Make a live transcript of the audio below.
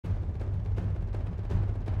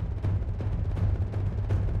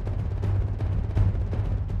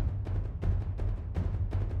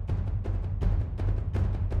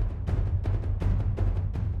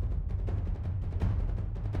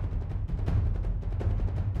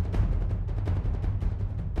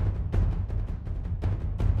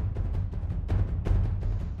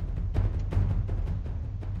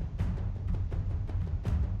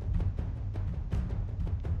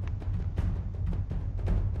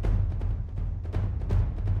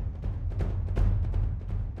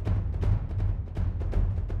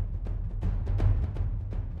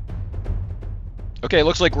Okay,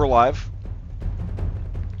 looks like we're live.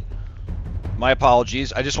 My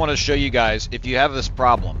apologies. I just want to show you guys, if you have this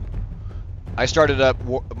problem, I started up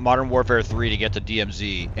Modern Warfare 3 to get to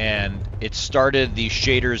DMZ, and it started the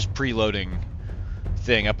shaders preloading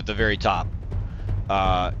thing up at the very top.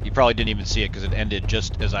 You probably didn't even see it because it ended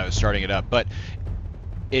just as I was starting it up, but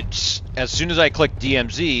it's as soon as I clicked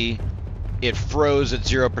DMZ, it froze at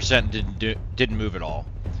 0% and didn't move at all.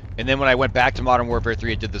 And then when I went back to Modern Warfare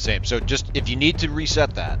 3, it did the same. So just, if you need to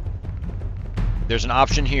reset that, there's an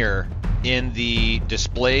option here in the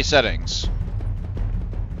display settings.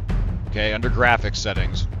 Okay, under graphics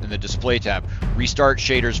settings, in the display tab, restart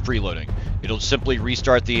shaders preloading. It'll simply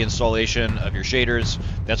restart the installation of your shaders.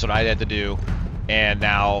 That's what I had to do. And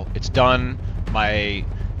now it's done. My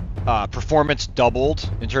performance doubled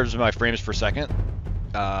in terms of my frames per second.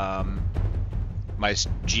 My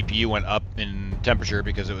GPU went up in temperature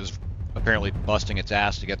because it was apparently busting its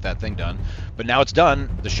ass to get that thing done. But now it's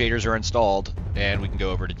done, the shaders are installed, and we can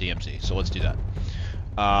go over to DMZ. So let's do that.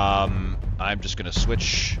 I'm just going to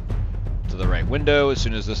switch to the right window as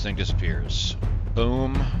soon as this thing disappears.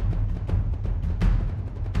 Boom.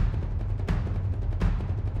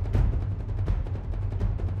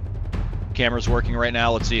 Camera's working right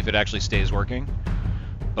now. Let's see if it actually stays working.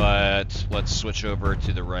 But let's switch over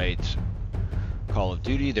to the right Call of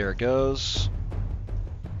Duty. There it goes.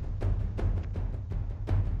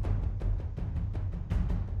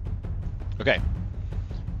 Okay.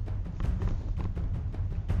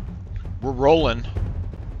 We're rolling.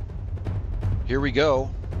 Here we go.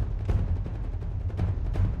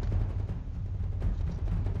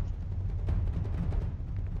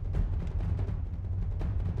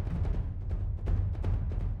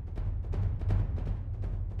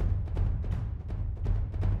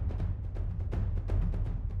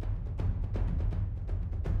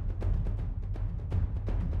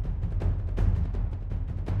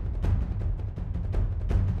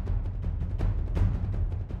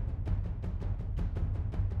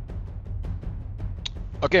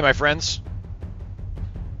 Okay, my friends.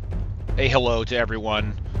 A hello to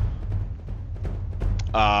everyone.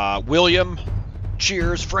 William,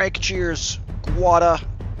 cheers. Frank, cheers. Guada,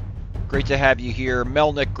 great to have you here.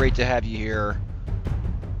 Melnick, great to have you here.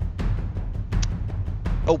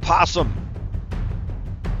 Opossum,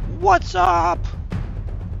 what's up?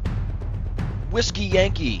 Whiskey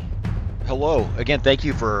Yankee, hello. Again, thank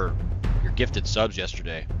you for your gifted subs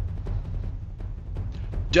yesterday.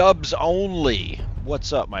 Dubs only.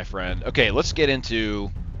 What's up, my friend? Okay, let's get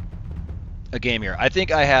into a game here. I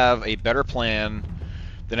think I have a better plan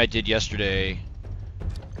than I did yesterday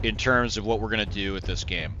in terms of what we're going to do with this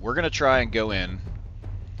game. We're going to try and go in.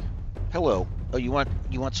 Hello. Oh, you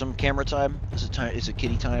want some camera time? Is it time? Is it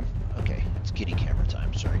kitty time? Okay, it's kitty camera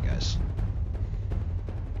time. Sorry, guys.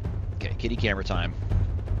 Okay, kitty camera time.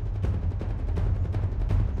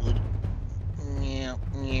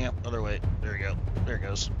 Yeah, other way. There we go. There it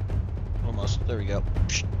goes. Almost. There we go.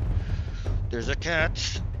 There's a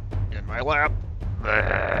cat in my lap.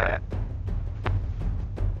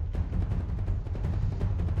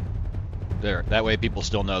 There. That way people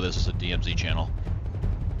still know this is a DMZ channel.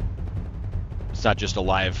 It's not just a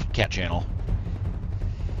live cat channel.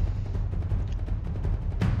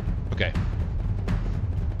 Okay.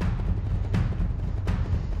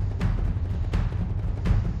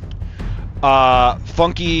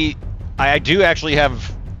 Funky, I do actually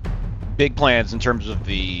have big plans in terms of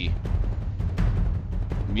the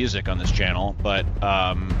music on this channel, but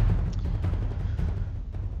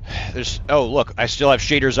there's, oh look, I still have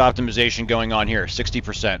shaders optimization going on here,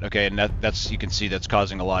 60%. Okay, and that's, you can see that's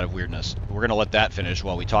causing a lot of weirdness. We're gonna let that finish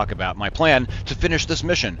while we talk about my plan to finish this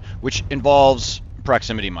mission, which involves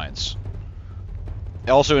proximity mines. It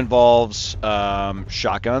also involves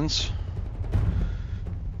shotguns.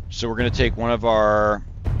 So we're gonna take one of our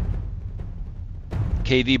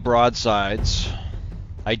KV broadsides,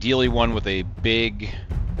 ideally one with a big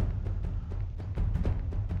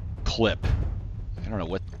clip. I don't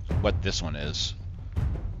know what this one is.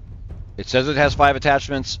 It says it has 5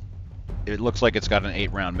 attachments. It looks like it's got an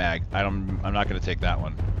 8-round mag. I'm not going to take that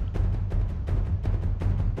one.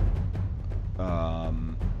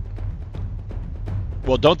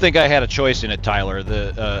 Well, don't think I had a choice in it, Tyler.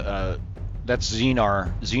 That's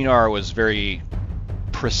Xenar. Xenar was very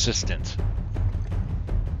persistent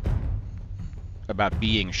about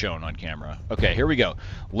being shown on camera. Okay, here we go.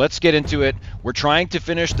 Let's get into it. We're trying to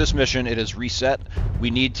finish this mission. It is reset. We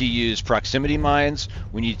need to use proximity mines.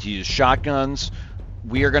 We need to use shotguns.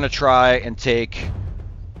 We are going to try and take...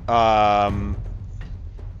 we're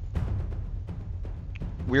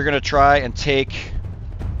going to try and take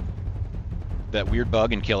that weird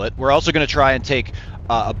bug and kill it. We're also going to try and take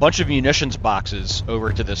a bunch of munitions boxes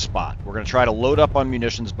over to this spot. We're going to try to load up on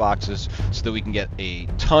munitions boxes so that we can get a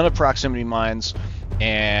ton of proximity mines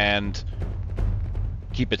and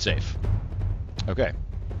keep it safe. Okay.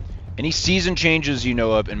 Any season changes you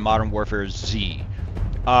know of in Modern Warfare Z?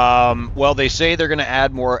 Well, they say they're going to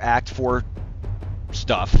add more Act 4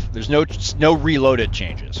 stuff. There's no reloaded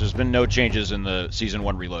changes. There's been no changes in the Season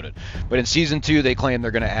 1 reloaded. But in Season 2, they claim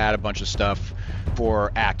they're going to add a bunch of stuff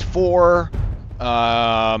for Act 4.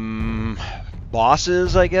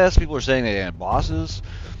 Bosses, I guess. People are saying they add bosses.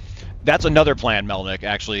 That's another plan, Melnick,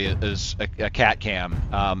 actually, is a cat cam.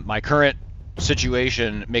 My current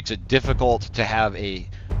situation makes it difficult to have a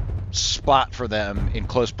spot for them in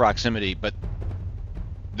close proximity, but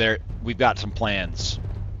we've got some plans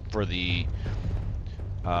for the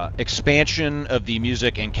expansion of the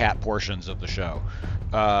music and cat portions of the show.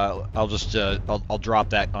 I'll drop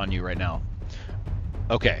that on you right now.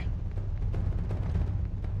 Okay.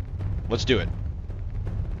 Let's do it.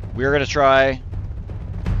 We're going to try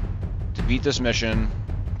to beat this mission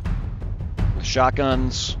with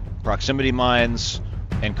shotguns, proximity mines,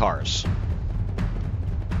 and cars.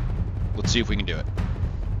 Let's see if we can do it.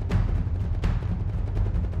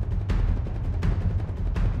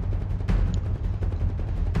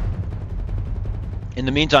 In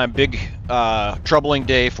the meantime, big troubling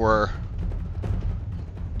day for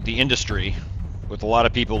the industry, with a lot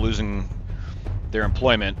of people losing their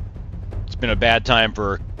employment. It's been a bad time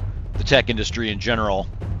for the tech industry in general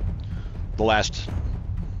the last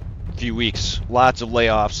few weeks. Lots of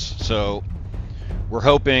layoffs, so we're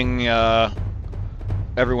hoping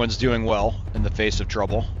everyone's doing well in the face of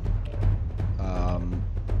trouble.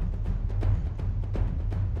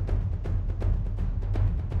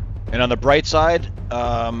 And on the bright side,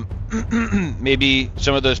 maybe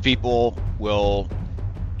some of those people will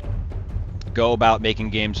go about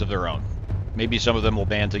making games of their own. Maybe some of them will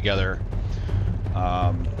band together.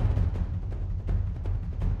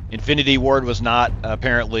 Infinity Ward was not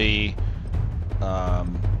apparently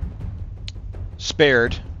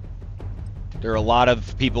spared. There are a lot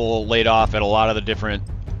of people laid off at a lot of the different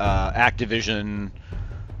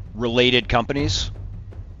Activision-related companies.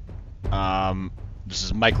 This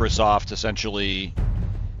is Microsoft essentially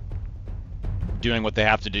doing what they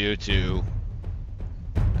have to do to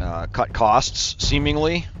cut costs,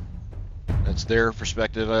 seemingly. That's their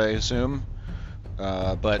perspective, I assume.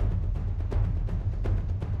 But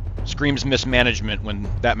screams mismanagement when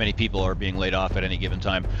that many people are being laid off at any given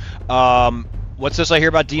time. What's this I hear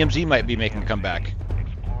about DMZ might be making a comeback?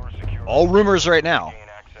 All rumors right now.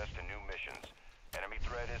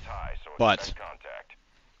 But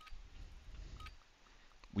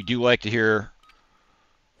we do like to hear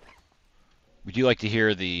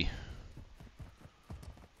the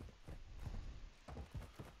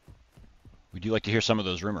some of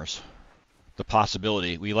those rumors. The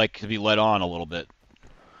possibility. We like to be led on a little bit.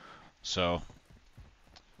 So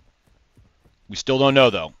we still don't know,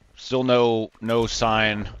 though. Still no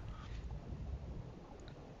sign.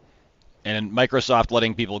 And Microsoft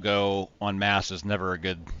letting people go en masse is never a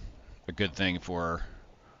good thing for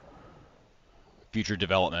future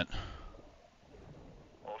development.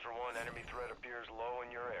 Ultra One, enemy threat appears low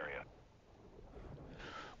in your area.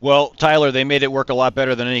 Well, Tyler, they made it work a lot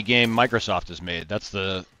better than any game Microsoft has made. That's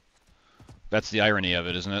the irony of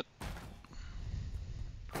it, isn't it?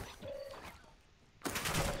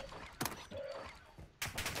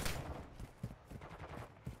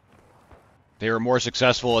 They were more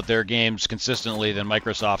successful at their games consistently than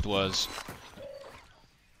Microsoft was.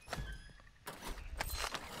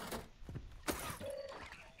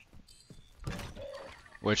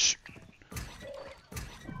 Which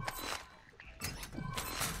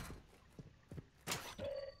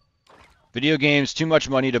video games, too much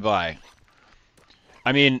money to buy.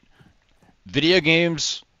 I mean, video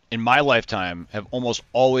games in my lifetime have almost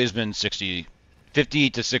always been $50 to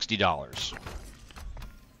 $60.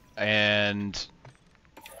 And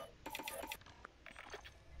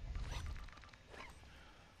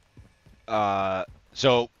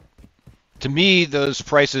so to me, those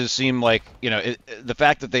prices seem like, the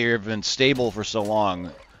fact that they have been stable for so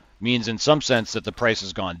long means in some sense that the price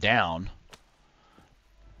has gone down,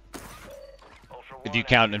 if you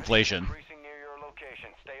count inflation.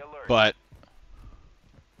 But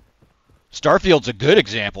Starfield's a good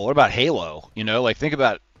example. What about Halo? Like think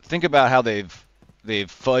about how they've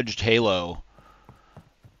fudged Halo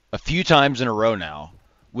a few times in a row now,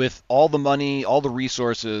 with all the money, all the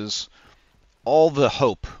resources, all the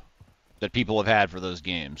hope that people have had for those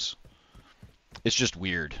games. It's just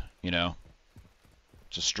weird,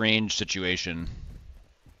 It's a strange situation.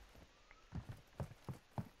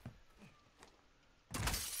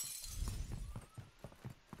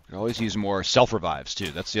 Could always use more self-revives,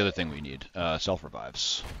 too. That's the other thing we need.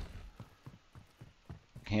 Self-revives.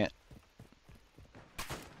 Can't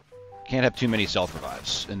have too many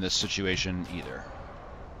self-revives in this situation either.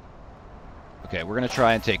 Okay, we're going to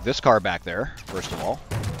try and take this car back there, first of all.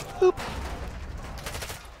 Boop.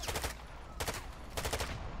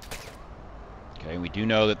 Okay, we do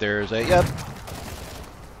know that there's a... Yep.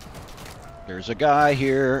 There's a guy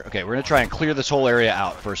here. Okay, we're going to try and clear this whole area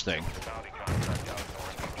out first thing.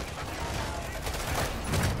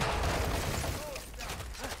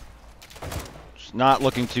 It's not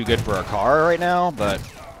looking too good for our car right now, but...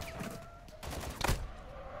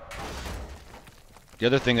 The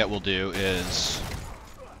other thing that we'll do is...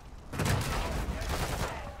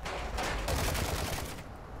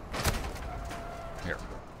 Here.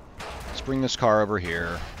 Let's bring this car over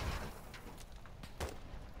here.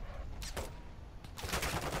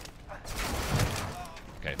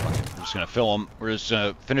 Okay, fuck it. We're just gonna fill them. We're just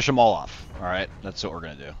gonna finish them all off. Alright, that's what we're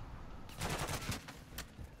gonna do.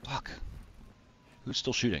 Fuck. Who's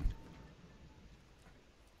still shooting?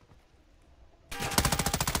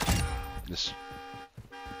 This...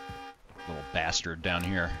 little bastard down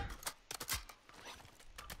here.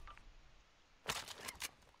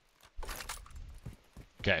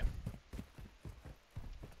 Okay.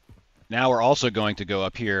 Now we're also going to go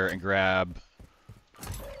up here and grab...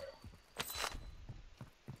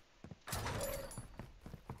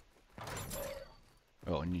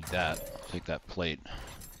 Oh, I need that. Take that plate.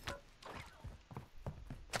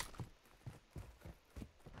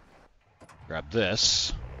 Grab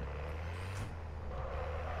this.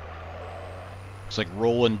 Looks like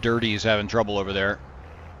Rollin' Dirty's having trouble over there.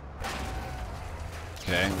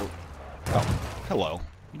 Okay. Oh, hello.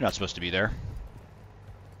 You're not supposed to be there.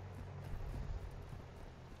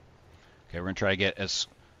 Okay, we're going to try to get as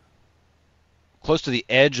close to the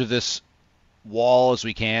edge of this wall as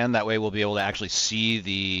we can. That way we'll be able to actually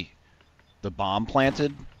see the bomb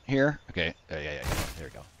planted here. Okay, yeah. There we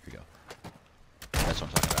go. Here we go. That's what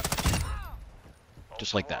I'm talking about.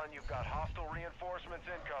 Just like that. You've got hostile reinforcements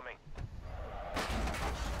incoming.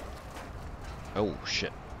 Oh,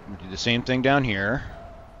 shit. I'm gonna do the same thing down here.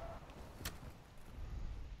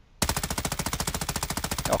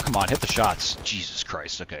 Oh, come on, hit the shots. Jesus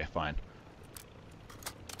Christ. Okay, fine.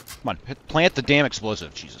 Come on, plant the damn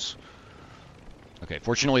explosive. Jesus. Okay,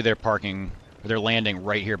 fortunately they're landing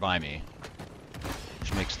right here by me.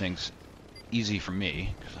 Which makes things easy for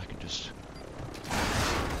me, because I can just...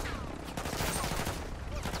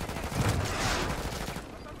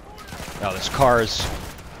 Oh, this car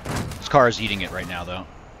is eating it right now, though.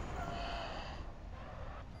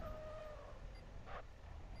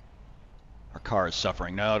 Our car is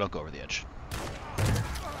suffering. No, don't go over the edge.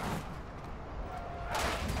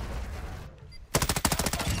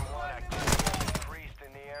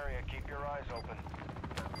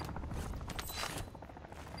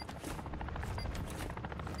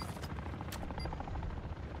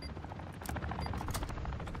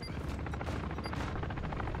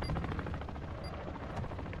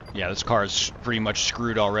 Yeah, this car is pretty much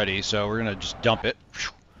screwed already, so we're gonna just dump it.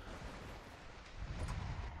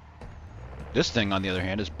 This thing, on the other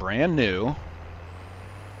hand, is brand new.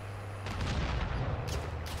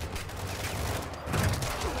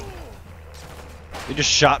 They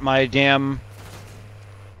just shot my damn...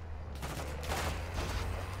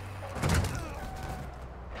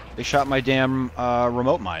 They shot my damn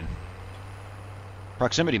remote mine.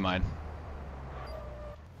 Proximity mine.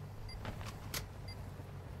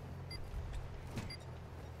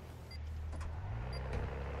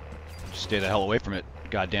 Stay the hell away from it.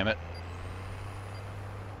 God damn it.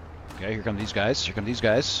 Okay, here come these guys. Here come these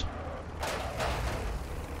guys.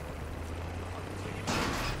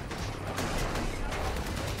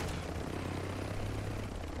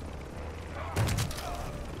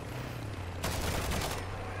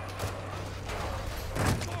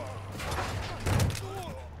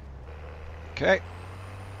 Okay.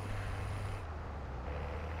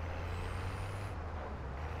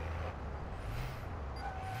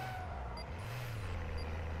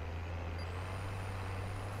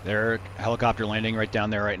 They're helicopter landing right down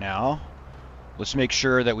there right now. Let's make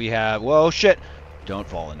sure that we have... Whoa, shit! Don't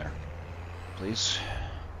fall in there. Please.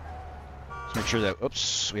 Let's make sure that...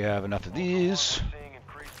 Oops, we have enough of these. Seeing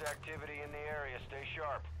increased activity in the area. Stay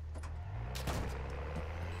sharp.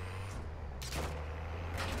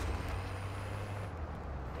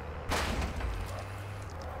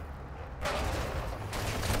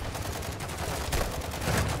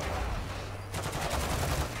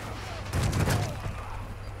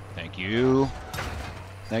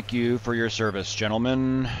 Thank you for your service,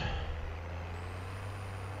 gentlemen.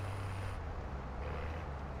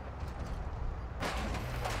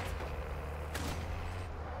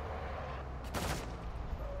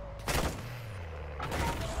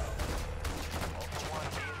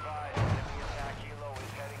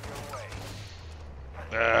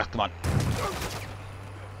 Come on.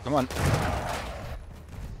 Come on.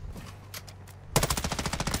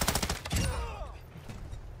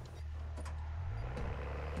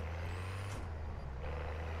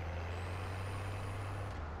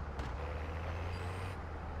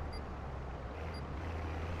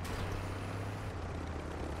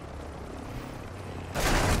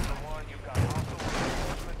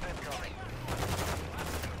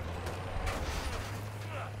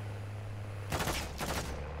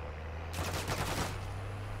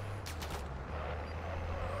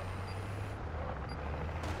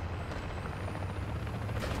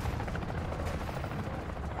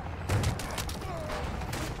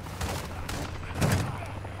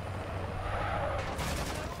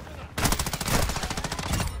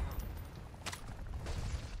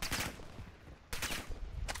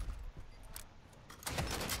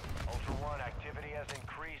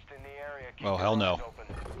 Oh, hell no.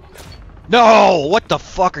 No! What the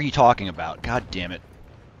fuck are you talking about? God damn it.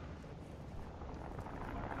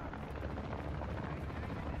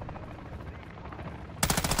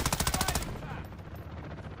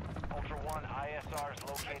 Ultra One, ISR's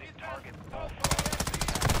located target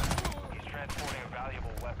Bullfrog. He's transporting a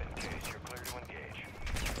valuable weapon case. You're clear to engage.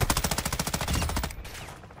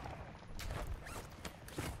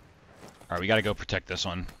 Alright, we gotta go protect this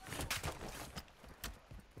one.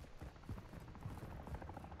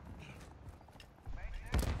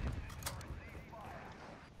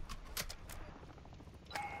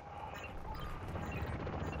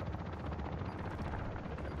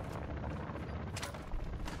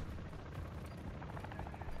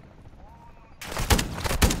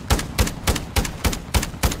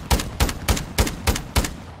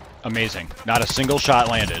 Amazing. Not a single shot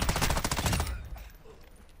landed.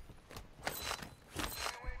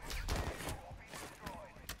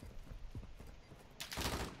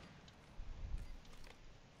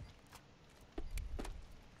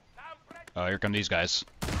 Oh, here come these guys.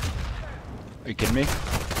 Are you kidding me?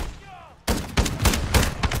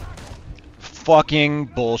 Fucking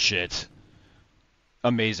bullshit.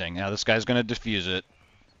 Amazing. Now this guy's gonna defuse it.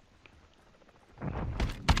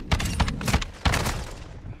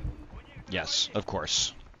 Yes, of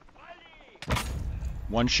course.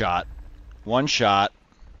 One shot. One shot.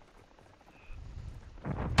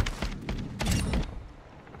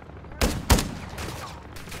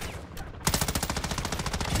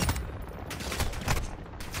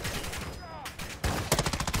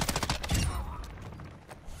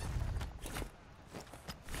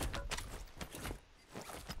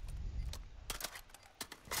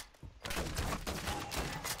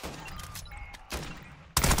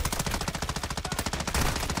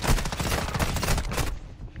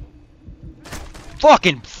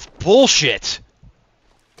 Fucking bullshit!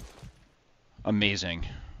 Amazing.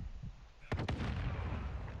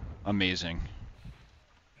 Amazing.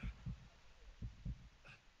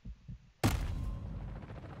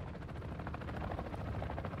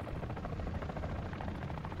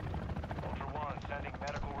 Ultra One, sending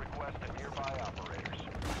medical request to nearby operators.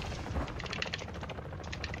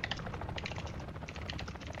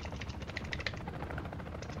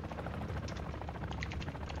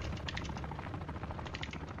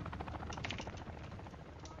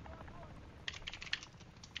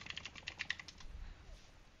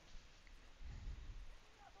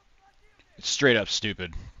 It's straight up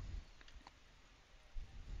stupid.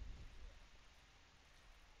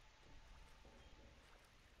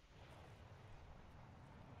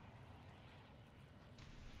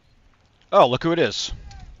 Oh, look who it is.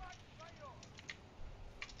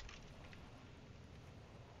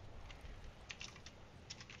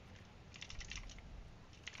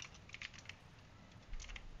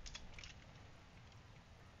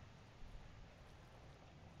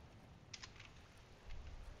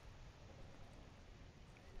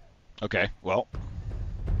 Okay, well.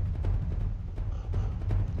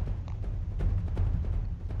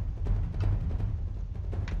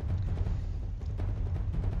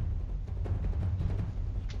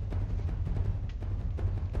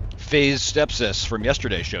 Phase Stepsis from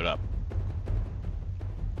yesterday showed up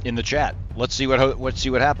in the chat. Let's see what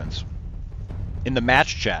happens in the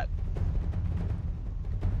match chat.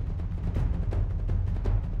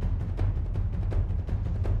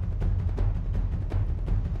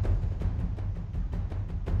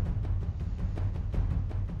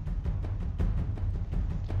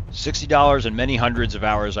 $60 and many hundreds of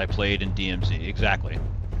hours I played in DMZ. Exactly.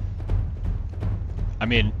 I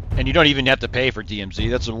mean, and you don't even have to pay for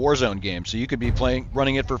DMZ. That's a Warzone game, so you could be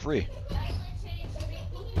running it for free.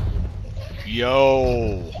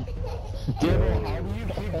 Yo. Dibble, how do you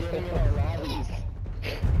keep getting in our lobbies?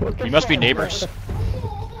 You must be neighbors.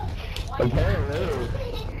 Apparently.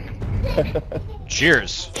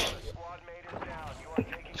 Cheers. Squad mate is down. You are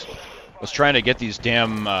taking effective I was fire. trying to get these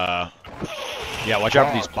damn, yeah, watch out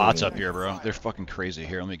for these bots up here, bro. They're fucking crazy.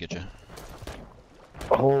 Here, let me get you.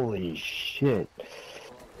 Holy shit.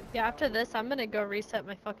 Yeah, after this, I'm gonna go reset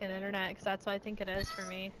my fucking internet because that's what I think it is for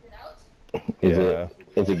me. Is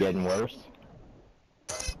it getting worse?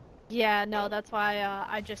 Yeah, no, that's why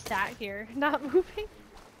I just sat here, not moving.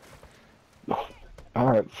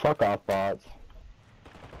 Alright, fuck off, bots.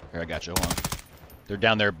 Here, I got you. Hold on. They're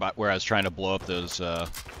down there where I was trying to blow up those,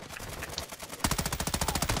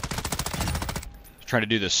 trying to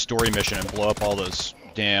do this story mission and blow up all those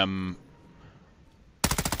damn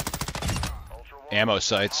Ultra One, ammo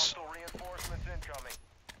sites. hostile reinforcements incoming.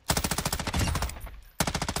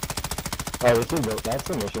 Oh, that's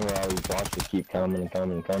the mission where all these bots just keep coming and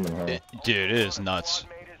coming and coming, huh? Dude, it is nuts.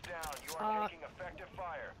 Squad mate is down. You are taking effective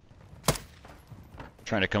fire.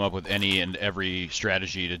 Trying to come up with any and every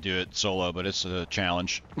strategy to do it solo, but it's a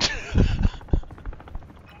challenge.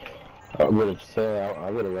 I would have said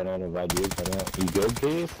I would have run out of ideas by now. You good,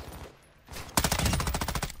 please?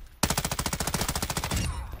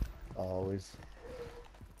 Always.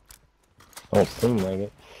 Don't seem like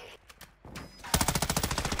it.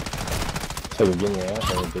 So you're getting your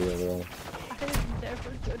ass over there, though. I'm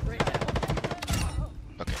never good right now.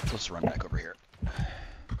 Okay, let's run back over here.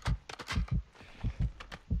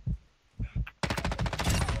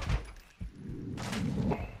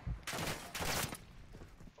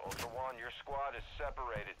 Ultra One, your squad is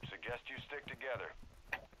separated. Suggest you stick together.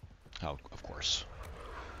 Oh, of course.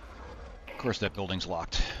 Of course that building's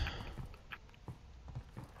locked.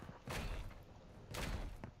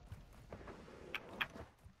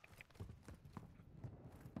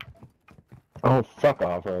 Oh, fuck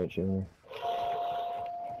off, right, Jimmy.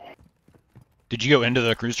 Did you go into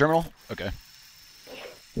the cruise terminal? Okay.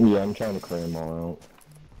 Yeah, I'm trying to clear them all out.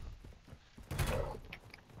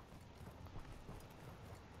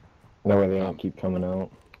 That way they don't keep coming out.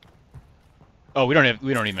 Oh, we don't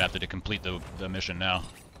even have to complete the mission now.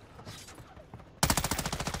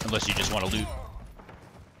 Unless you just want to loot.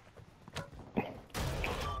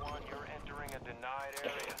 Ultra One, you're entering a denied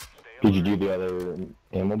area. Stay Did you alert. do the other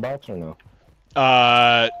ammo box or no?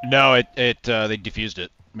 No, they defused it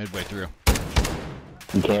midway through.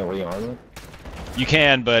 You can't rearm it? You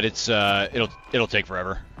can, but it's it'll take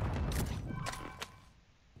forever.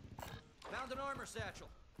 Found an armor satchel.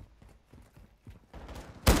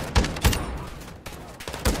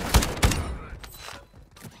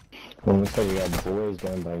 Well, looks like we got boys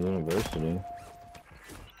going by university.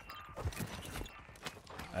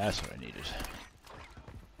 That's what I needed.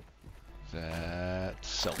 That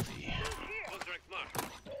selfie.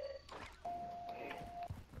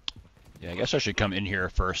 Yeah, I guess I should come in here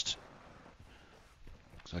first.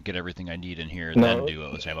 So I'll get everything I need in here and then do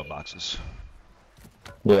those ammo boxes.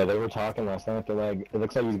 Yeah, they were talking last night. They're like, it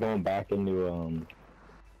looks like he's going back into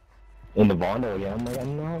in the Vondo again. I'm like,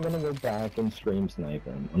 I'm not gonna go back and stream snipe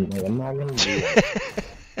him. I'm like, I'm not gonna do it.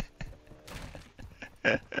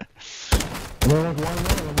 And they're like, why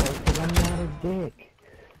not? I'm like, 'cause I'm not a dick.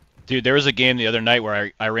 Dude, there was a game the other night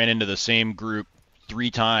where I ran into the same group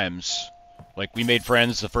 3 times. Like, we made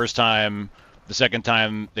friends the first time, the second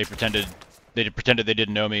time they pretended they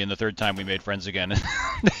didn't know me, and the third time we made friends again.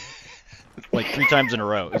 Like 3 times in a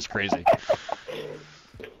row. It's crazy.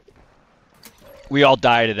 We all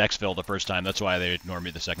died at Xville the first time. That's why they ignored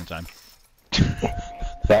me the second time.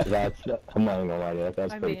 That's I'm not even gonna lie to you.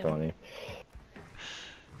 That's I pretty mean- funny.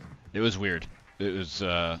 It was weird. It was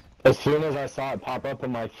As soon as I saw it pop up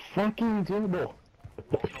in my fucking table.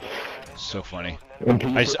 so funny. And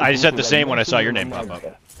I said the like, same when I saw your I'm name like, pop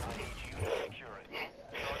up.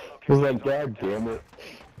 I was like, God damn it.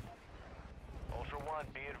 Ultra One,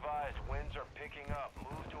 be advised, winds are picking up.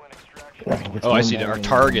 Move to an extraction. Oh, I see. Our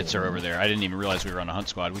targets are over there. I didn't even realize we were on a hunt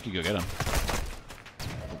squad. We could go get them.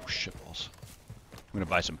 Oh, shitballs. I'm gonna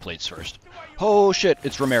buy some plates first. Oh, shit.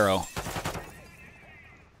 It's Romero.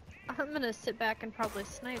 I'm gonna sit back and probably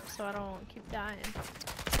snipe so I don't keep dying.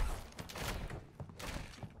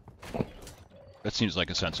 That seems like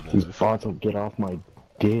a sensible These move. bots will get off my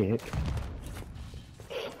dick.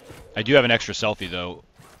 I do have an extra selfie, though,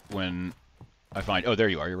 when I find... Oh, there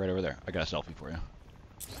you are. You're right over there. I got a selfie for you.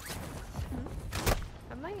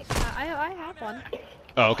 I might. I have one.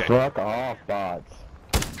 Oh, okay. Fuck off, bots.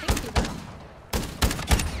 Thank you though.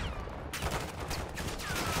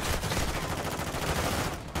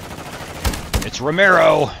 It's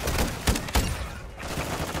Romero!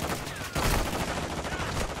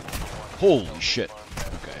 Holy shit.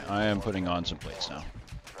 Okay, I am putting on some plates now.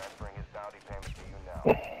 Transferring his bounty payment to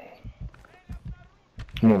you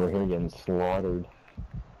now. I'm over here getting slaughtered.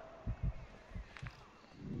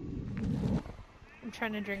 I'm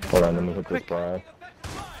trying to drink a Hold on, soda let me real hit this quick. fry.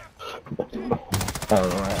 I don't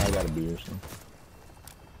know, I got a beer or something.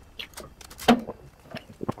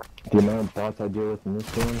 The amount of bots I deal with in this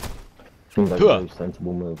game seems like a very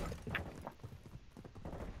sensible move.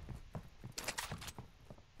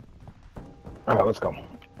 Alright, let's go.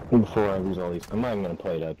 Before I lose all these, I'm not even gonna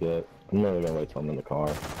play it up yet. I'm really gonna wait till I'm in the car.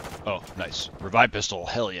 Oh, nice. Revive pistol,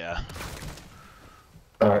 hell yeah.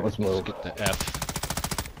 Alright, let's move. Let's get the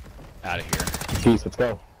F out of here. Peace, let's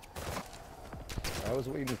go. I was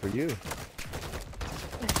waiting for you.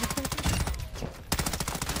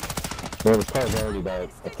 Well, this car's already about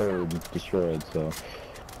a third destroyed, so...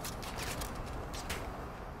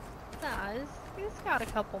 Nah, it's got a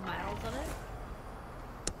couple miles on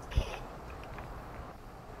it.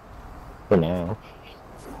 For now.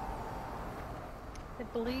 I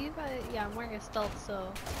believe yeah, I'm wearing a stealth,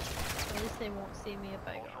 so at least they won't see me if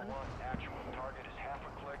I go on. Actual target is half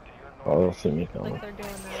a click to your Oh, they'll see me coming. Like they're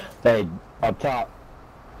doing that. Hey, up top.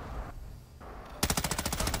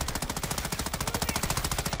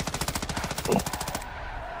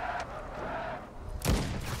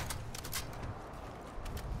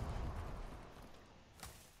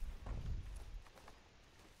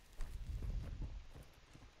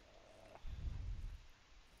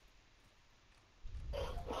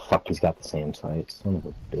 Fuck, he's got the same sight. Son of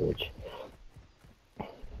a bitch.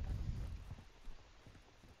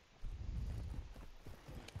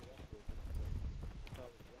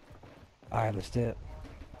 I have a step.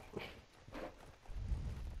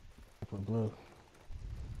 For blue.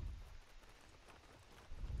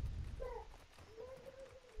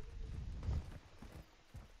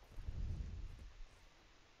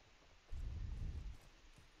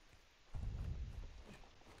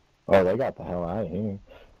 Oh, they got the hell out of here.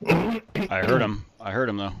 I heard him. I heard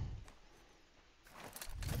him though.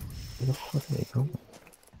 Where the fuck are they going?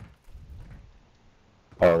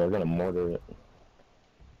 Oh, they're gonna mortar it.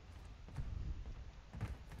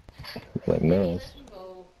 Like this.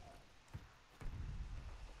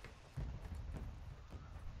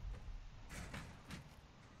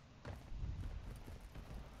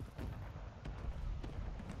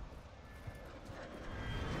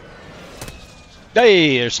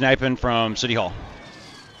 Hey, they're sniping from City Hall.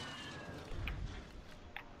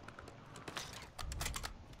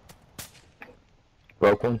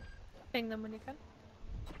 Broke one. Ping them when you can.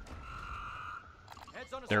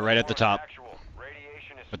 They're right at the top.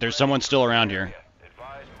 But there's someone still around here.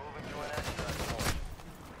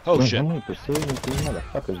 Oh Man, shit. how many precision these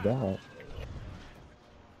motherfuckers got?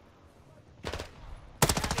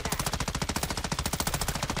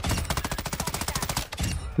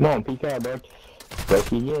 Come on, peek out, bud.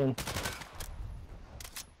 Broke you again.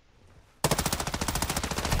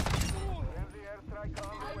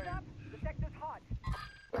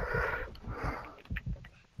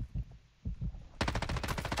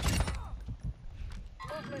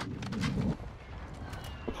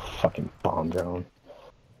 Fucking bomb drone.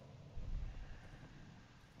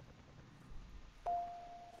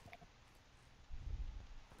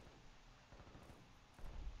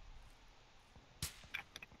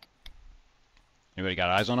 Anybody got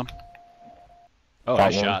eyes on him? Oh,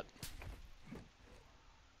 Got nice one. shot.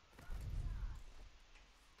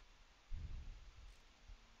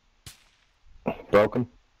 Broke him.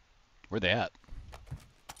 Where they at?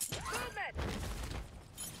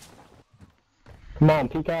 Come on,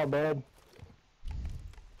 peek out, bud.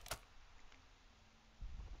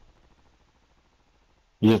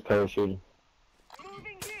 You just parachuted.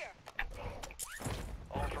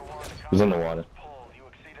 He's in the water. You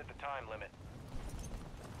exceeded the time limit.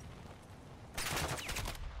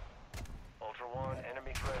 Ultra One,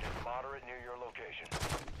 enemy threat is moderate near your location.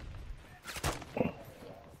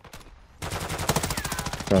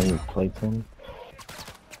 Throwing plates in.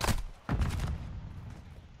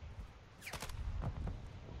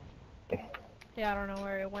 Yeah, I don't know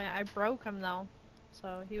where he went. I broke him though,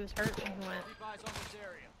 so he was hurt when he went.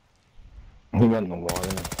 He went in the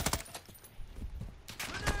water.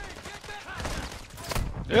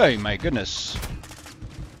 Hey, my goodness.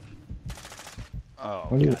 Oh,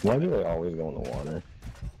 Why do they always go in the water?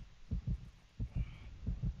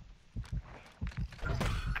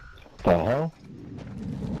 The hell?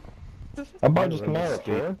 That bar just come out of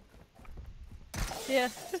here. Yeah.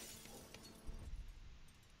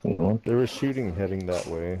 They were shooting heading that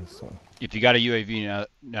way, so. if you got a UAV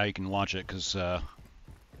now you can launch it because I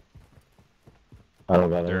don't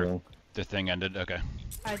got They're- anything. the thing ended. Okay.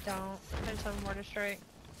 I don't. I just have a mortar strike.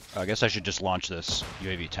 I guess I should just launch this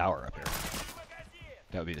UAV tower up here.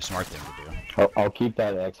 That would be the smart thing to do. I'll keep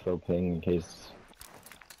that exfil ping in case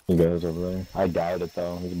he goes over there. I doubt it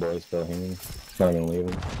though. His boy's still hanging. He's not gonna leave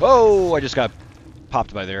him. Whoa! I just got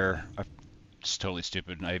popped by there. It's totally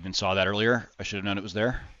stupid. I even saw that earlier. I should have known it was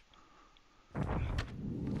there.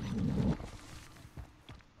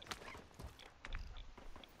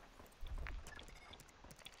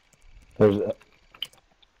 There's a...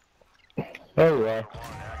 There you are.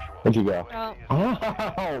 Where'd you go? Oh,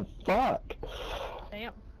 Oh, fuck!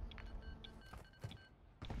 damn.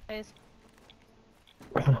 Guys,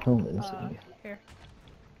 Oh, is he? here.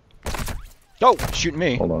 Oh! Shooting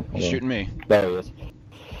me. Hold on. He's shooting me. There he is.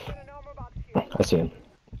 I see him.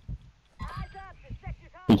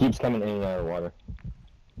 He keeps coming in and out of the water.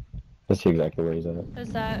 I see exactly where he's at.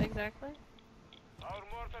 Is that exactly?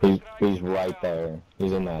 He's right there.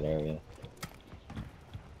 He's in that area.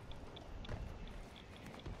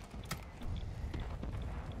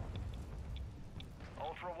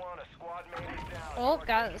 Ultra One, a squad mate is down. Oh,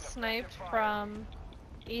 got sniped from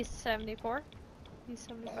East 74. East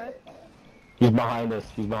 75. He's behind us.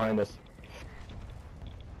 He's behind us.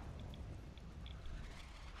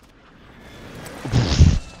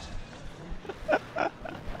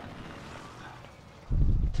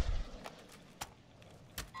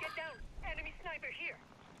 Get down. Enemy sniper here.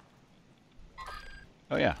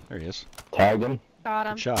 Oh yeah, there he is. Tagged him. Got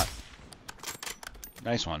him. Good shot.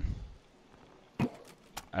 Nice one.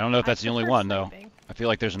 I don't know if that's the only one though. I feel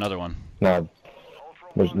like there's another one. No,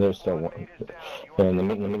 Ultra there's still squad one. mate is down. Yeah,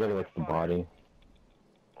 let me go look at the body.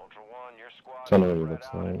 Ultra One, your squad Tell me is what he spread looks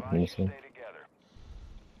out. like. Advise Let me you see. stay together.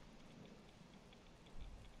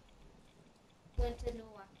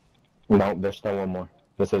 No, there's still one more.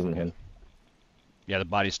 This isn't him. Yeah, the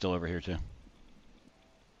body's still over here too.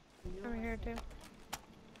 Over here too.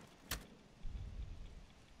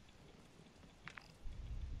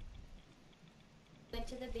 Went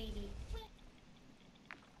to the baby.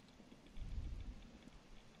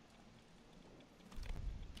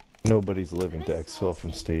 Nobody's living to exfil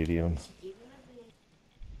from stadium.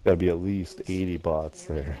 Gotta be at least 80 bots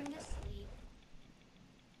there.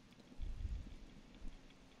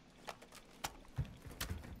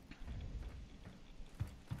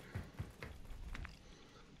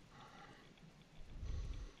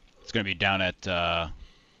 It's gonna be down at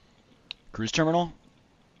cruise terminal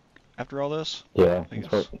after all this. Yeah, think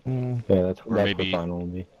that's what, Mm, yeah, that's Or the maybe- final will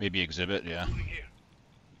be. Maybe exhibit. Yeah.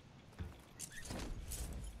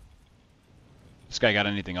 This guy got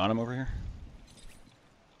anything on him over here?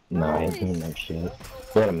 No, he ain't that shit.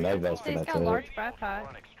 He had a med vest, but He's that's got a it. large backpack.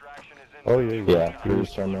 One extraction is in oh yeah, you Yeah, got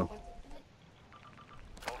cruise terminal.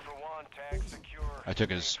 Ultra One, tag secure. I took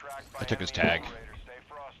his Tracked by I took his enemy tag. operators. Stay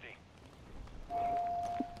frosty.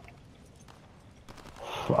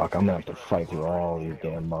 Fuck, I'm gonna have to fight through all these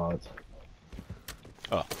damn bots.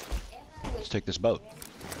 Oh, let's take this boat.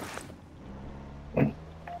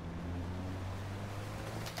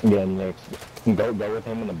 Yeah, next. Go with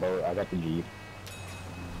him in the boat. I got the Jeep.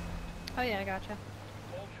 Oh yeah, I gotcha.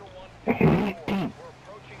 Ultra One, we're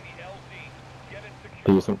approaching the LZ. Get it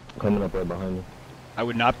secure. He's coming up right behind you. I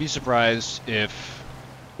would not be surprised if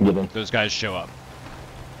Get him. those guys show up.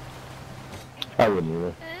 I wouldn't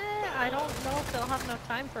either. I don't know if they'll have enough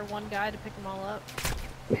time for one guy to pick them all up.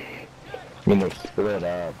 I mean, they're split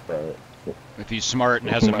up, but If he's smart and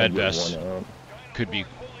has he a might med get vest, one out. could be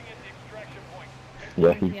Pulling in the extraction point.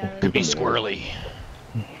 Yeah, he Yeah, could be can do it. squirrely.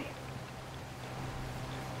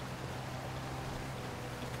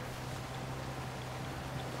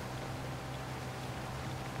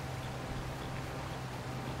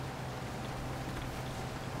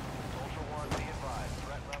 Ultra One, be advised.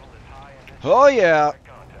 Threat level is high in this Oh yeah.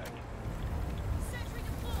 contact.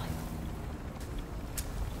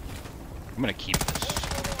 I'm gonna keep this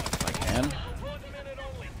if I can. 1 minute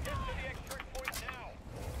only. Get to the extract point now.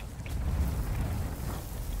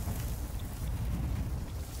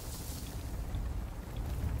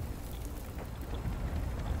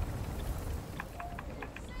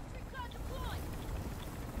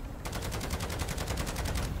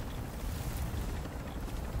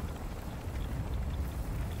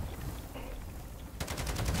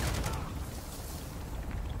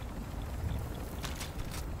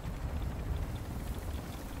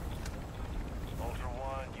 Ultra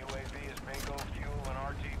One, UAV is bingo fuel and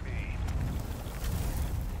RTB.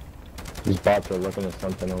 These bots are looking at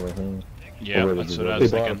something over here. Yeah, Where that's did what you I go? They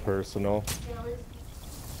was bought a thinking. personal.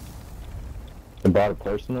 They bought a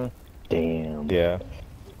personal? Damn. Yeah.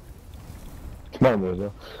 Smart move,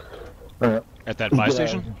 though. Alright. At that buy Yeah.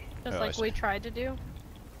 station? Just Oh, I like see. we tried to do.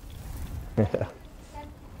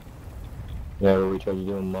 Yeah, what we tried to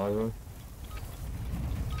do in Mario.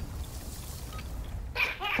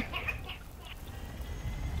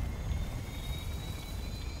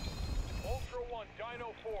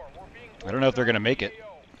 I don't know if they're gonna make it.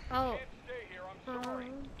 Oh.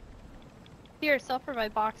 Here,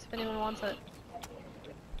 self-revive box if anyone wants it.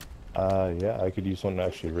 Yeah, I could use one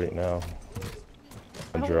actually right now.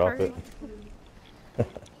 And Oh, drop hurry. it.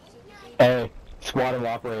 Hey, squad of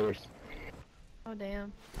operators. Oh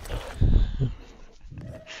damn.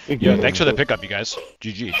 Yeah, thanks for the pickup, you guys.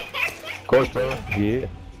 GG. Of course, bro. Yeah.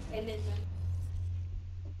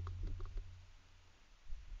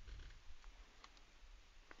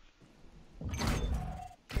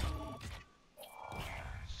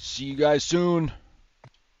 See you guys soon.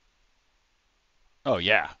 Oh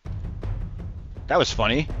yeah. That was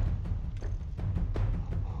funny.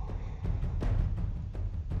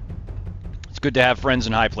 It's good to have friends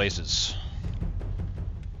in high places.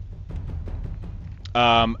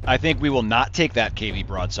 I think we will not take that KV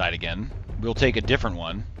broadside again. We'll take a different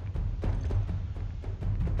one.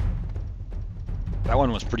 That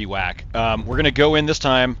one was pretty whack. We're going to go in this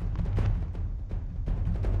time.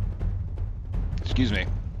 Excuse me.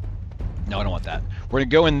 No, I don't want that. We're going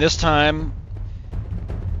to go in this time.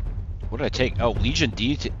 What did I take? Oh, Legion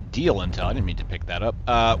deal intel. I didn't mean to pick that up.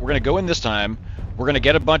 We're going to go in this time. We're going to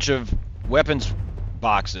get a bunch of weapons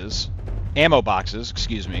boxes. Ammo boxes,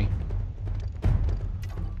 excuse me.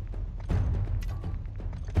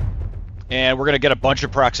 And we're going to get a bunch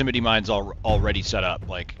of proximity mines already set up.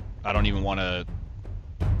 Like, I don't even want to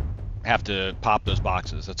have to pop those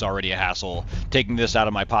boxes. That's already a hassle. Taking this out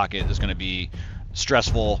of my pocket is going to be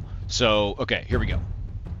stressful. So, okay, here we go.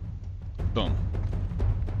 Boom.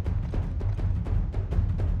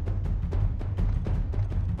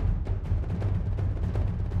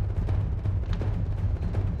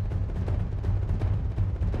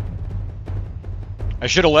 I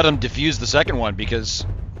should have let him defuse the second one because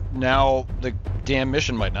now the damn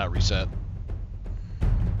mission might not reset.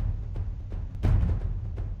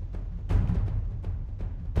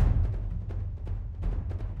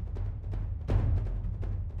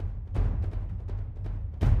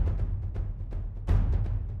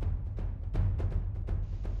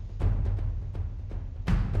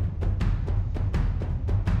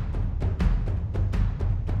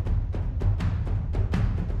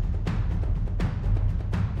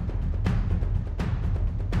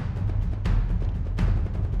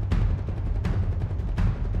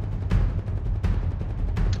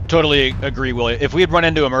 Totally agree, Willie. If we had run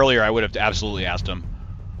into him earlier, I would have absolutely asked him.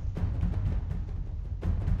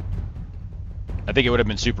 I think it would have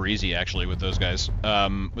been super easy, actually, with those guys.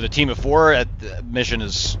 With a team of 4, the mission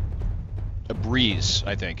is a breeze,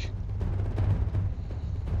 I think.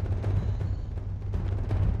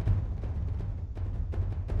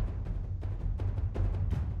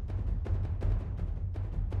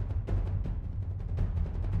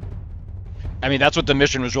 I mean, that's what the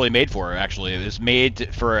mission was really made for. Actually, it was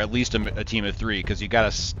made for at least a team of 3 because you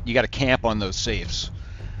gotta camp on those safes.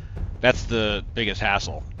 That's the biggest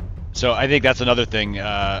hassle. So I think that's another thing.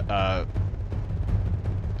 I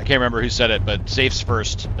can't remember who said it, but safes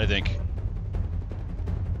first, I think.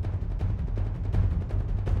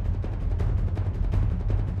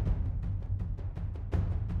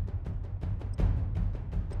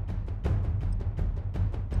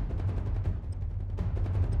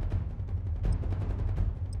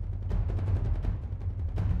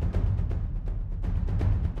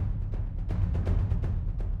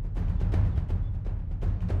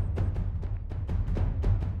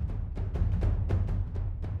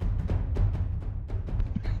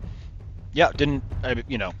 Yeah,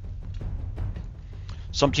 you know,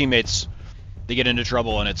 some teammates, they get into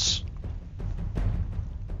trouble and it's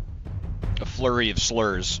a flurry of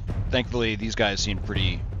slurs. Thankfully, these guys seem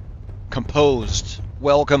pretty composed,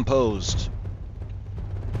 well composed.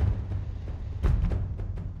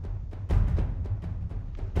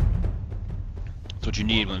 That's what you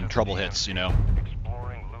need when trouble hits, you know.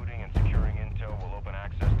 Exploring, looting, and securing intel will open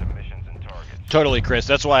access to missions and targets. Totally, Chris.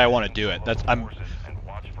 That's why I want to do it.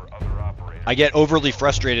 I get overly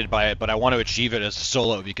frustrated by it, but I want to achieve it as a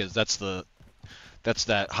solo because that's that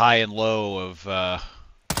high and low of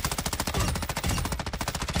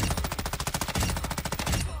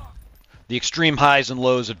the extreme highs and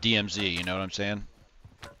lows of DMZ. You know what I'm saying?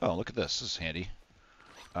 Oh, look at this. This is handy.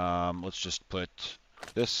 Let's just put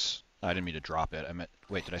this. I didn't mean to drop it. I meant.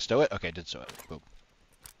 Wait, did I stow it? Okay, I did stow it. Boom.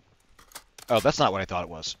 Oh, that's not what I thought it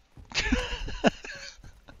was.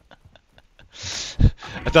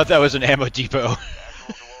 I thought that was an ammo depot.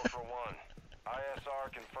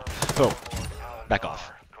 Oh, back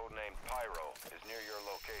off. Codename Pyro is near your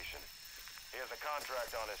location. He has a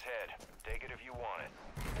contract on his head. Take it if you want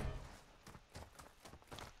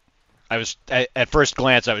it. At first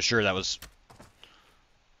glance, I was sure that was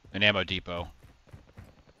an ammo depot.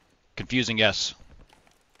 confusing, yes.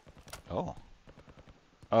 Oh.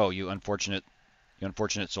 Oh, you unfortunate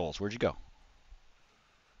souls. Where'd you go?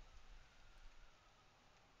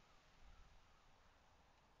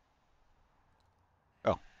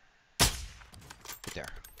 Oh. Right there.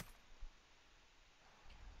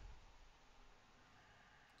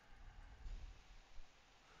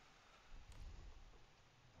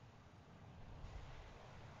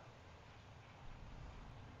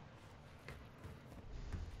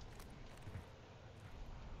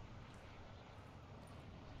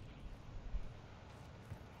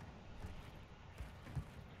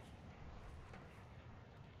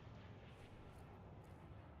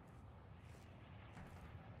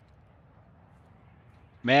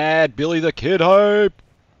 Mad Billy the Kid hype!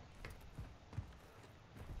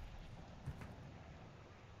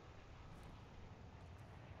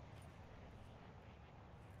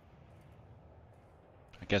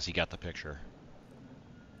 I guess he got the picture.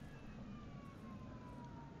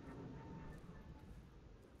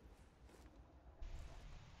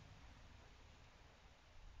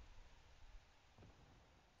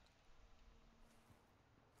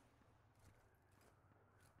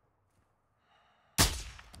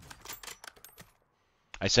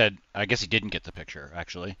 I said, I guess he didn't get the picture,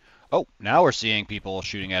 actually. Oh, now we're seeing people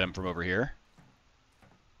shooting at him from over here.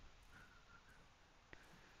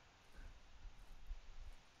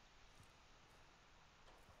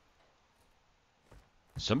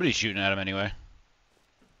 Somebody's shooting at him anyway.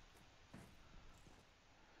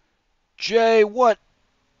 Jay, what?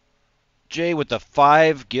 Jay with the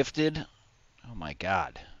 5 gifted? Oh my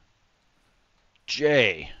god.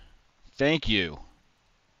 Jay, thank you.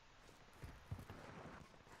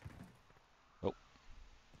 Oh.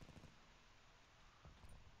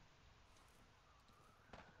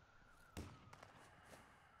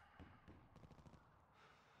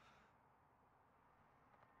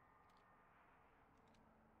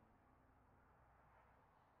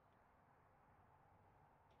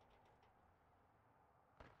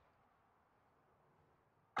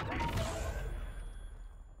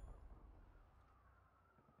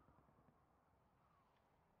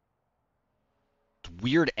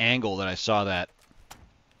 Weird angle that I saw that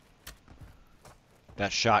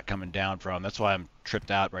shot coming down from. That's why I'm tripped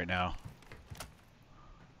out right now.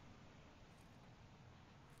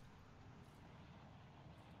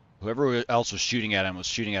 Whoever else was shooting at him was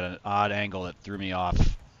shooting at an odd angle that threw me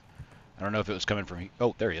off. I don't know if it was coming from...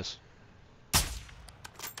 Oh, there he is.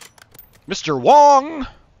 Mr. Wong!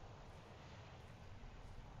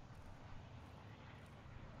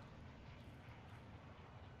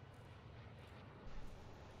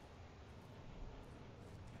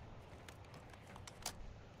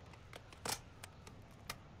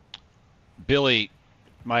 Billy,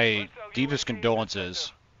 my deepest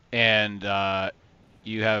condolences, and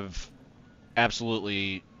you have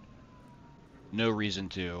absolutely no reason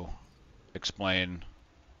to explain.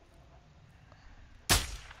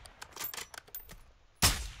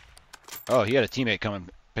 Oh, he had a teammate come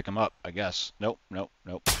and pick him up, I guess. Nope, nope,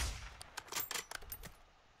 nope.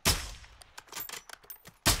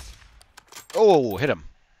 Oh, hit him.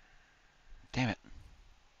 Damn it.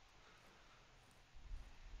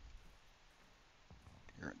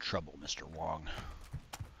 You're in trouble, Mr. Wong.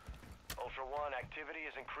 Ultra One, activity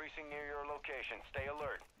is increasing near your location. Stay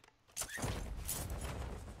alert.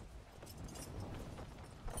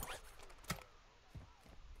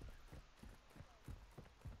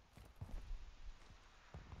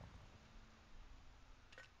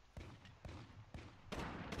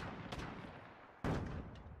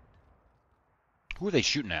 Who are they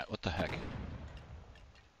shooting at? What the heck?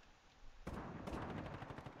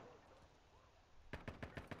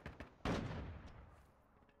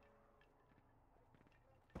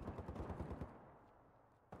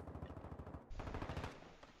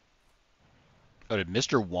 Oh, did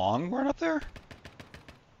Mr. Wong run up there?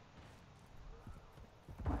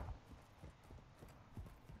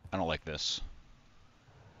 I don't like this.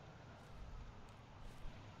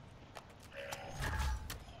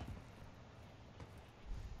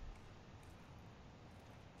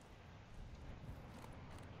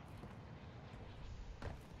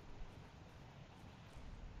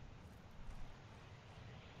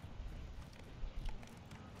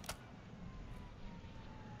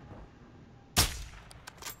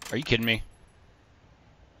 Are you kidding me?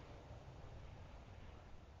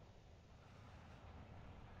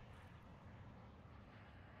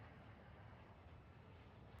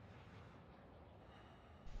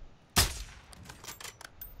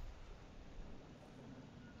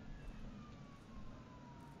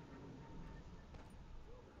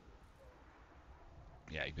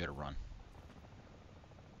 Yeah, you better run.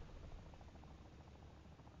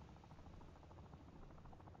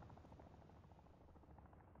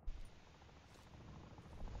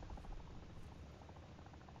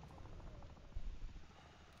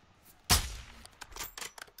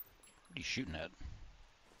 he shooting at?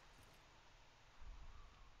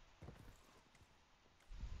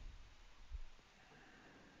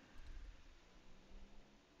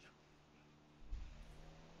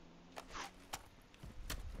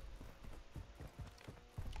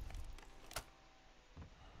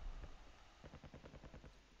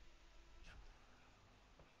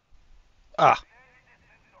 Ah.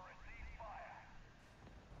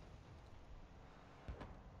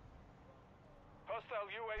 Hostile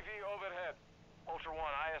UAV overhead. Ultra One,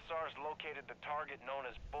 ISR's located the target known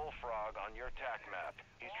as Bullfrog on your TAC map.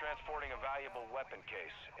 He's transporting a valuable weapon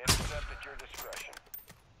case. Intercept at your discretion.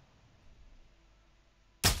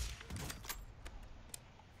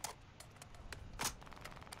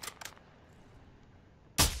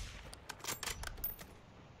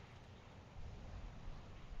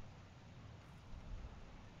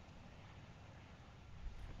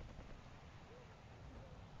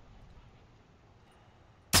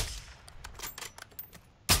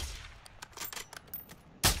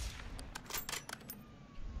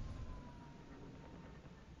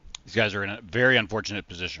 These guys are in a very unfortunate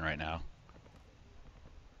position right now.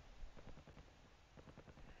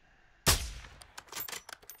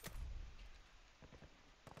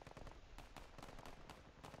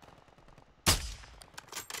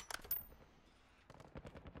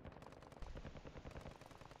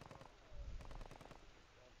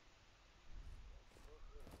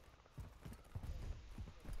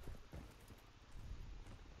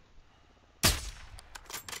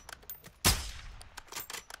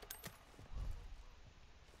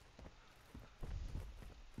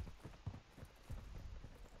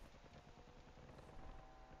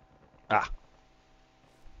 Ah.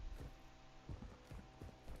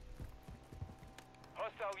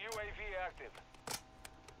 Hostile UAV active.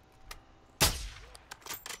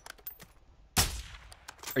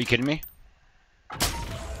 Are you kidding me?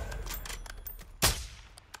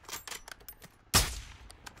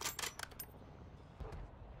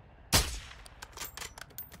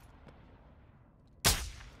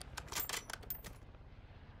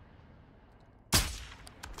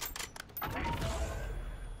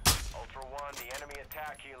 Ultra One, the enemy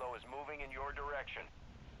attack helo is moving in your direction.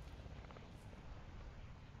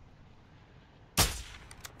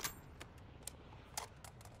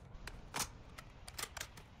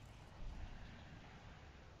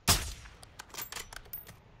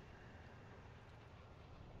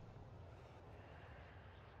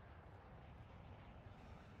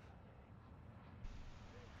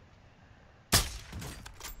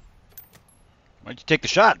 Why'd you take the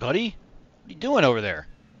shot, buddy? What are you doing over there?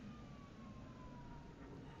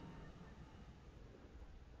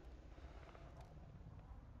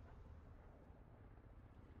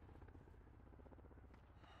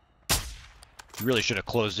 You really should have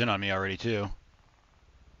closed in on me already, too.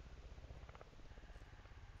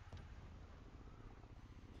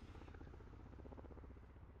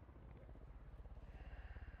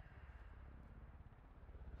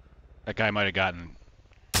 That guy might have gotten...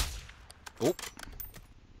 Oh.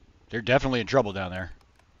 They're definitely in trouble down there.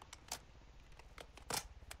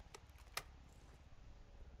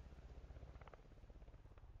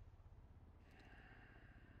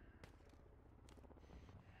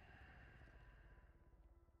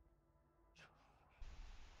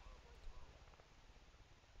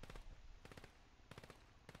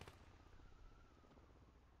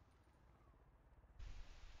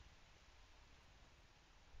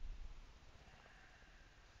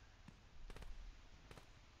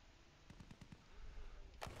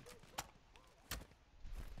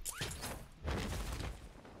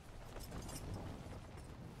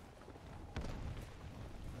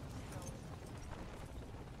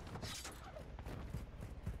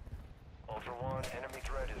 Ultra One, enemy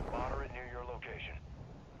threat is moderate near your location.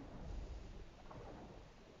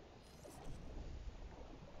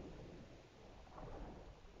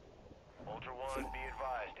 Ultra One, be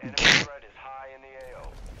advised, enemy threat is high in the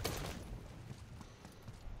AO.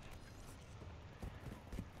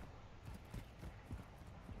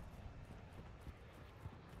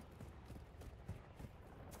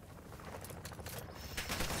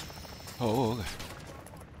 Oh, okay.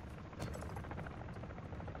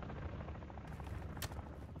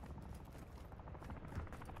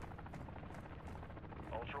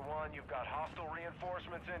 Ultra One, you've got hostile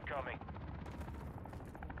reinforcements incoming.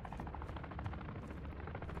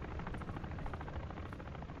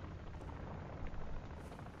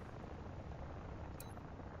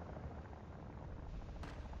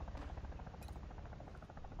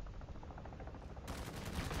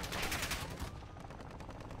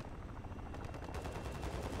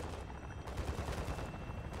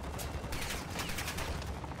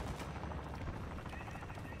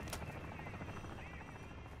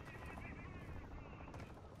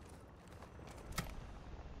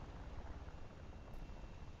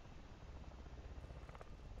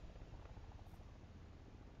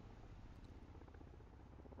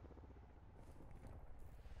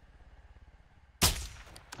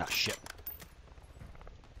 shit.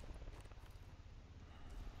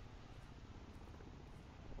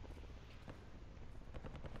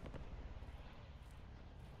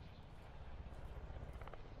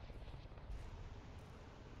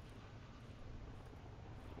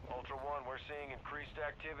 Ultra One, we're seeing increased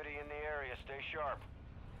activity in the area. Stay sharp.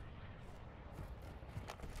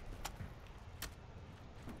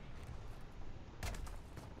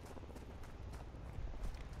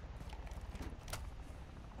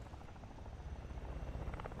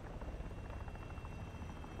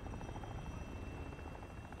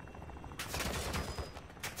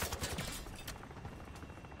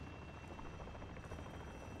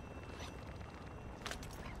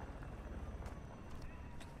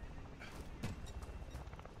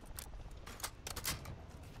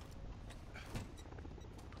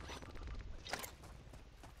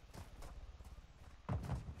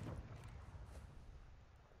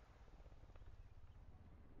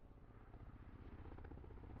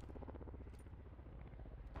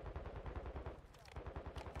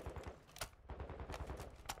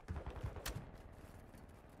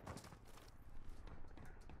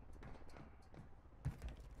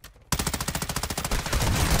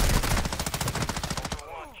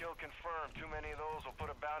 Confirmed. Too many of those will put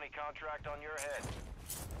a bounty contract on your head.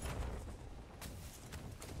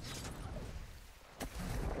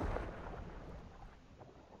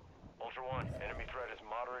 Ultra One, enemy threat is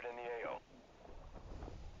moderate in the AO.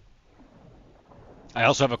 I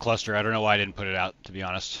also have a cluster. I don't know why I didn't put it out, to be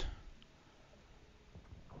honest.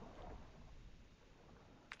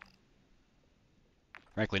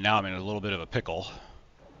 Frankly, now I'm in a little bit of a pickle.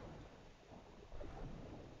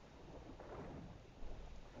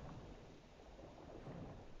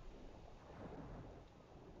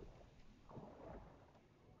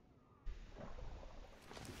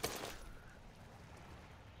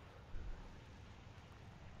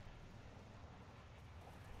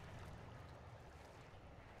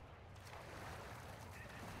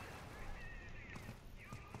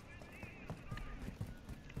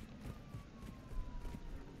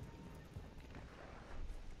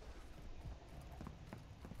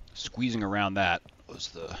 Squeezing around that was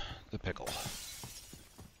the pickle.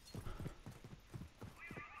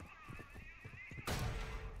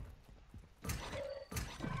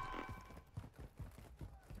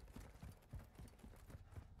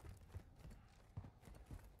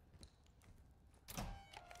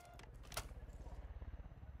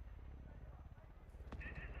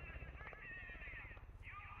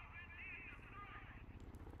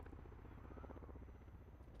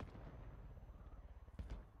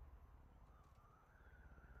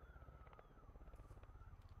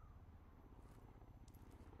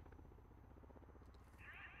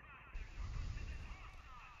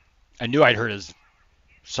 I knew I'd heard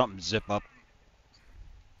something zip up.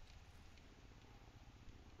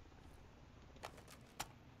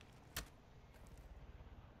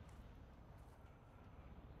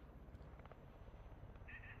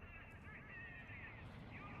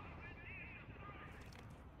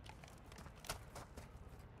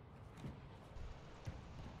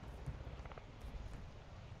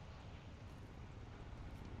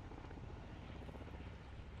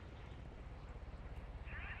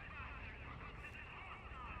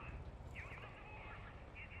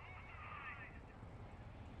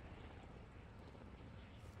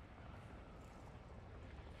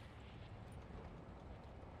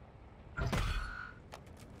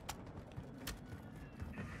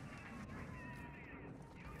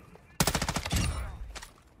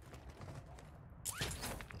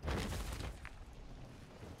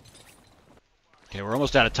 Okay, we're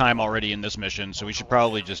almost out of time already in this mission, so we should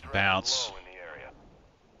probably just bounce.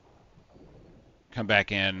 Come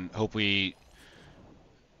back in, hope we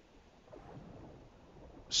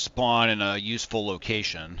spawn in a useful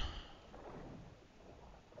location.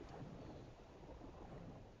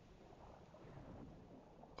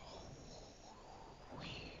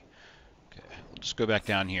 Okay, we'll just go back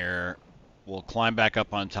down here. We'll climb back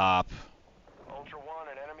up on top. Ultra One,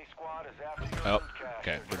 an enemy squad is after your Oh, loot cache.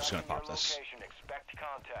 okay, They're we're just gonna tracking pop your this. location. Expect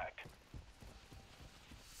contact.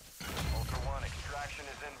 Ultra One, extraction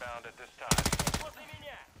is inbound at this time.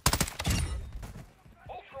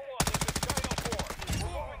 Ultra One, this is Dino 4.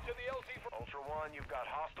 We're moving to the LZ for Ultra One. You've got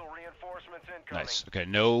hostile reinforcements incoming. Nice. Okay,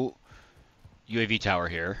 no UAV tower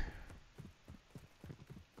here.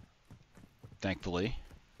 Thankfully.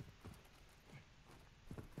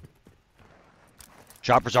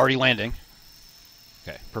 Chopper's already landing.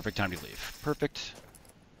 Okay, perfect time to leave. Perfect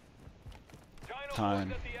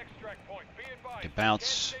time to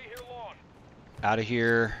bounce out of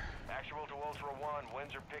here. Actual to Ultra One,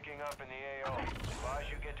 Winds are picking up in the AO. Advise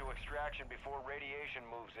you get to extraction before radiation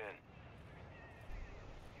moves in.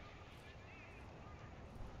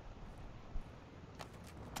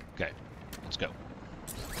 Okay, let's go.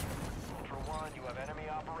 Ultra One, you have enemy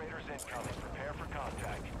operators incoming. Prepare for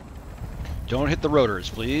contact. Don't hit the rotors,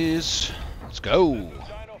 please. Let's go. Dino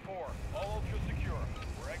 4, all ultra secure.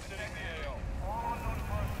 We're exiting the AO. All unknown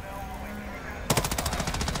personnel will be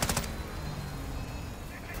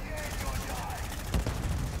disengage or die.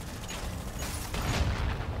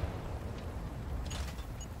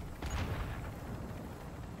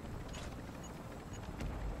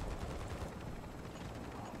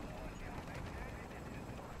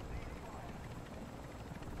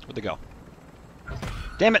 Where'd they go?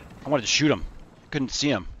 Damn it! I wanted to shoot him. Couldn't see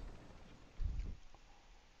him.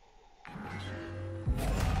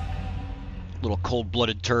 Little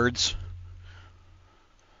cold-blooded turds.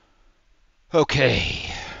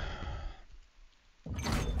 Okay.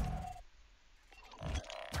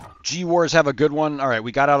 G-Wars have a good one. Alright,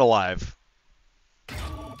 we got out alive.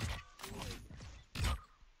 I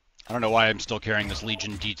don't know why I'm still carrying this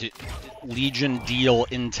Legion deal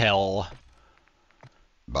intel.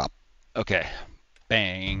 Bop. Okay.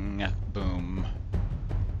 Bang. Boom.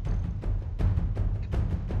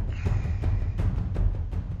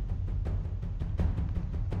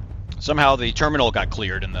 Somehow the terminal got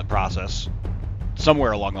cleared in the process.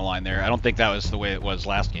 Somewhere along the line there. I don't think that was the way it was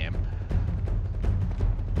last game.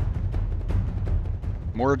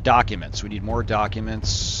 More documents. We need more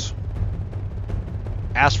documents.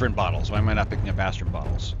 Aspirin bottles. Why am I not picking up aspirin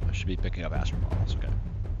bottles? I should be picking up aspirin bottles. Okay.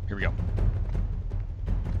 Here we go.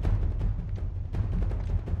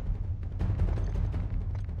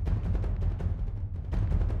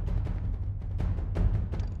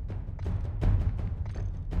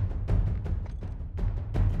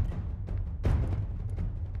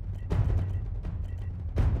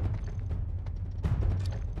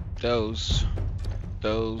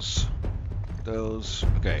 Those.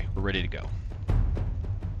 Okay, we're ready to go.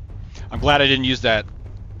 I'm glad I didn't use that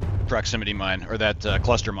proximity mine, or that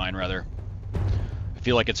cluster mine, rather. I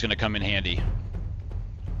feel like it's going to come in handy.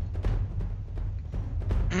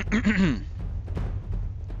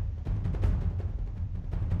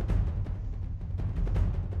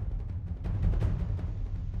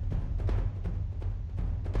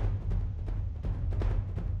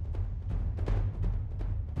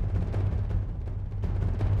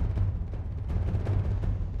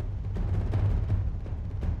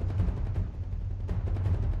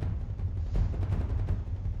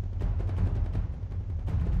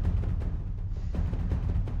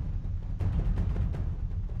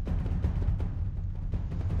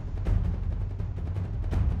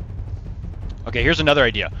 Okay, here's another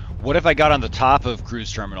idea. What if I got on the top of cruise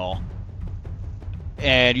terminal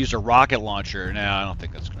and used a rocket launcher? No, I don't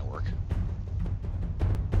think that's going to work.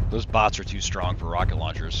 Those bots are too strong for rocket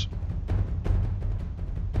launchers.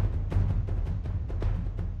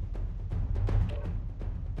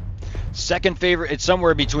 Second favorite, it's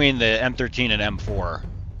somewhere between the M13 and M4.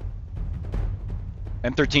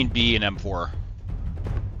 M13B and M4.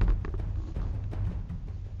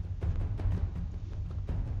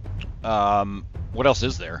 What else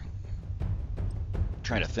is there? I'm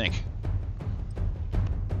trying to think.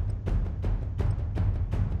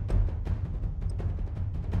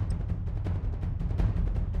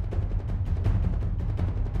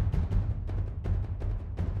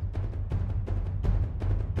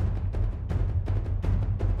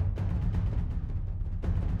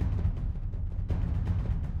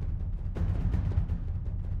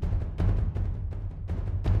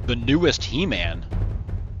 The newest He-Man?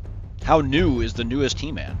 How new is the newest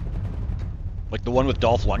He-Man? Like the one with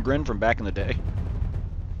Dolph Lundgren from back in the day?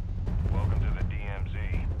 Welcome to the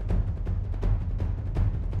DMZ.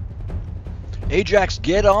 Ajax,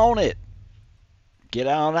 get on it! Get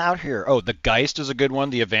on out here. Oh, the Geist is a good one.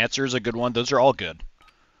 The Avancer is a good one. Those are all good.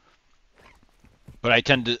 But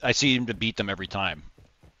I seem to beat them every time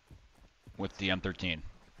with the M13.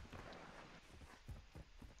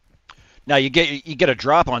 Now you get a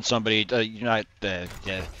drop on somebody. You're not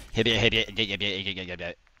it's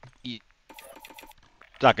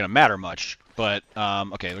not gonna matter much. But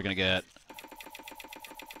okay, we're gonna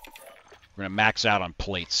max out on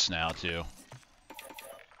plates now too.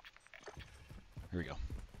 Here we go.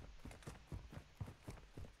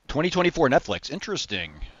 2024 Netflix.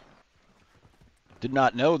 Interesting. Did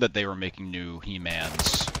not know that they were making new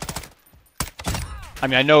He-Mans. I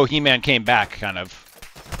mean, I know He-Man came back, kind of.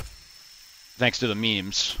 Thanks to the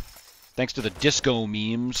memes. Thanks to the disco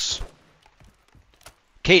memes.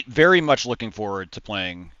 Kate, very much looking forward to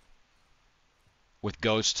playing with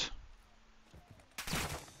Ghost.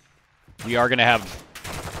 We are going to have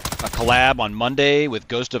a collab on Monday with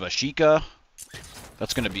Ghost of Ashika.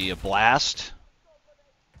 That's going to be a blast.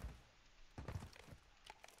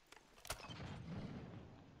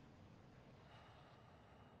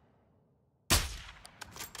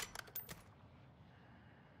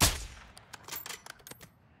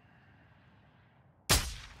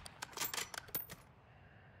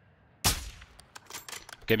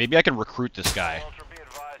 Okay, maybe I can recruit this guy. Ultra, be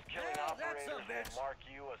advised, killing operators will mark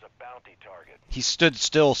you as a bounty target. He stood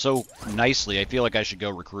still so nicely, I feel like I should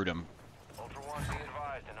go recruit him. Ultra One, be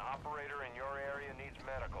advised, an operator in your area needs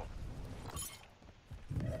medical.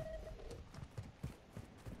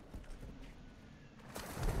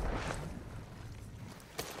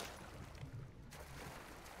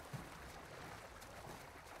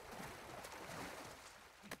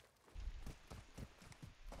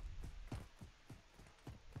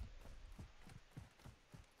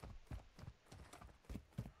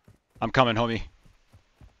 I'm coming, homie.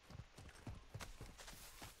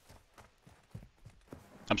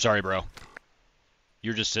 I'm sorry, bro.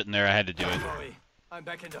 You're just sitting there. I had to do it. I'm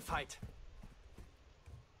back in the fight.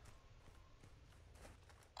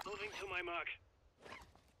 Moving to my mark.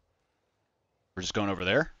 We're just going over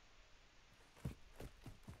there.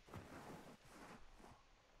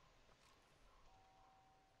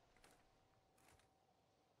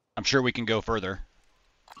 I'm sure we can go further.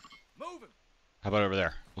 Moving. How about over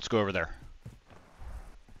there? Let's go over there.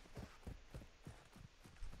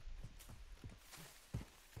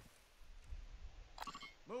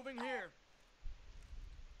 Moving here.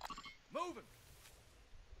 Moving.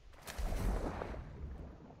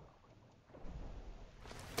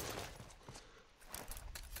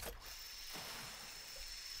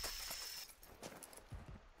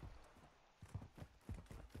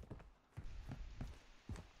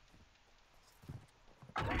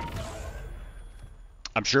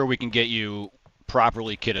 I'm sure we can get you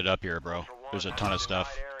properly kitted up here, bro. There's a ton of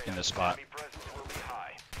stuff in this spot. Enemy presence will be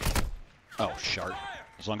high. Oh, shart.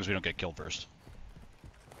 As long as we don't get killed first.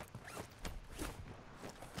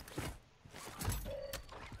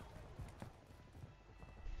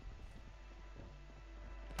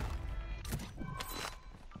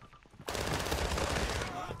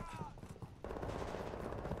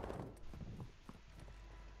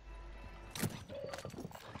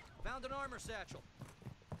 Found an armor satchel.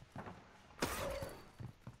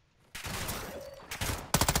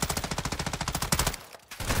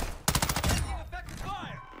 Effective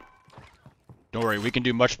fire. Don't worry, we can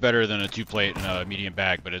do much better than a 2-plate and a medium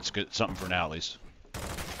bag, but it's good, something for now at least.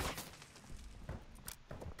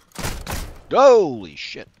 Holy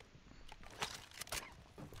shit.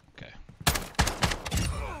 Okay.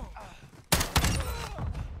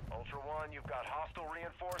 Ultra One, you've got hostile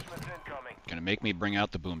reinforcements incoming. Gonna make me bring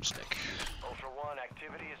out the boomstick. Ultra One,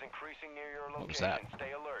 activity is increasing near your location. What was that?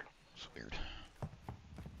 Stay alert. It's weird.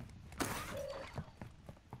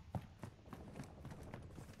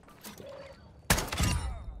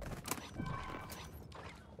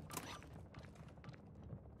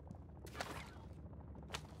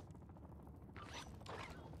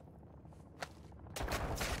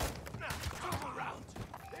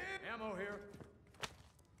 Ammo here.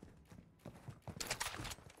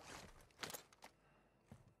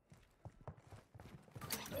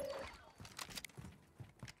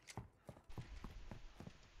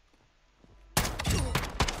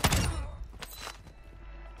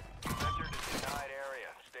 Entered a denied area.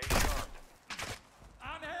 Stay sharp.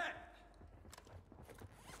 I'm hit.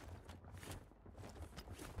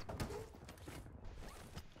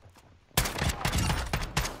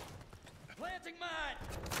 Planting mine.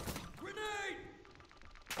 Grenade.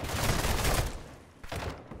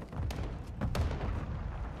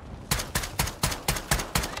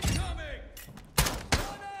 Incoming.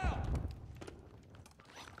 Run out.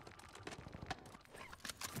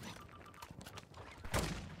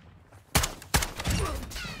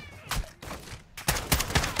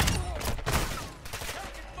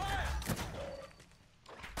 Taking fire.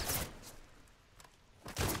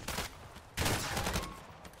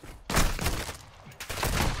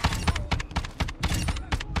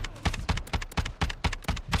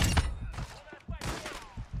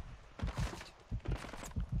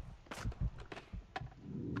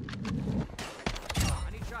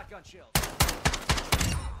 I need shotgun shells.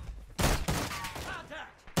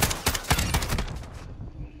 Contact.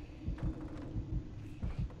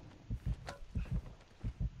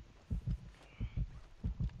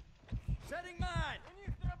 Setting mine.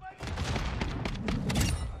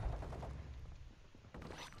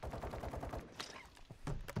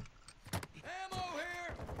 Ammo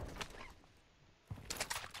here.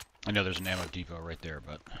 I know there's an ammo depot right there,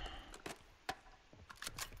 but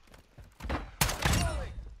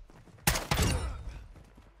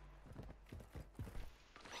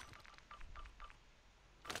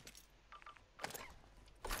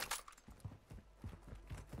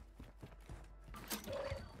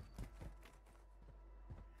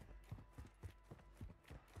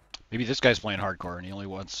Maybe this guy's playing hardcore and he only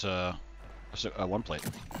wants one plate.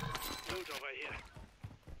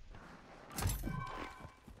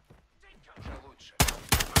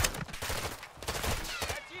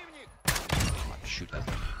 Shoot that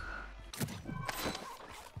thing.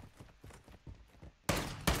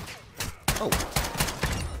 Oh.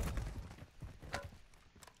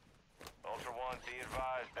 Ultra One, be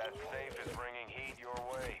advised that safe is bringing heat your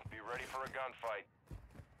way. Be ready for a gunfight.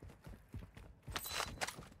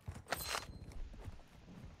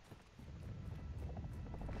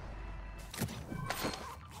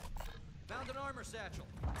 Found an armor satchel.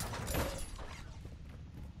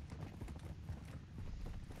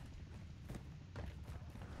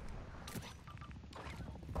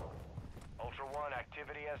 Ultra One,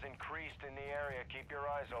 activity has increased in the area. Keep your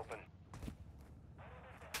eyes open.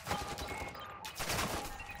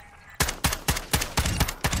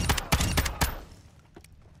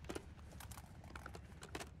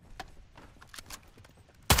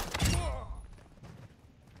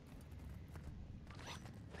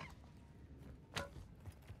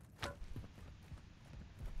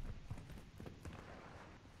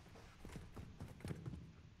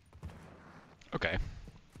 Okay.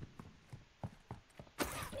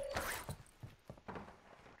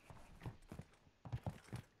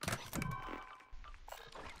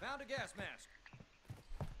 Found a gas mask.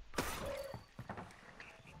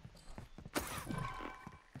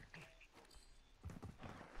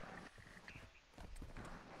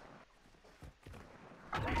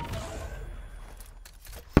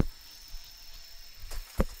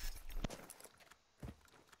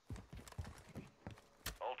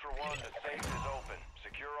 Ultra One, the safe is open.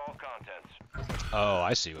 Secure all contents. Oh,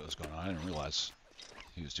 I see what was going on. I didn't realize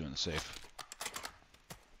he was doing the safe.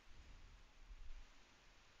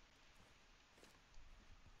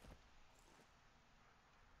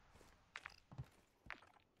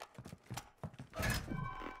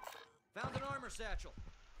 Found an armor satchel.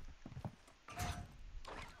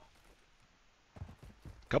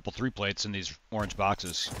 Couple 3 plates in these orange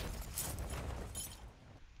boxes.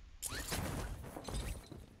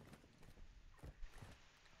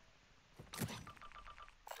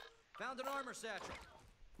 Found an armor satchel.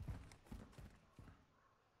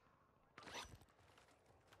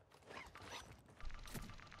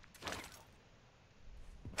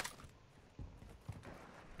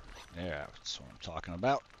 Yeah, that's what I'm talking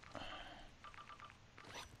about.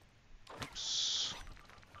 Oops.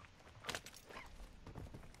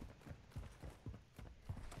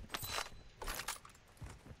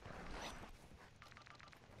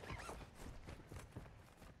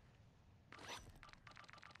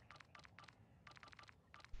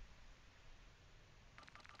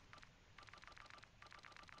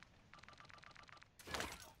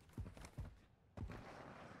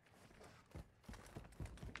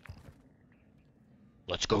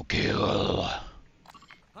 Let's go kill.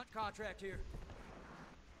 Hunt contract here.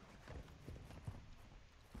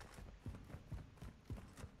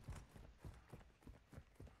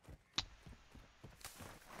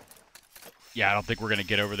 Yeah, I don't think we're gonna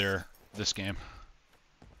get over there this game.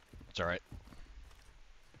 It's all right.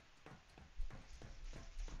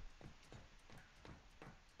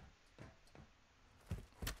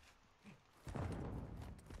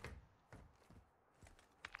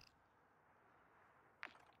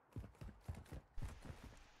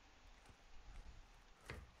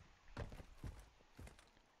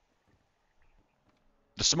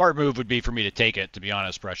 The smart move would be for me to take it, to be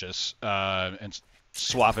honest, Precious, and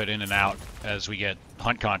swap it in and out as we get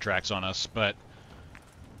hunt contracts on us, but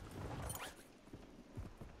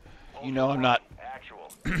you know I'm not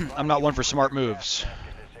Actual. I'm not one for smart moves. In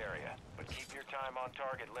this area, but keep your time on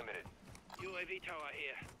target limited. UAV tower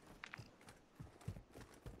here.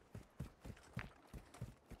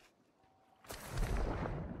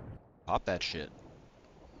 Pop that shit.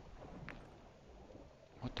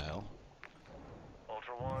 What the hell?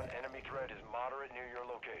 Ultra One, enemy threat is moderate near your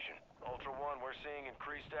location. Ultra One, we're seeing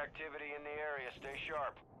increased activity in the area. Stay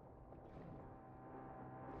sharp.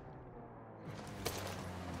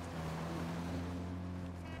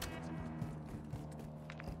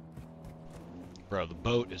 Bro, the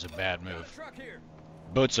boat is a bad Found a move. truck here.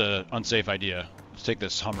 Boat's a unsafe idea. Let's take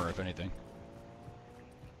this Hummer, if anything.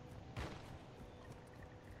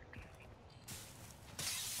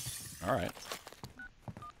 Alright.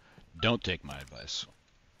 Don't take my advice.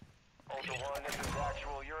 Ultra One, this is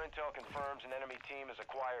actual. Your intel confirms an enemy team has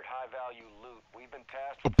acquired high-value loot. We've been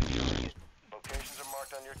tasked with securing it. Locations are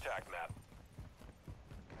marked on your TAC map.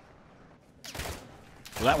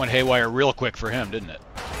 Well, that went haywire real quick for him, didn't it?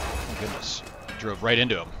 Oh, goodness. Drove right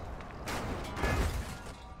into him.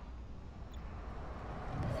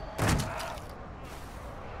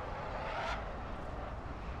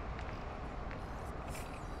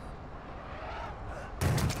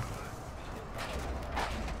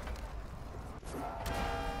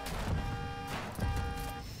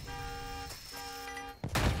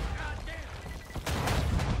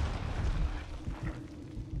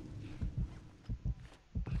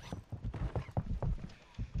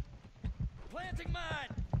 Planting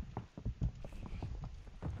mine.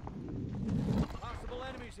 Possible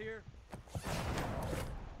enemies here.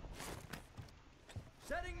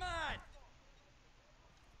 Setting mine.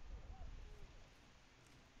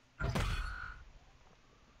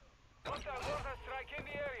 Hostile mortar strike in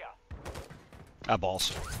the area. Ah,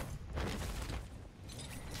 balls.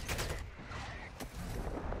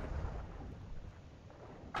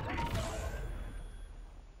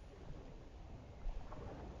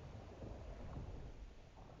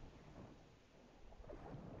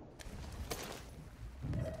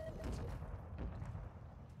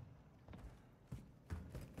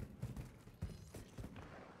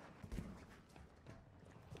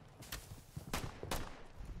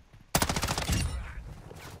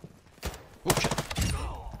 Oh, shit.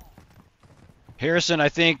 Harrison, I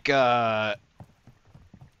think, give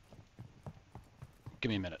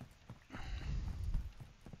me a minute.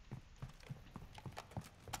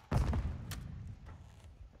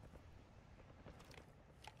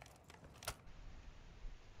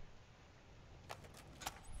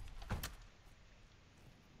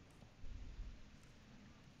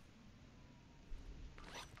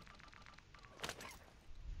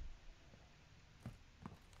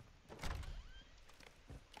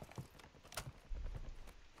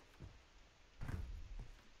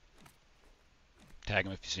 Tag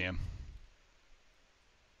him if you see him.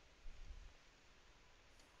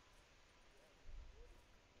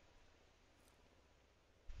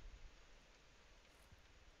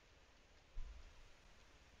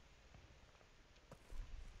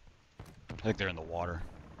 I think they're in the water.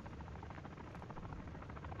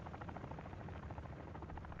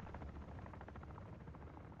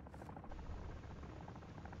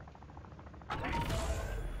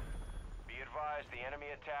 Be advised, the enemy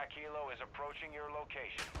attack helo is approaching your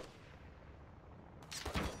location.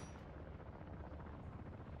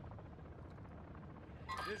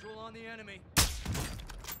 Visual on the enemy. It's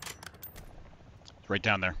right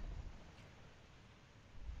down there.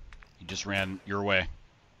 He just ran your way.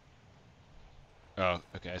 Oh,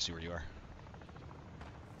 okay, I see where you are.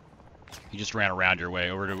 He just ran around your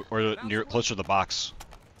way, over to, or near, closer to the box.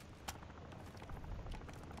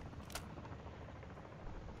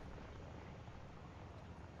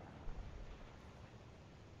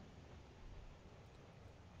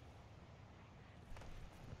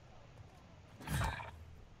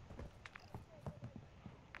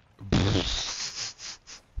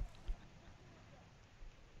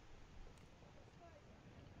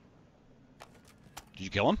 Did you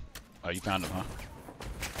kill him? Oh, you found him, huh?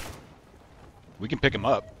 We can pick him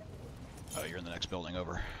up. Oh, you're in the next building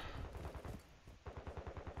over.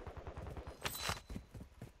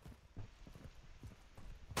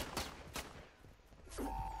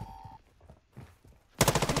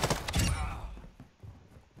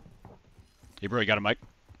 Hey, bro, you got a mic?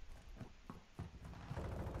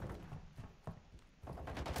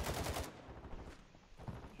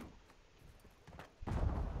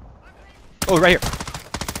 Oh, right here.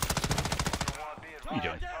 What are you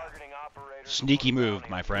doing? Sneaky move,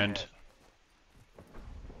 my friend.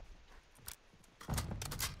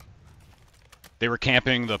 They were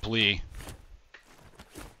camping the plea.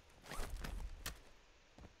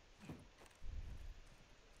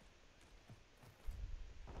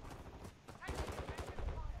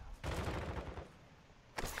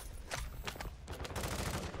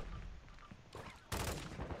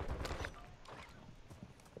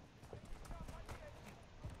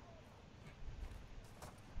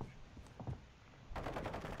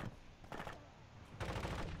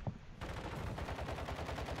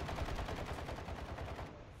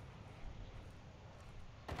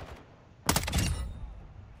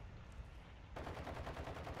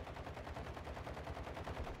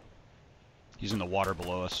 He's in the water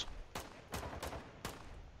below us.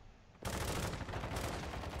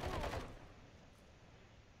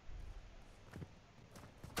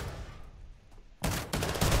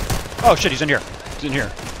 Oh shit, he's in here. He's in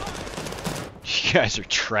here. You guys are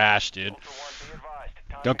trash, dude.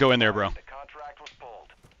 Don't go in there, bro.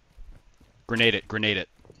 Grenade it, grenade it.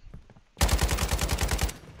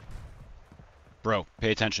 Bro,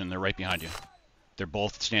 pay attention, they're right behind you. They're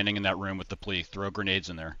both standing in that room with the plea. Throw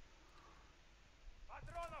grenades in there.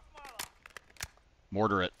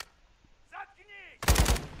 Mortar it.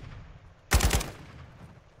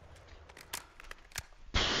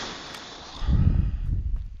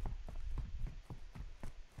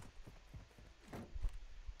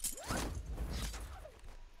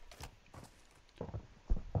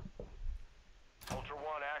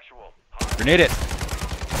 Grenade it!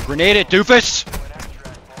 Grenade it, doofus!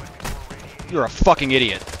 You're a fucking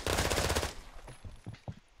idiot.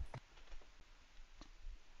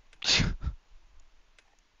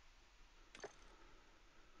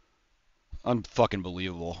 Unfucking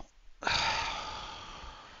believable.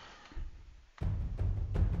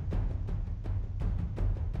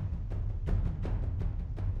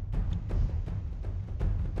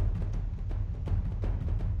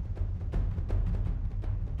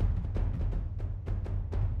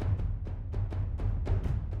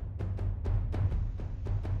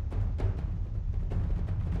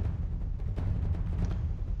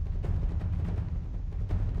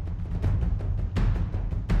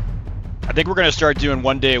 I think we're going to start doing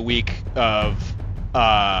 1 day a week of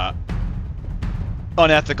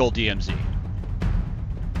unethical DMZ.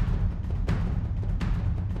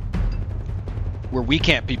 Where we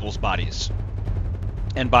camp people's bodies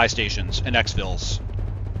and buy stations and exfils.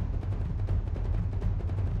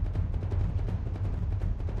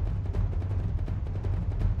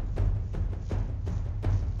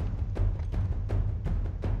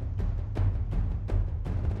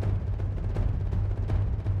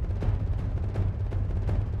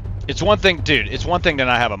 It's one thing, dude, it's one thing to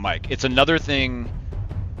not have a mic. It's another thing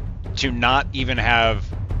to not even have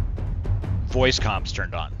voice comms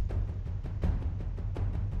turned on.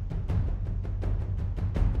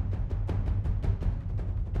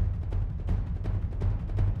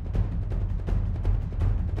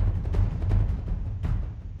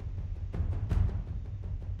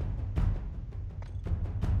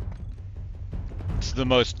 It's the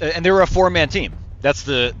most, and they were a 4-man team. That's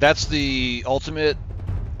the ultimate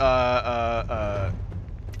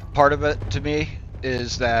part of it to me,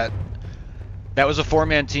 is that was a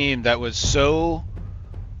 4-man team that was so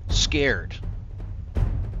scared.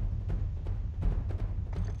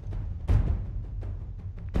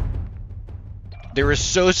 They were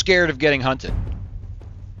so scared of getting hunted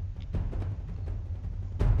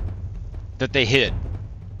that they hid.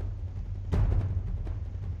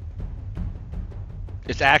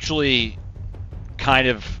 It's actually kind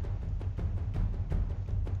of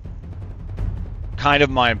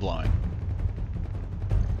mind-blowing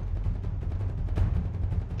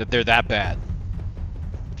that they're that bad.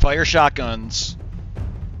 Fire shotguns,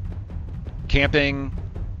 camping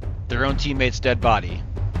their own teammate's dead body.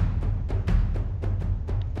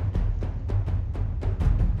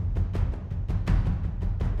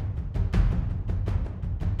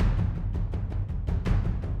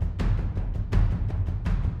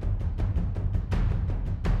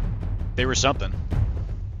 They were something.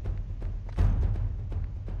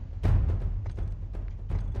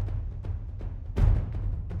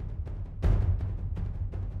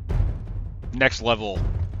 Next level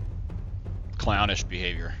clownish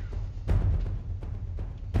behavior.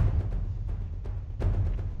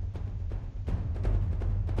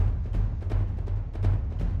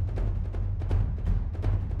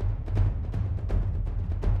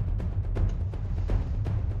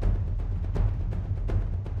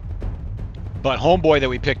 But homeboy that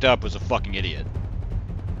we picked up was a fucking idiot.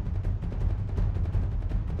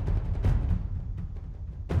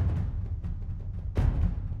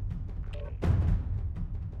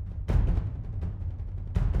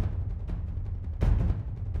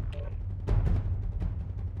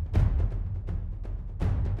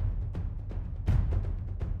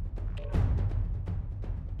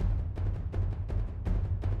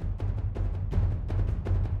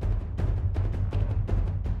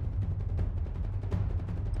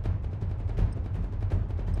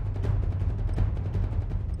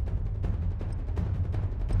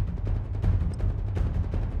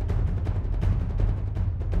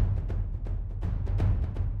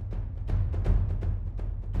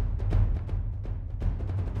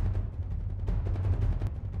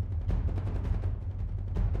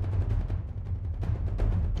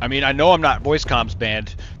 I mean, I know I'm not voice comms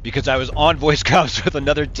banned because I was on voice comms with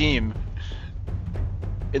another team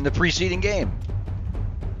in the preceding game.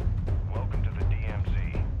 Welcome to the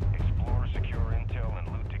DMZ. Explore, secure intel,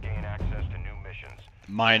 and loot to gain access to new missions.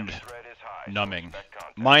 Mind Threat is high, so numbing. expect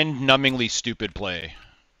contact. Mind-numbingly stupid play.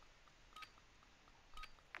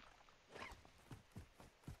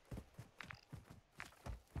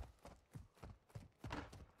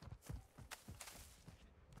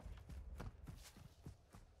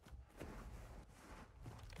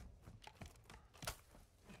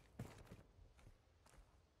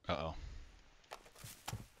 Uh-oh.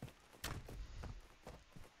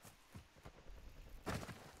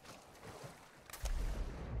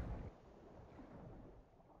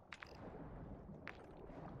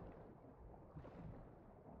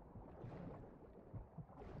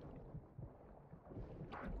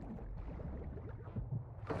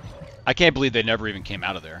 I can't believe they never even came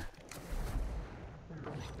out of there.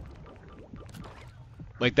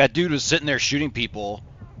 Like, that dude was sitting there shooting people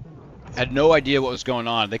Had no idea what was going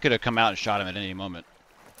on. They could have come out and shot him at any moment.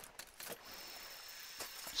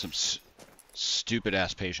 Some stupid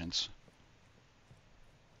ass patience.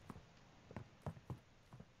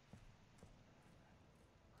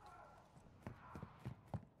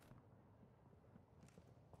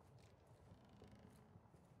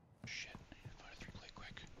 Shit, I need to fire 3 play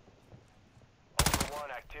quick. Ultra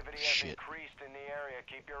One, activity has increased in the area.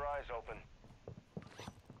 Keep your eyes open.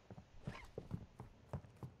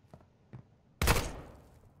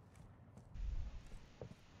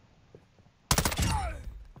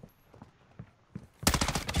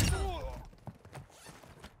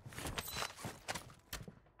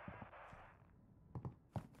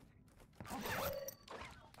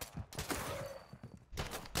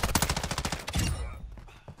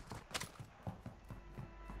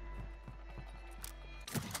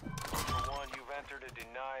 Ultra One, you've entered a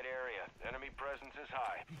denied area. Enemy presence is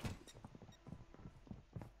high.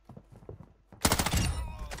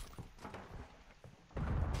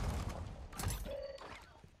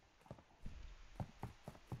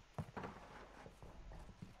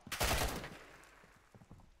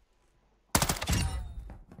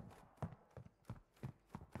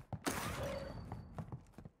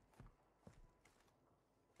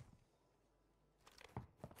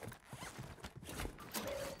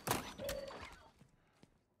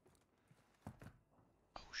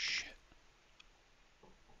 Oh shit.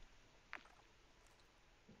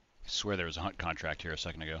 I swear there was a hunt contract here a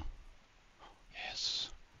second ago. Yes.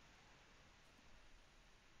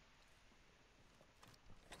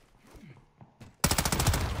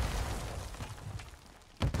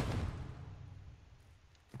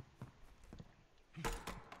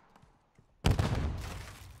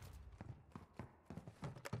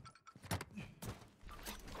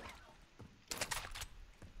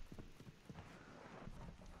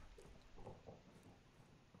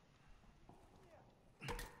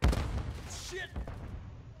 Shit!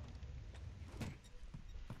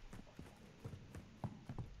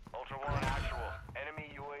 Ultra One, actual.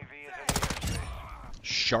 Enemy UAV is in the airspace.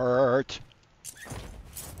 Shirt.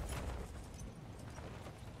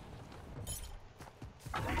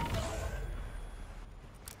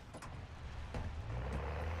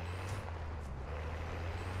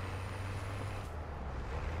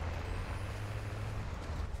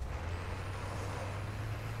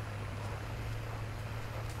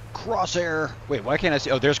 Crosshair. Wait, why can't I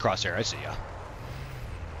see? Oh, there's Crosshair. I see ya.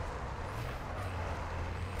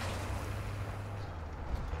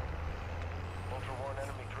 Ultra One,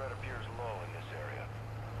 enemy threat appears low in this area.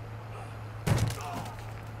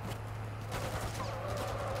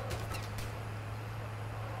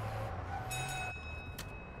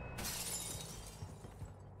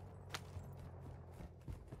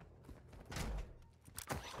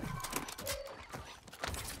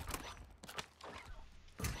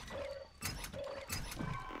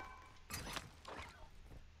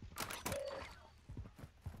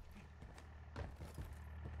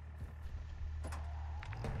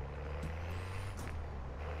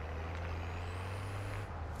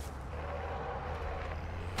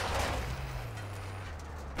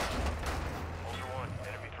 Ultra One,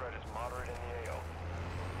 enemy threat is moderate in the AO.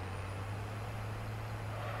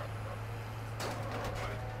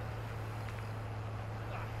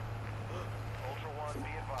 Ultra One,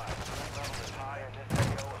 be advised. Threat level is high in this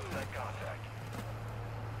AO and set contact.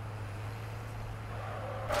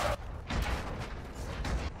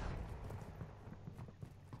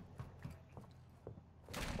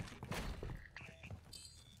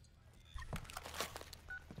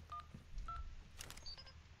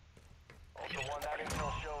 Ultra One, that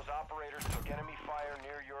intel shows operators took enemy fire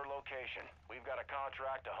near your location. We've got a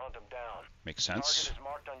contract to hunt them down. Makes Target sense. is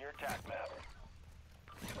marked on your TAC map.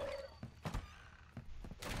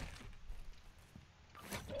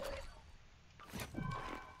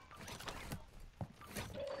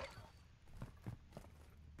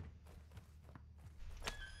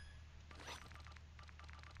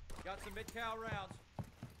 Got some mid-cal rounds.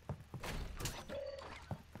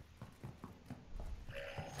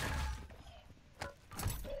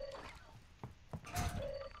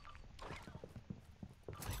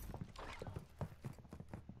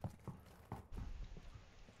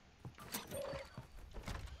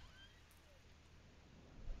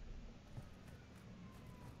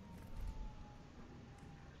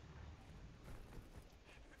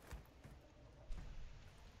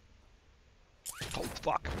 Oh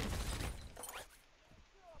fuck.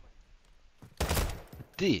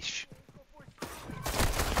 Dish.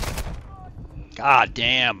 God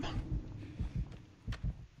damn.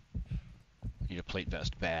 Need a plate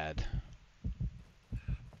vest bad.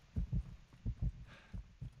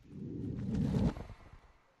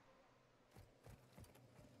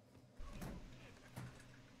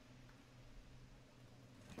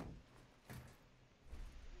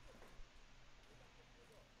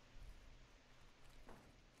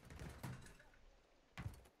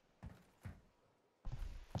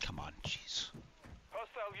 Come on, jeez.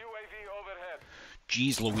 Hostile UAV overhead.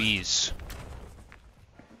 Jeez Louise.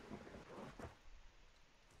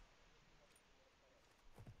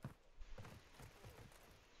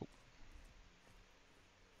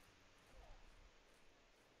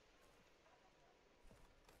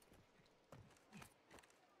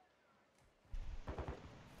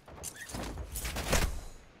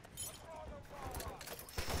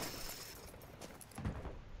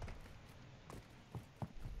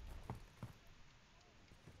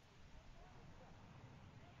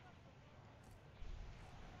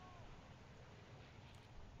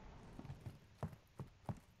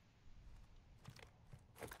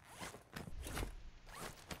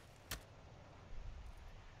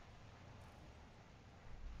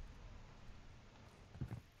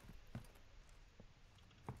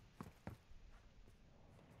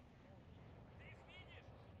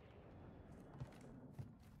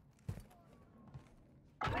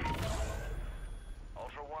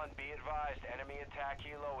 Ultra One, be advised, enemy attack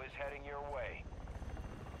helo is heading your way.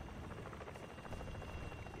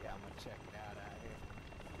 Yeah, I'm gonna check it out here.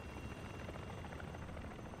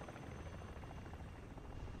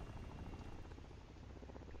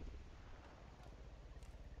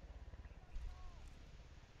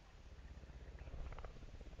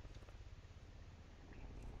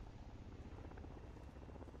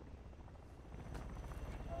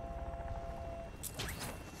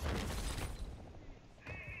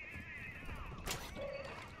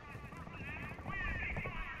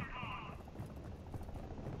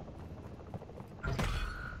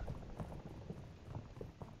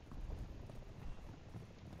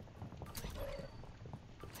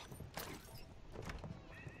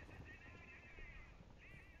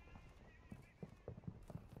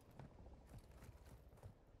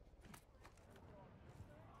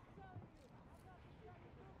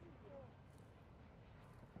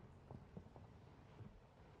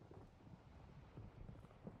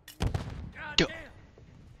 Go.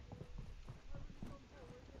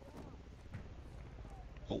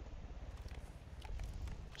 Oh.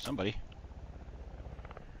 Somebody.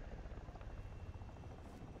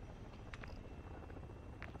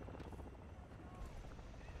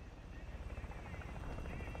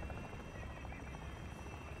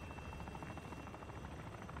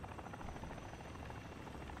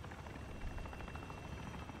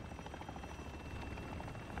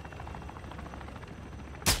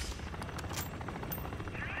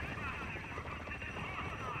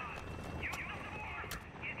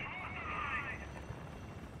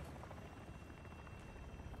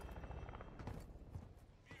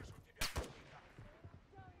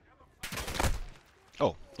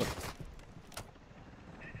 Oh, look.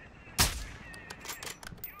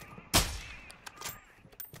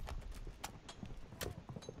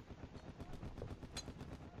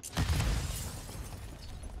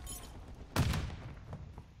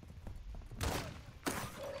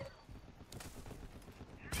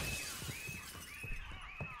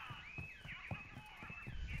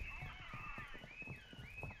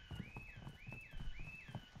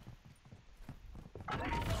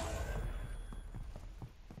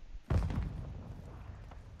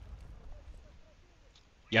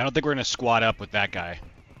 Yeah, I don't think we're gonna squat up with that guy.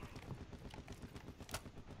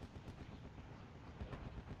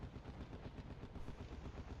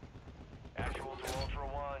 Actual to Ultra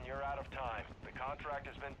One, you're out of time. The contract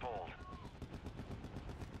has been pulled.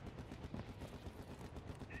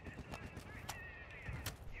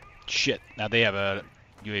 Shit. Now they have a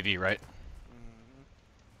UAV, right?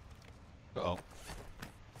 Uh-oh.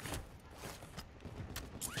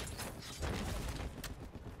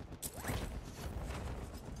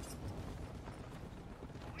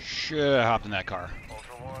 Should have hopped in that car.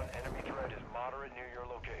 Ultra One, enemy threat is moderate near your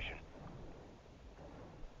location.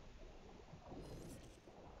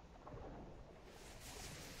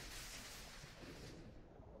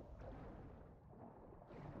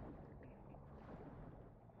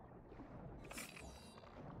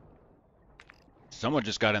 Someone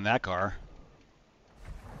just got in that car.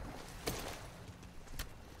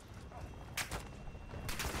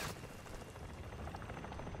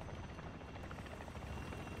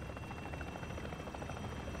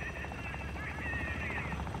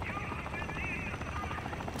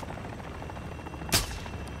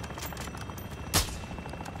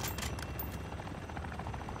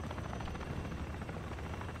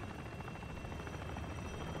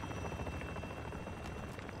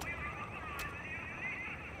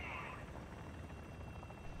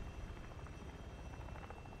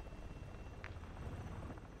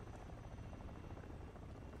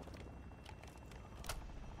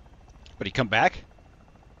 But he come back?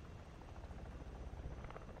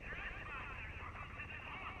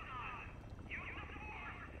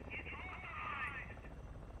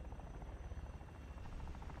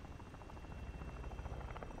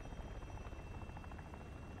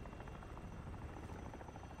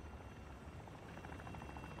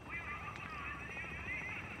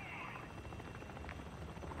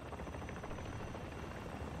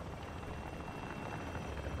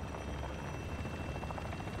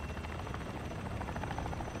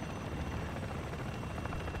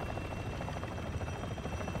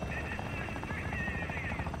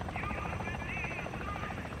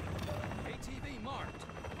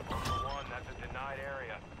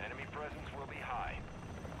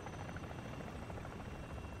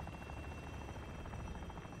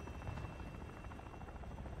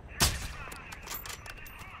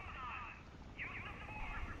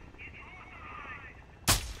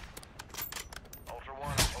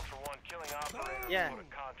 Yeah. Put a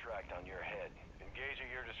contract on your head. Engage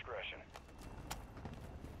at your discretion.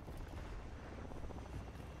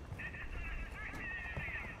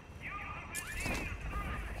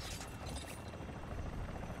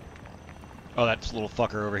 Oh, that's little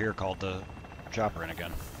fucker over here called the chopper in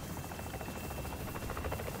again.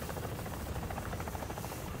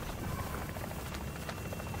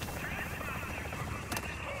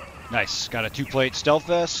 Nice. Got a 2-plate stealth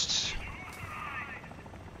vest.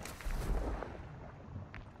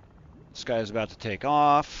 This guy is about to take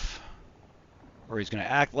off. Or he's going to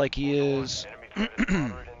act like he is. Enemy threat is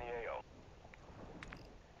moderate in the AO.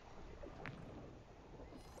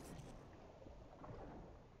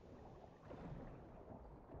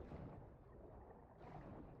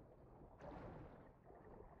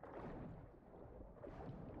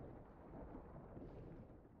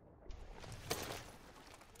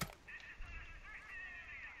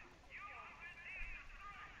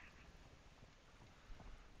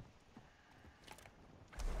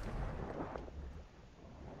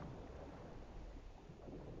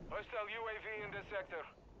 Hostile UAV in this sector.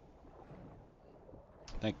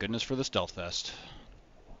 Thank goodness for the stealth vest.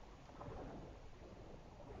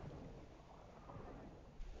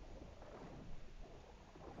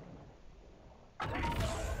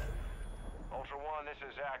 Ultra One, this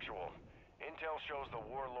is actual. Intel shows the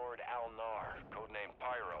warlord Al-Nar, codenamed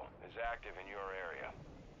Pyro, is active in your area.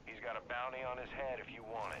 He's got a bounty on his head if you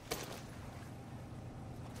want it.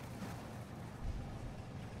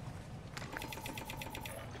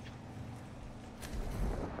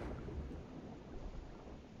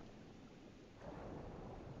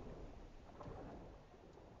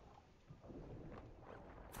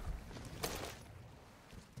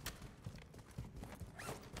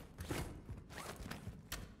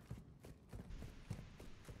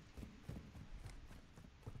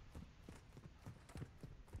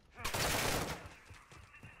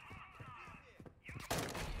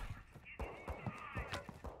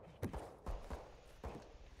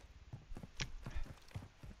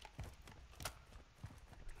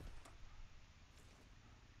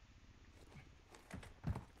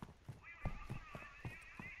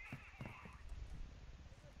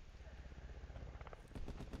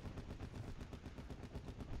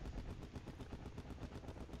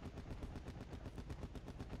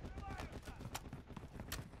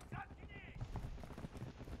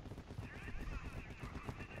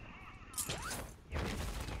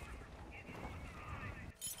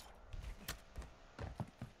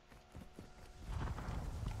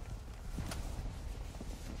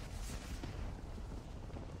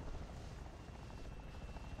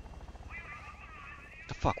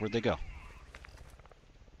 The fuck, where'd they go?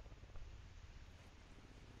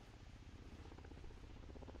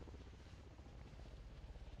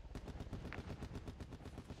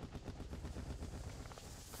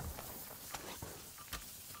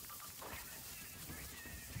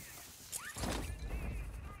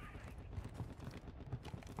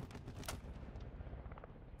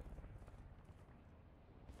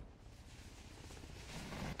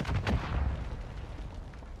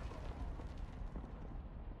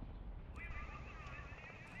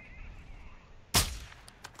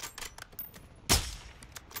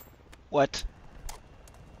 What?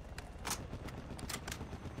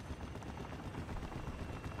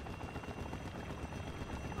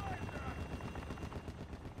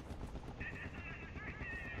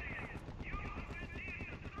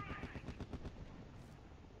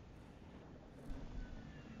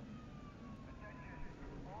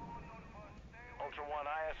 Ultra One,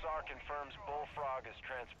 ISR confirms Bullfrog is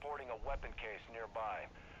transporting a weapon case nearby.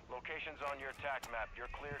 Locations on your attack map. You're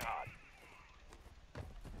cleared hot.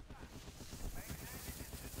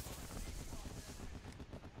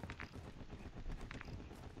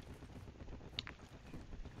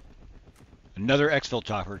 Another exfil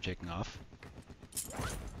chopper taking off.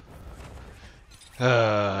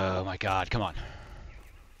 Oh my god, come on.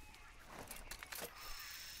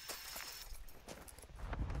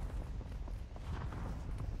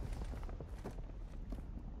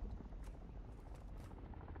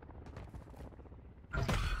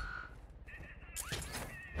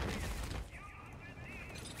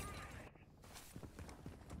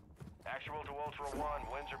 Actual to Ultra One,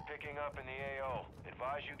 winds are picking up in the AO.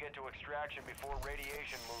 Advise you get to extraction before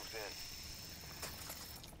radiation moves in.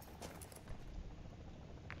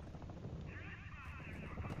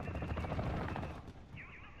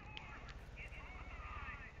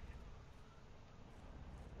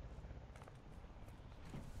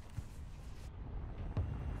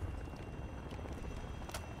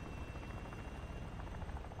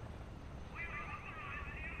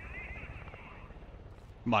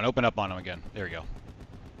 Come on, open up on him again. There we go.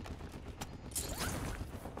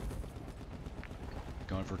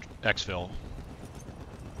 Going for exfil.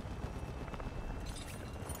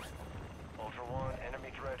 Ultra One,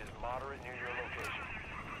 enemy threat is moderate near your location.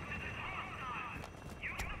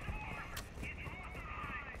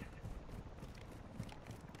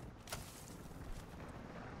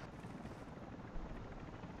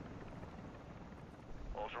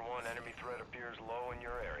 Ultra One, enemy threat appears low in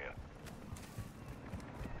your area.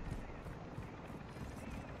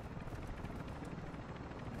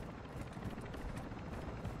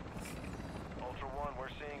 Ultra One, we're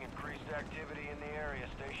seeing increased activity in the area.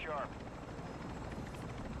 Stay sharp.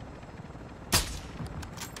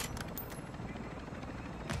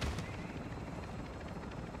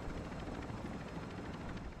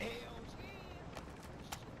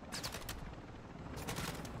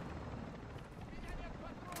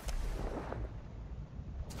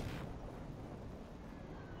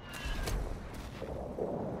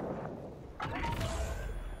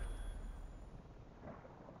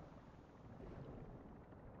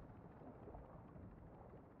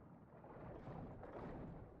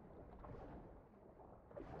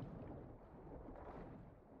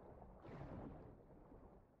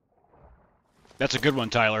 That's a good one,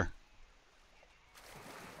 Tyler.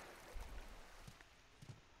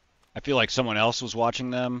 I feel like someone else was watching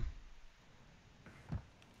them.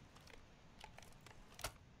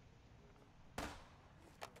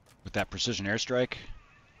 With that precision airstrike.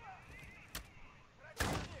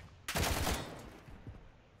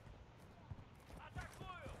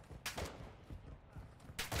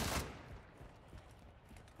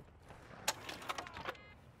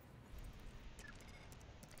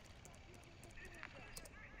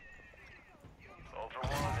 Ultra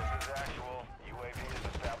One, this is actual. UAV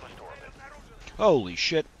is established orbit. Holy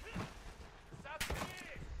shit.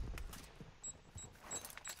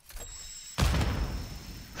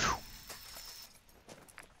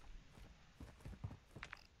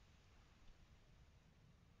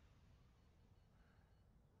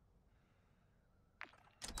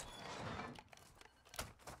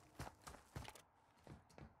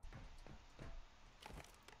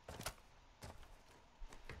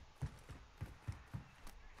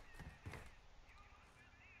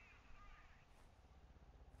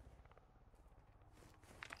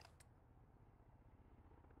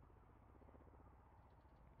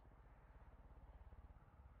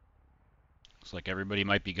 Looks like everybody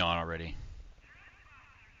might be gone already.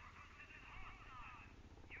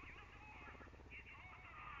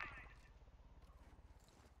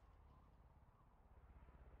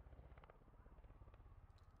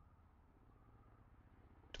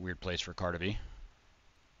 It's a weird place for a car to be.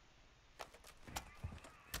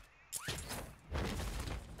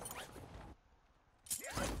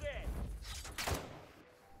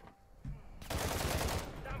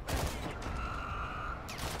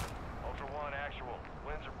 Ultra One, actual.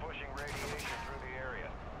 Winds are pushing radiation through the area.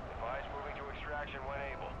 Advise moving to extraction when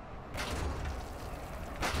able.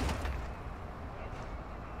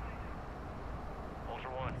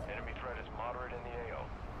 Ultra One, enemy threat is moderate in the AO.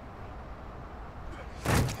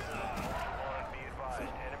 Ultra One, be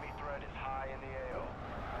advised, enemy threat is high in the AO.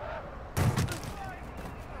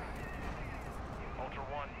 Ultra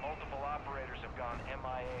One, multiple operators have gone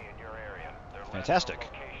MIA in your area. Their last Fantastic.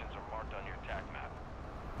 known locations are marked on your TAC map.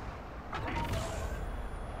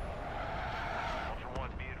 Ultra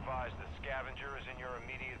One, be advised, the scavenger is in your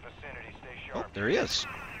immediate vicinity. Stay Oh, sharp. there he is.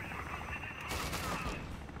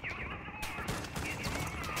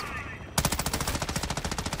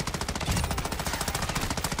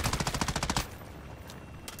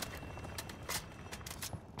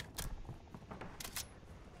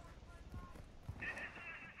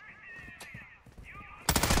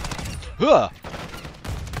 Huh.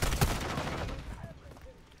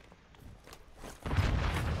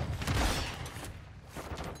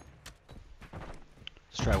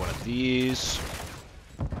 Let's try one of these.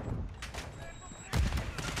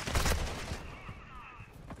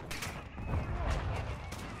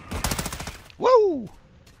 Woo!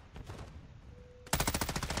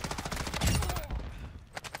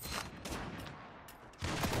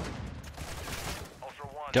 Ultra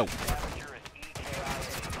One, Dope. the scavenger is EKIA.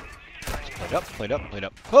 Played up, played up, played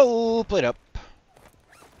up. Oh, played up.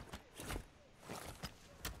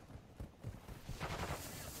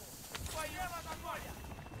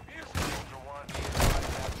 Ultra One, be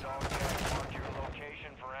advised, that dog tag marked your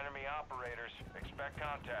location for enemy operators. Expect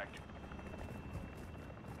contact.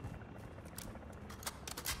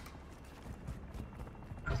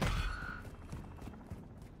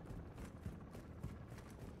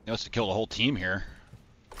 He wants to kill the whole team here.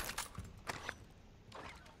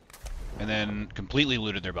 and then completely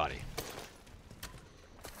looted their body.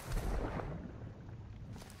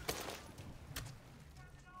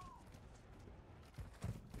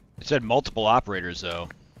 It said multiple operators, though.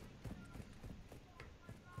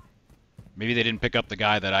 Maybe they didn't pick up the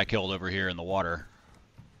guy that I killed over here in the water.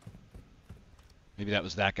 Maybe that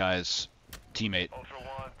was that guy's teammate. Ultra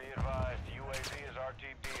One, be advised, UAV is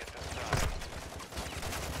RTB at this time.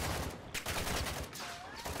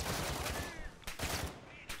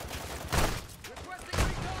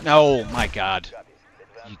 No, my God.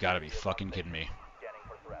 You gotta be fucking kidding me.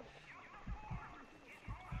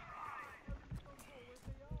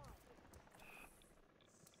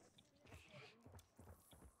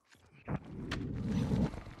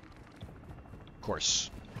 Of course.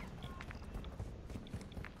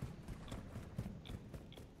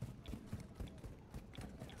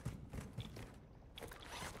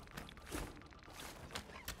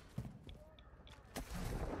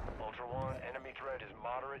 Ultra One, enemy threat is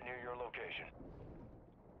moderate near your location.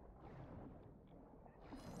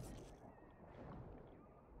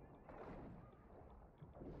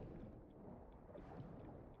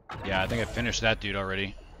 Yeah, I think I finished that dude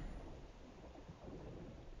already.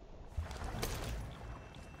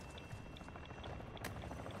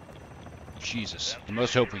 Jesus, the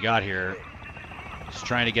most hope we got here is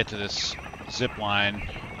trying to get to this zip line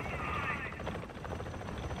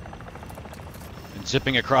and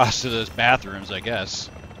zipping across to those bathrooms, I guess.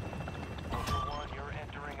 Ultra One, you're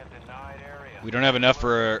entering a denied area. We don't have enough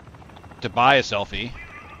to buy a selfie.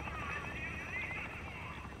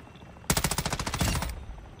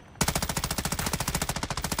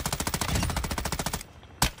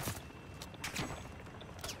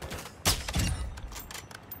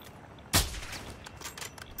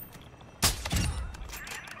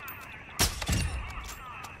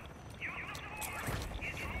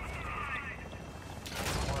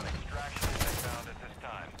 One, extraction is inbound at this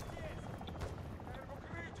time.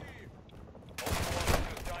 Ultra One,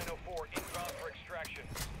 this is Dino 4, inbound for extraction.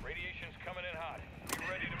 Radiation's coming in hot. Be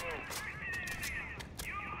ready to move.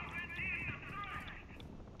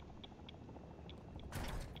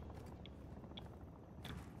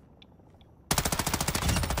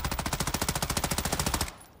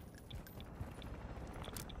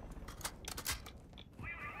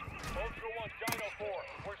 Ultra One, Dino 4,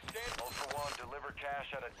 we're standing. Ultra One, deliver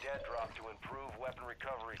cash at a dead drop to improve weapon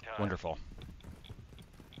recovery time. Wonderful.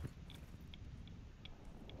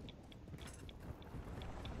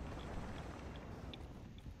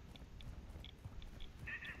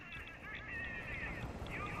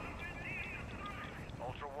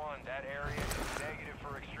 Ultra One, that area is negative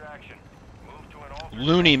for extraction. Move to an alternate.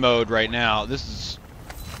 Loony mode right now. This is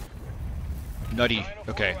nutty.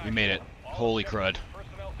 Okay, we made it. Holy crud.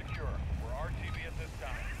 Personnel secure. We're RTB at this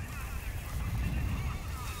time.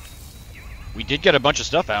 We did get a bunch of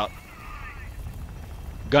stuff out.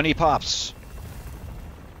 Gunny pops.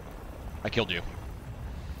 I killed you.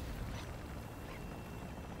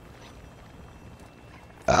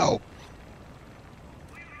 Ow.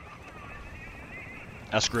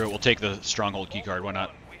 Ah, screw it. We'll take the stronghold keycard. Why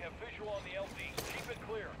not? We have visual on the LZ. Keep it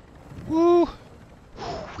clear. Woo.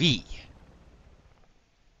 Wee.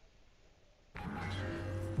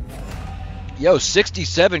 Yo,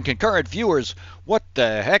 67 concurrent viewers. What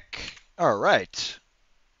the heck? All right.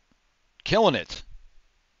 Killing it.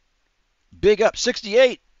 Big up.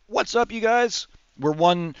 68. What's up, you guys? We're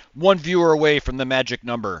one viewer away from the magic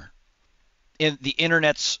number. In the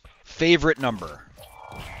internet's favorite number.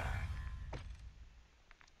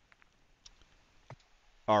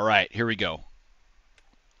 All right, here we go.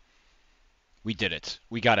 We did it.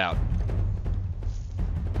 We got out.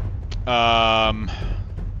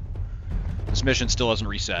 This mission still hasn't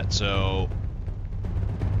reset, so...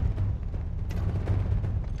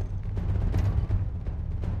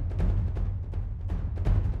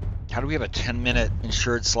 How do we have a 10-minute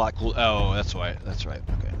insured slot cool? Oh, that's why. That's right.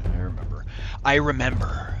 Okay, I remember. I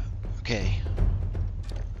remember. Okay.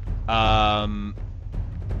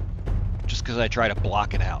 Just because I try to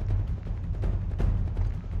block it out.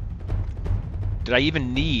 Did I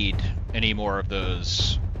even need any more of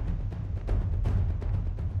those?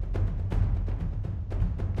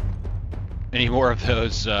 Any more of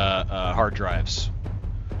those hard drives?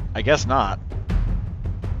 I guess not.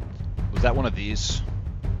 Was that one of these?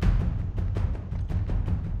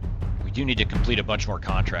 We do need to complete a bunch more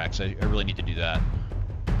contracts. I really need to do that.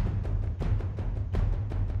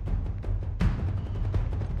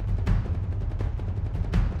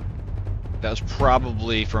 That was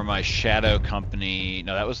probably for my shadow company.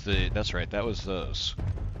 No, that was the... That's right, that was those.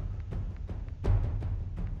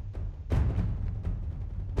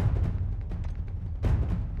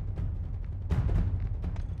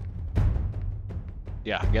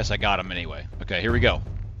 Yeah, I guess I got him anyway. Okay, here we go.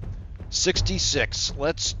 66.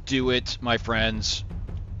 Let's do it, my friends.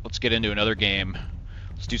 Let's get into another game.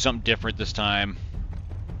 Let's do something different this time.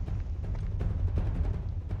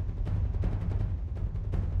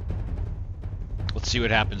 Let's see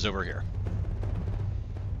what happens over here.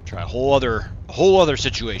 Try a whole other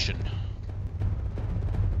situation.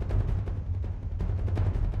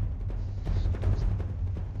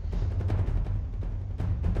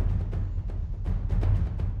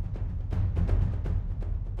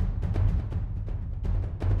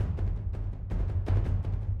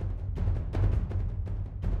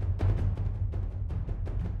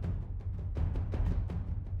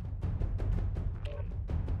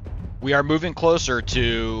 We are moving closer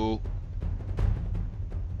to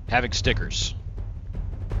having stickers.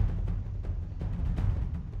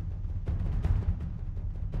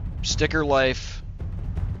 Sticker life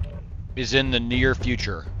is in the near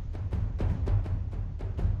future.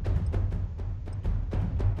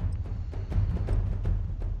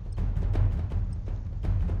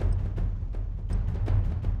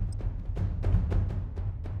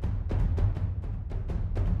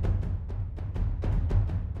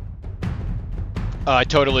 I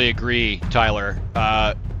totally agree, Tyler.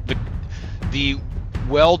 The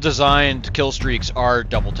well-designed kill streaks are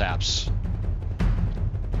double taps.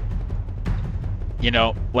 You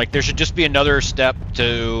know, like there should just be another step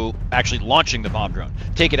to actually launching the bomb drone.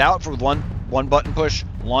 Take it out for one button push,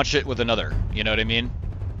 launch it with another. You know what I mean?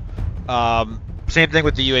 Same thing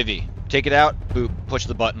with the UAV. Take it out, boop, push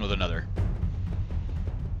the button with another.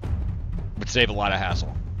 Would save a lot of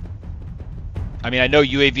hassle. I mean, I know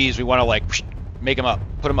UAVs, we want to like make them up,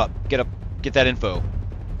 put them up, get that info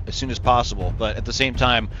as soon as possible, but at the same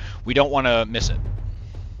time, we don't want to miss it.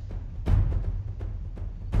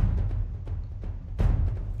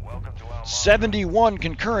 Welcome to Al 71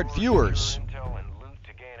 concurrent viewers. Intel and loot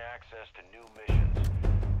to gain access to new missions.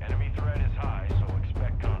 Enemy threat is high, so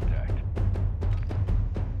expect contact.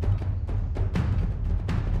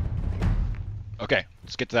 Okay,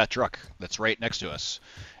 let's get to that truck that's right next to us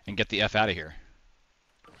and get the F out of here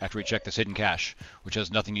after we check this hidden cache, which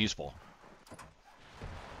has nothing useful.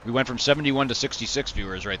 We went from 71 to 66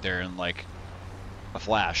 viewers right there in like a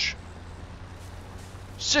flash.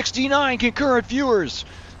 69 concurrent viewers!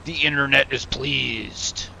 The internet is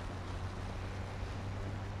pleased.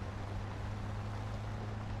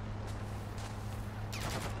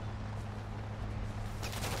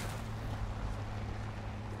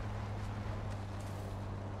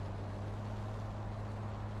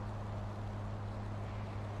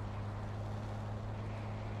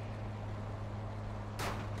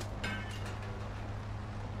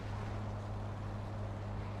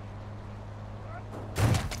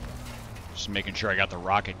 Just making sure I got the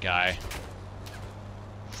rocket guy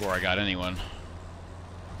before I got anyone.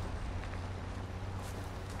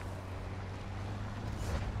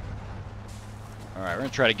 Alright, we're going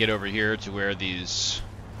to try to get over here to where these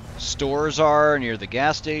stores are near the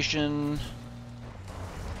gas station.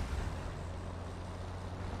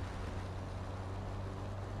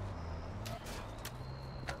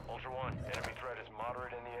 Ultra One, enemy threat is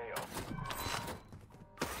moderate in the AO.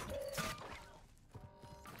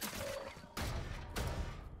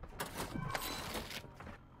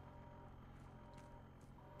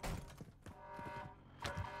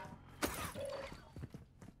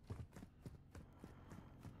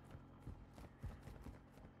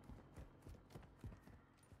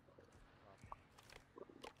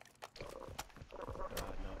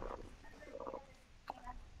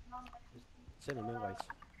 Send him invites.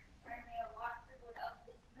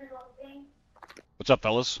 What's up,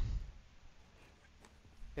 fellas?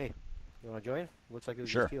 Hey, you want to join? Looks like it was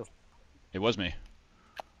Sure. just you. It was me.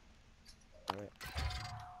 Alright.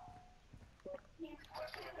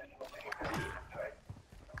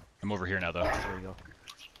 I'm over here now, though. There you go.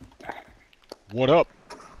 What up?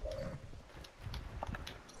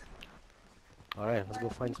 Alright, let's go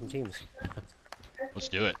find some teams. Let's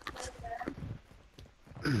do it.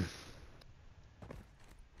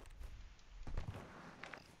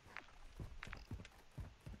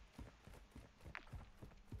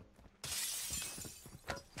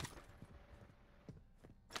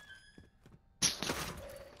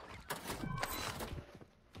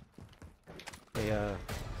 Hey,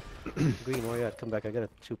 Green, where you at? Come back, I got a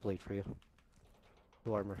 2-plate for you.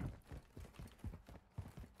 2 armor.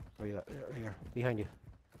 Where you at? Here, behind you.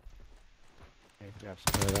 Okay, grab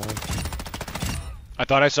some right on. I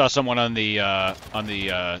thought I saw someone on the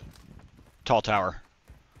tall tower.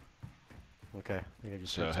 Okay, I think I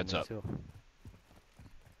just So, heard heads something up. too.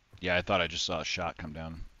 Yeah, I thought I just saw a shot come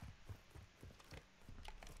down.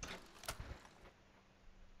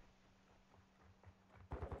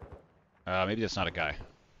 Maybe that's not a guy.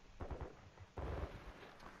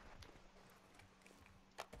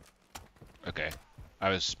 Okay, I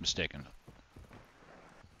was mistaken.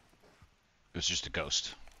 It was just a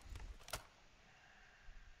ghost.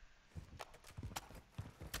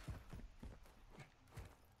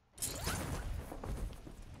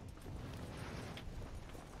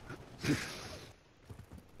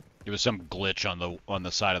 It was some glitch on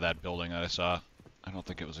the side of that building that I saw. I don't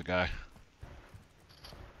think it was a guy.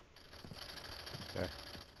 Okay.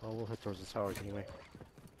 Well, we'll head towards the towers anyway.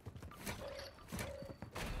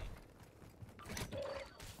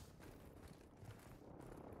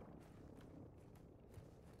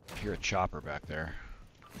 I hear a chopper back there.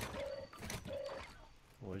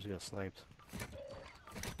 Oh, he's got sniped.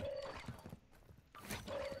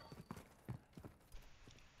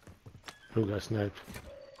 Who got sniped?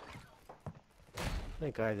 I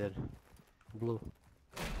think I did. Blue.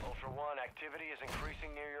 Ultra One, activity is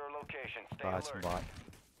increasing near your location. Stay Ah, it's a alert. bot.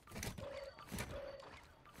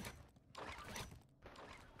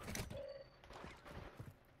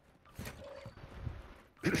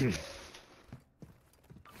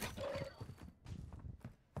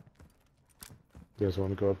 You guys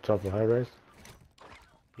want to go up top of the high rise?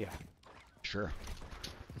 Yeah. Sure.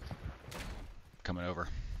 Coming over.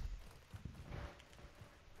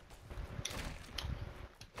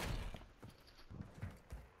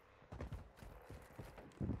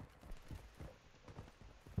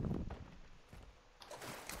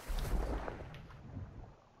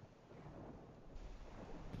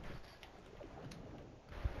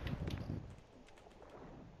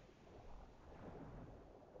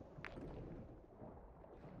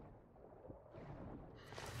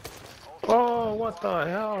 Oh, what the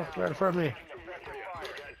hell? Right in front of me.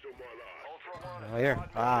 Oh, here.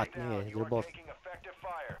 Ah, yeah, they're both.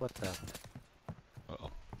 What the? Uh-oh.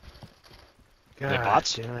 God They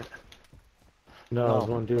bots? damn it. No, there's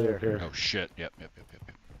one dude there. up here. Oh shit. Yep.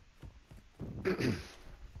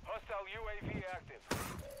 Hostile UAV active.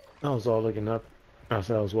 I was all looking up. I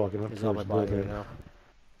was walking up He's to on my this body right building. now.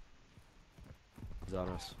 He's on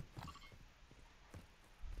us.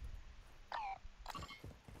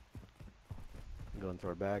 Going through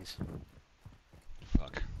our bags.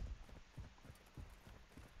 Fuck.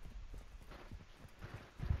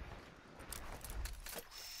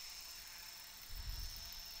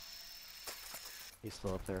 He's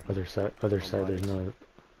still up there. Other side, there's no.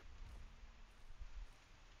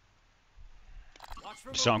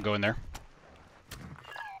 You saw him go in there?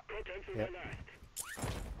 Yep.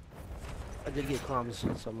 I did get comms,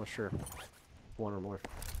 so I'm not sure. One or more.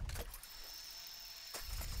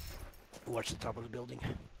 Watch the top of the building.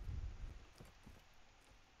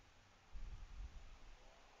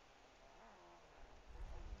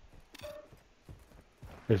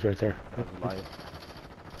 He's right there. Live.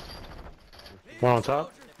 One on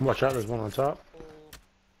top. Watch out, there's one on top.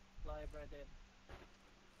 Live right there.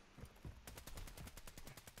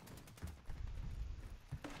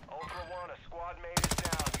 Ultra One, a squad mate is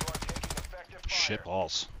down. You are taking effective fire. Shit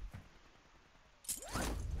balls.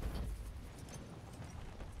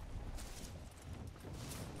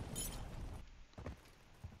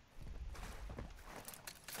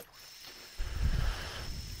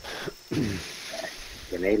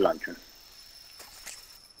 Grenade launcher.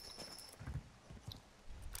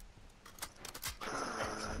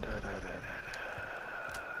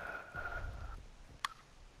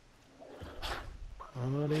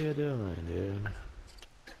 What are you doing, dude?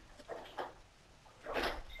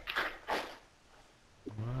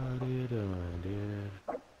 What are you doing, dude?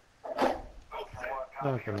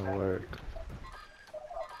 Not gonna work.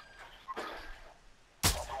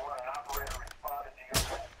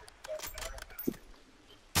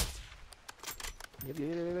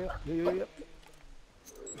 Yep.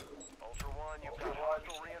 Ultra One, you've got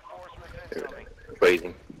hostile reinforcements incoming.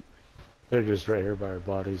 Crazy. They're just right here by our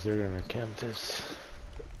bodies. They're gonna camp this.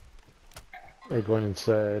 They're going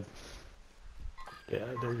inside. Yeah,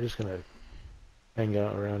 they're just gonna hang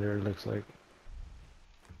out around here, it looks like.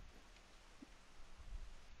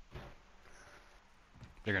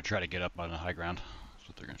 They're gonna try to get up on the high ground. That's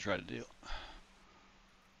what they're gonna try to do.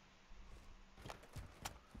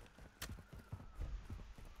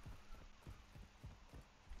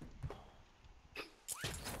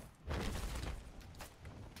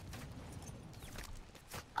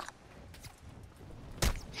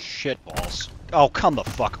 Shit balls. Oh, come the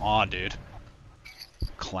fuck on, dude.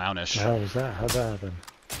 Clownish. How was that? How'd that happen?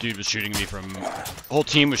 Dude was shooting me from... Whole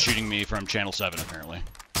team was shooting me from channel 7, apparently.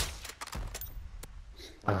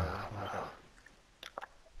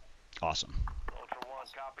 Awesome. Ultra One,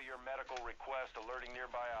 copy your medical request alerting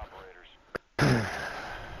nearby operators.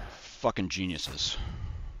 fucking geniuses.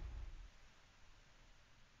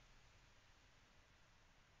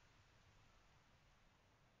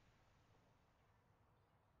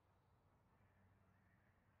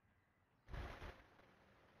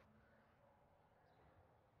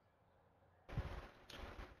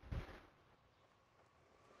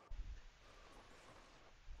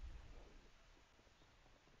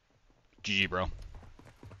 GG, bro.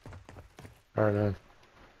 Alright, man.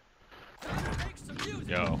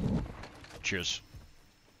 Yo. Cheers.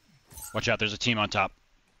 Watch out, there's a team on top.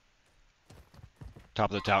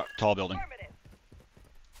 Top of the tall building.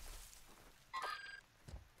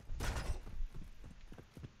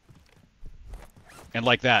 And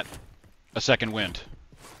like that, a second wind.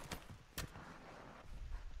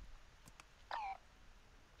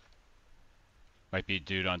 Might be a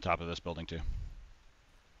dude on top of this building too.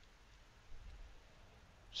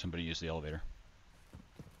 Somebody use the elevator.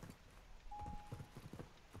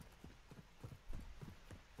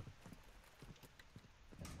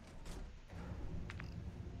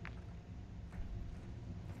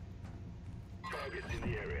 Targets in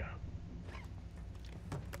the area.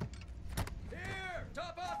 Here!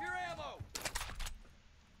 Top off your ammo!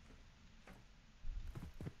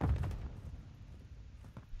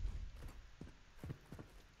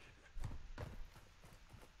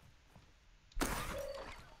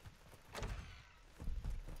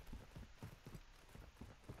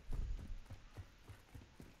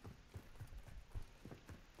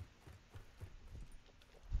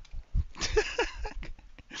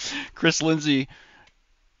 Chris Lindsay,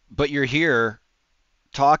 but you're here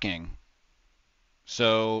talking,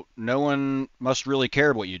 so no one must really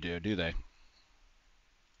care what you do they?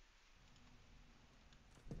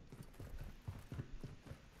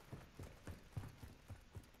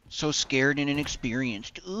 So scared and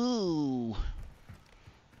inexperienced. Ooh.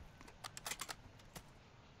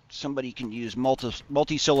 Somebody can use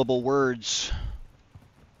multi-syllable words.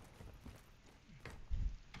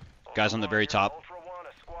 Guys on the very top. Ultra One,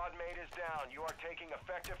 a squad mate is down. You are taking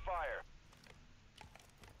effective fire.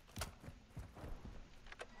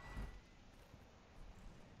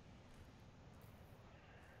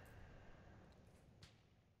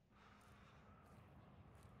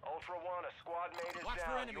 Ultra One, a squad mate is Watch for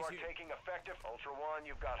down. You enemies are here. taking effective. Ultra One,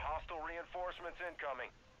 you've got hostile reinforcements incoming.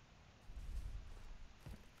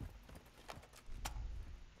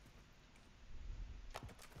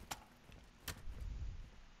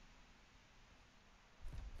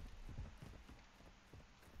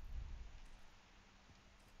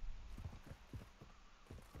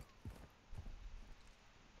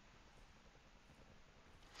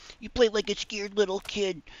 You play like a scared little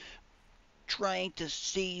kid trying to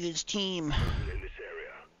save his team. In this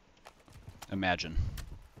area. Imagine.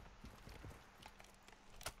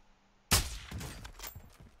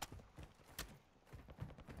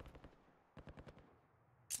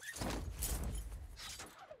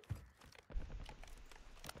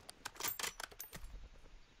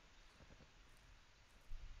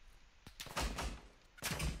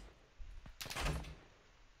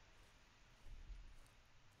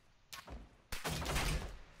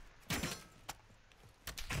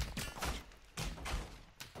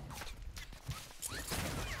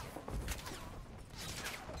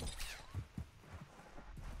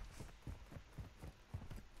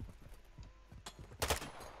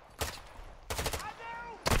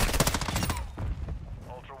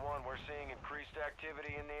 Ultra One, we're seeing increased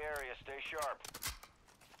activity in the area. Stay sharp.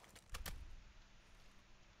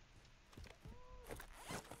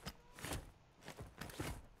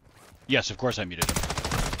 Yes, of course I muted him.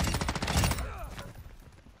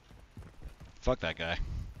 Fuck that guy.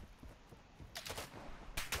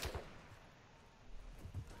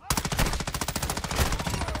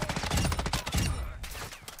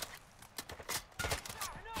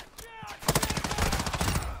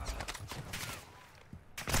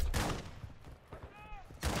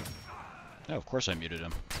 No, of course I muted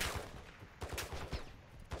him.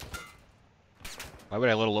 Why would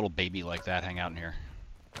I let a little baby like that hang out in here?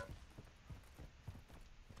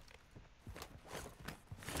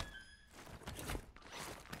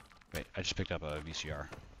 Wait, I just picked up a VCR.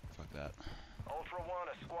 Fuck that. Ultra One,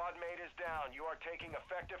 a squad mate is down. You are taking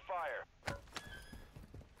effective fire.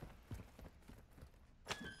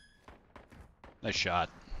 Nice shot.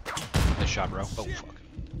 Nice shot, bro. Oh, fuck.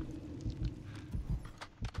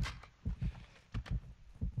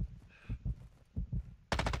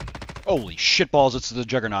 Holy shitballs, it's the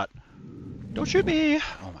Juggernaut. Don't shoot me!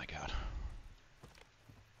 Oh my god.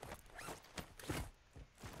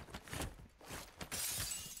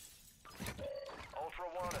 Ultra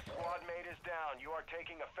One, a squad mate is down. You are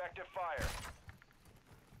taking effective fire.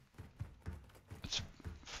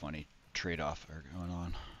 funny trade-off there going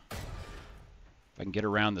on. If I can get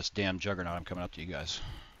around this damn juggernaut, I'm coming up to you guys.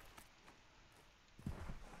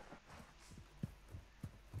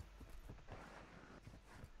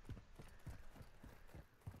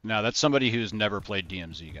 Now, that's somebody who's never played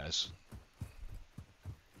DMZ, guys.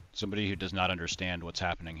 Somebody who does not understand what's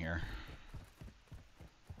happening here.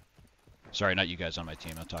 Sorry, not you guys on my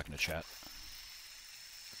team. I'm talking to chat.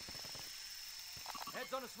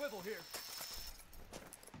 Heads on a swivel here.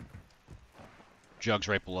 Jug's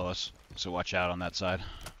right below us, so watch out on that side.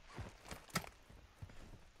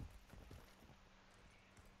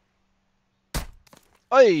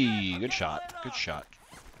 Hey, good shot. Good shot.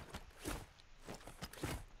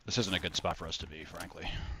 This isn't a good spot for us to be, frankly.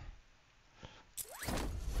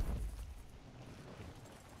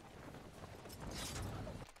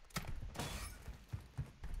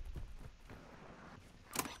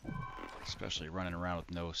 Especially running around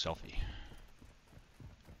with no selfie.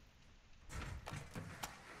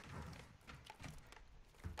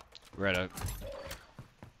 We're at a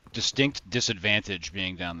distinct disadvantage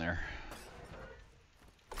being down there.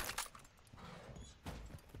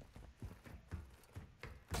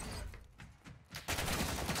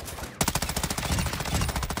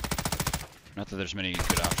 Not that there's many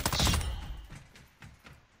good options.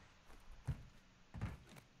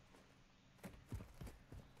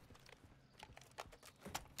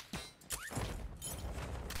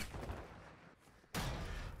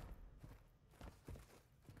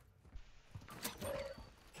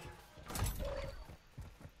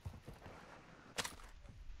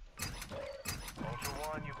 Ultra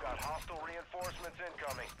One, you've got hostile reinforcements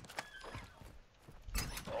incoming.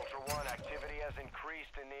 Ultra One, activity has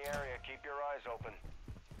increased in the area. Keep your eyes open.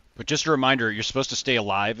 But just a reminder, you're supposed to stay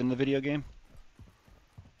alive in the video game.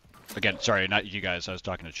 Again, sorry, not you guys. I was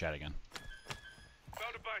talking to chat again.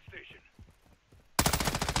 Found a buy station.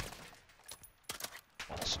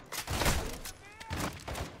 Awesome.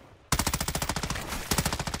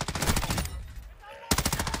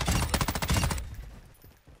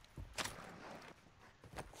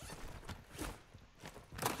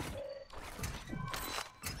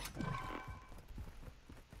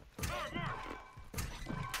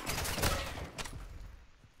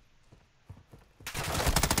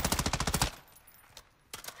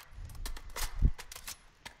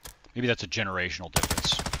 Maybe that's a generational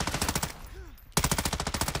difference.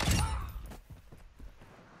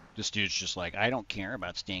 This dude's just like, I don't care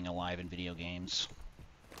about staying alive in video games.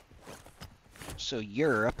 So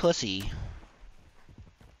you're a pussy.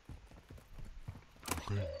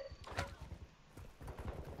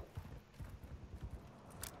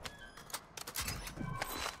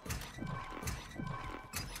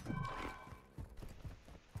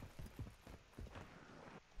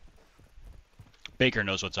 Baker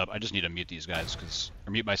knows what's up. I just need to mute these guys,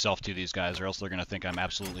 or mute myself to these guys, or else they're gonna think I'm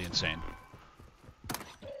absolutely insane.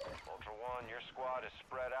 Ultra One, your squad is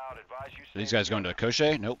spread out. Advise you. Are these guys going to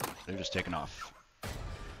Koshe? Nope. They're just taking off.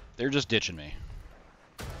 They're just ditching me.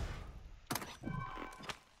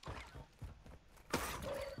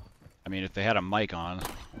 I mean, if they had a mic on.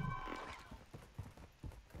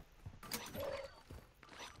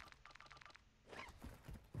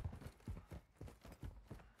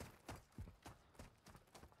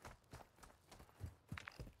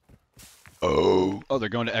 Oh, they're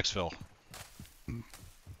going to exfil.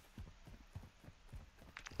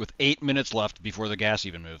 With 8 minutes left before the gas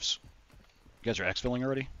even moves. You guys are exfilling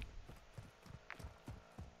already?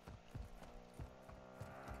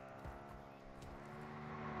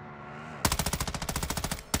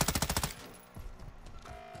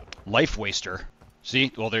 Life waster. See?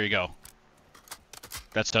 Well, there you go.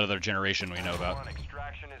 That's another generation we know about.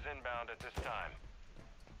 Extraction is inbound at this time.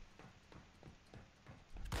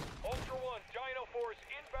 Ultra One, Dino Force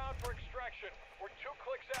inbound for extraction. We're 2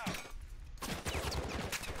 clicks out.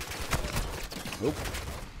 Nope.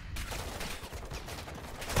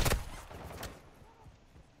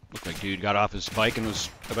 Looked like dude got off his bike and was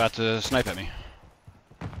about to snipe at me.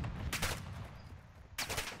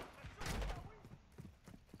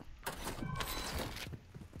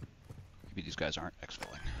 Maybe these guys aren't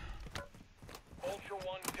exfilling. Ultra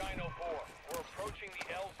One, Dino 4. We're approaching the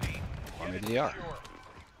LZ. Or maybe they are.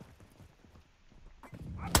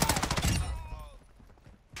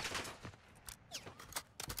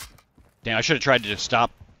 Damn, I should have tried to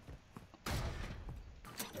stop.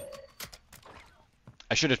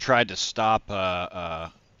 I should have tried to stop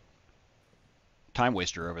Time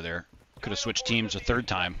Waster over there. Could have switched teams a third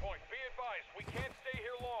time. Be advised, we can't stay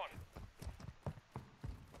here long.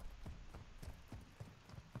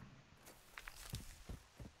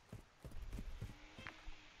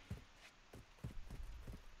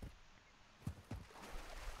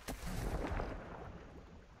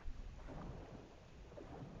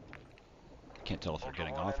 Can't tell if they're Ultra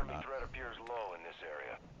getting One, off or enemy not. threat appears low in this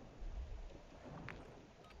area.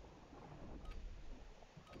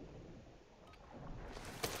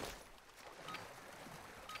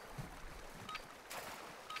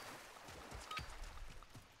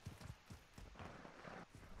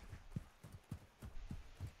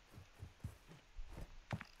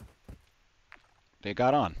 They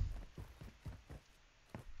got on.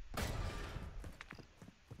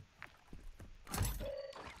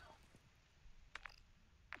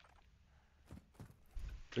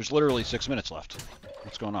 There's literally 6 minutes left.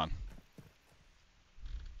 What's going on?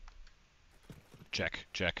 Check,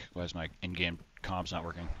 check. Why is my in-game comms not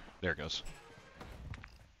working? There it goes.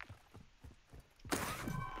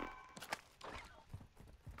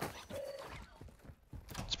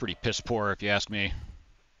 It's pretty piss poor if you ask me.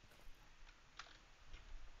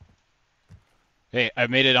 Hey, I've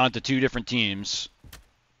made it onto 2 different teams.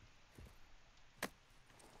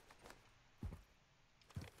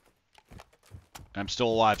 I'm still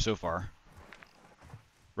alive so far.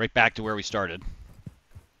 Right back to where we started.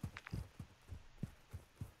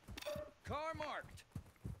 Car marked.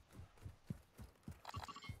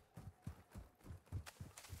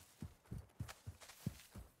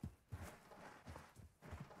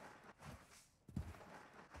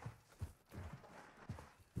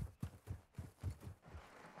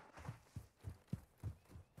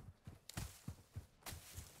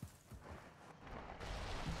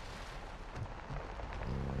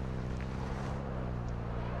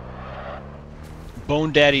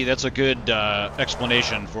 Bone Daddy, that's a good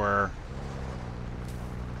explanation for...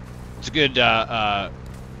 It's a good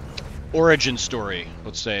origin story,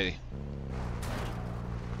 let's say,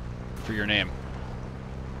 for your name.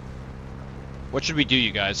 What should we do,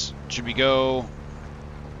 you guys? Should we go...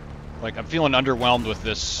 Like, I'm feeling underwhelmed with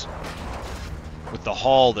this... With the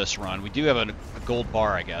haul this run. We do have a gold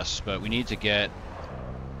bar, I guess, but we need to get...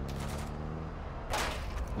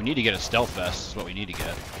 We need to get a stealth vest, is what we need to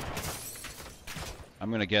get. I'm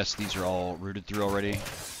gonna guess these are all rooted through already.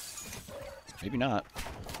 Maybe not.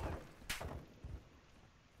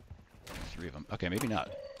 3 of them. Okay, maybe not.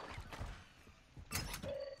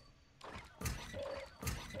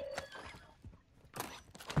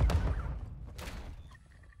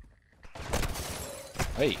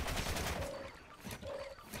 Hey.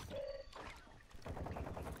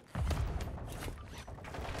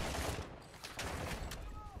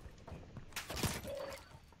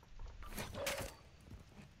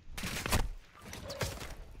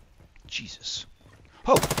 Jesus.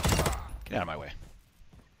 Oh! Get out of my way.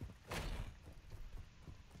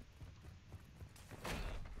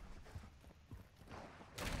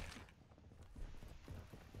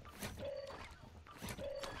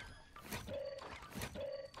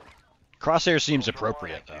 Crosshair seems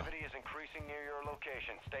appropriate, though. Activity is increasing near your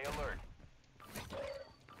location. Stay alert.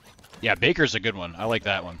 Yeah, Baker's a good one. I like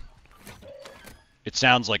that one. It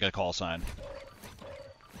sounds like a call sign.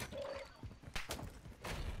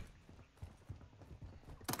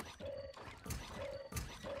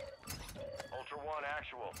 Ultra One,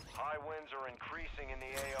 actual. High winds are increasing in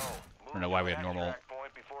the AO. I don't know why we have normal.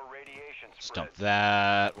 Let's dump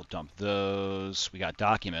that. We'll dump those. We got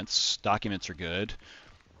documents. Documents are good.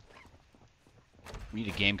 We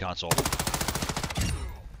need a game console.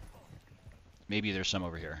 Maybe there's some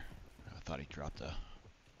over here. I thought he dropped a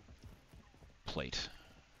plate.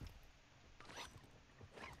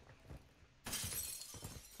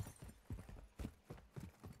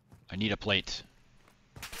 I need a plate.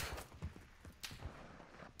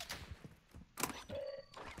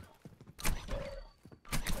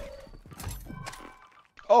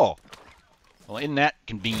 Oh! Well, isn't that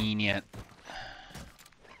convenient?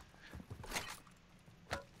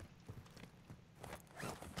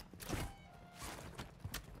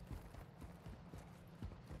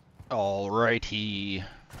 Alrighty.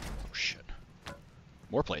 Oh, shit.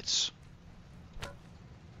 More plates.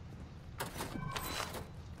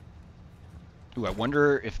 Ooh, I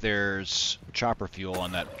wonder if there's chopper fuel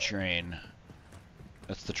on that train.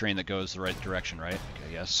 That's the train that goes the right direction, right?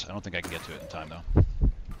 Okay, yes. I don't think I can get to it in time, though.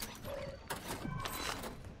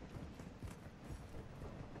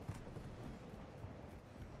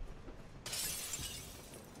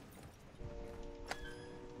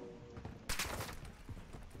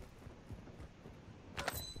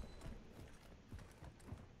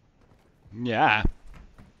 Yeah.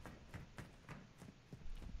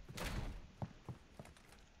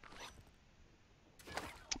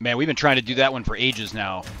 Man, we've been trying to do that one for ages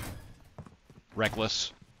now.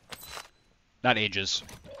 Reckless. Not ages.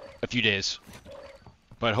 A few days.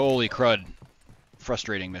 But holy crud.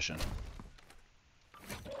 Frustrating mission.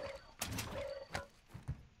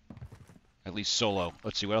 I At least solo.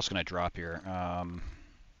 Let's see, what else can I drop here?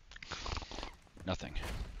 Nothing.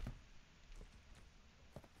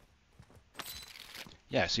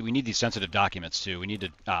 Yeah, see, we need these sensitive documents too. We need to...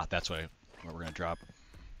 Ah, that's what we're going to drop.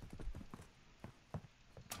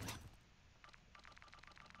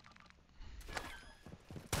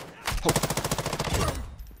 Oh.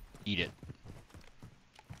 Eat it.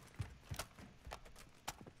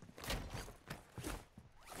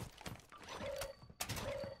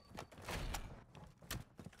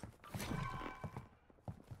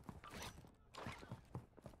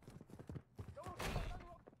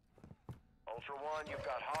 Ultra One, you've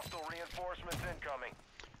got hostile reinforcements incoming.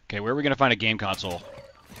 Okay, where are we going to find a game console?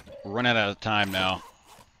 We're running out of time now.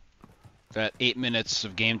 That 8 minutes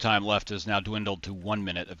of game time left has now dwindled to 1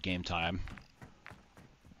 minute of game time.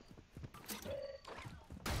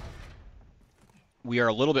 We are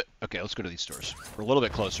a little bit... Okay, let's go to these stores. We're a little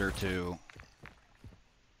bit closer to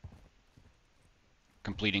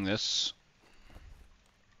completing this.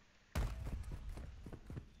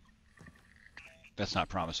 That's not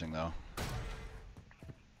promising, though.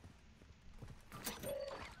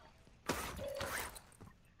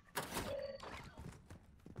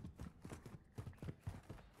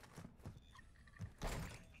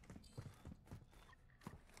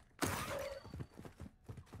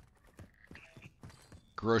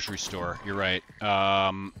 Grocery store, you're right.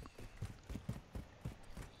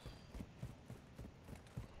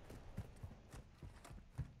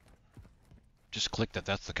 Just click that,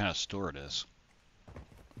 that's the kind of store it is.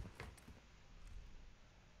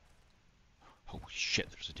 Holy shit,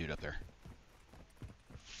 there's a dude up there.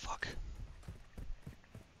 Fuck.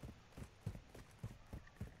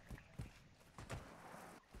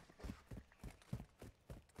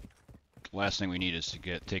 Last thing we need is to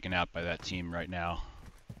get taken out by that team right now.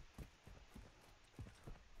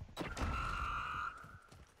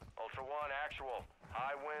 Ultra One, actual.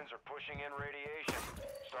 High winds are pushing in radiation.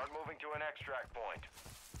 Start moving to an extract point.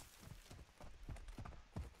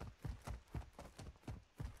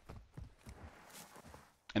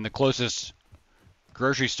 And the closest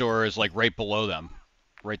grocery store is like right below them.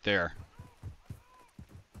 Right there.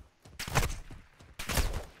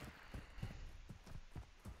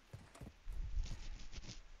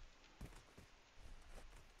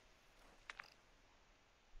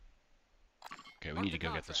 Okay, we need to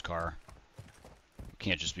go get this car. We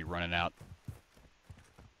can't just be running out.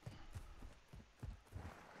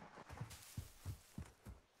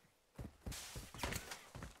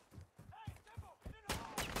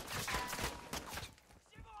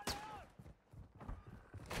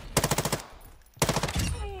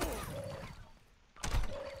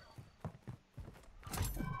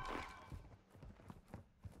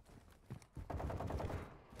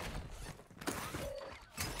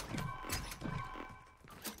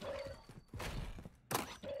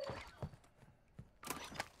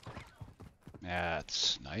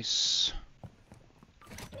 That's nice.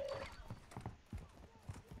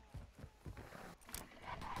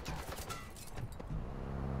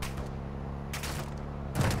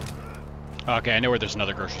 Okay, I know where there's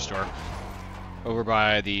another grocery store. Over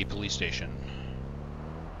by the police station.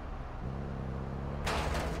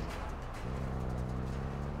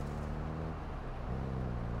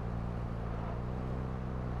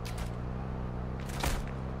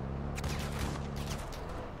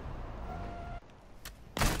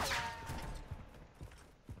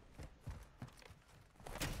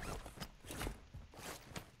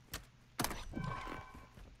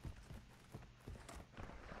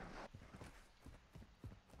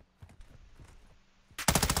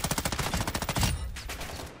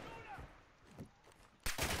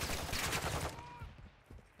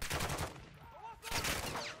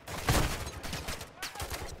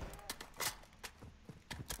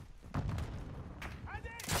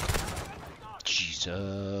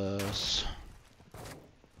 Jesus.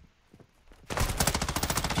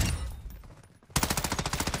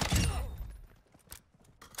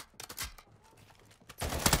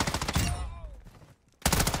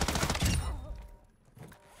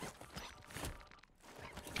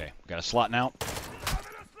 Okay, we got a slot now.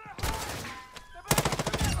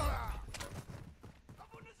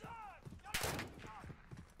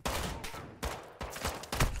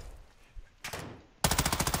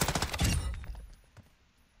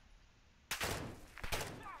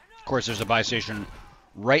 Of course, there's a buy station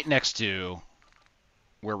right next to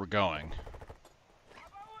where we're going.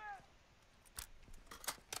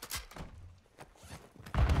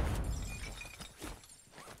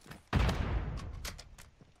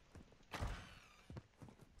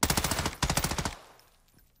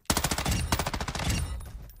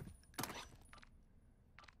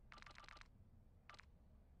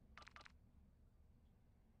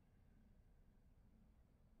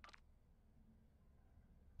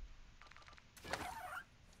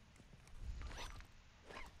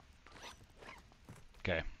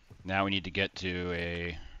 Okay, now we need to get to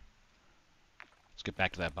a... Let's get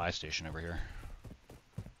back to that buy station over here.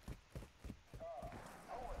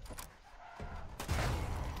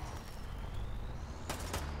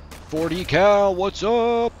 .40 cal, what's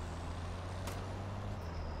up?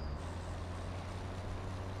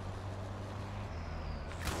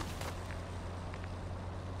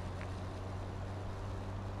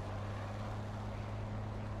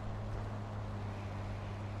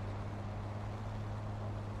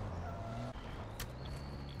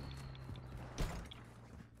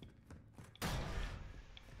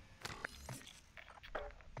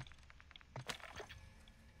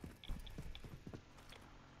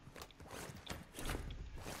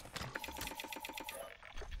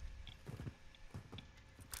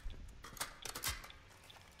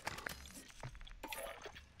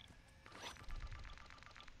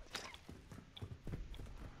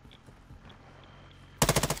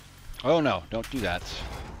 Oh no, don't do that.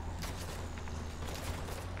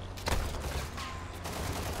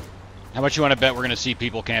 How much you want to bet we're going to see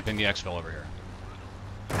people camping the exfil over here?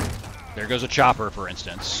 There goes a chopper, for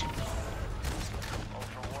instance.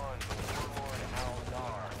 Ultra One, Warlord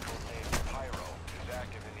Al-Nar, codenamed Pyro, is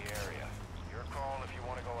active in the area. Your call if you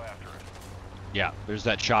want to go after it. Yeah, there's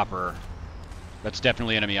that chopper. That's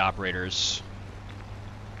definitely enemy operators.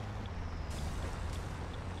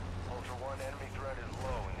 Ultra One, enemy threat is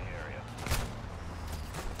low in the area.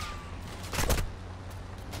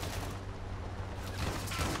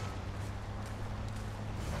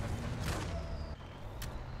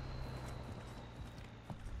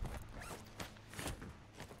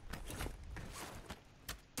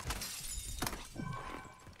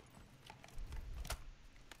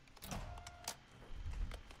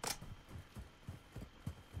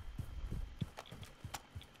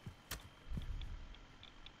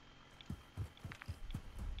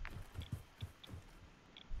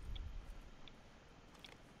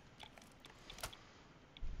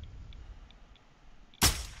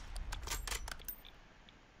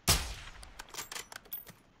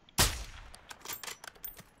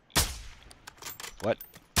 What?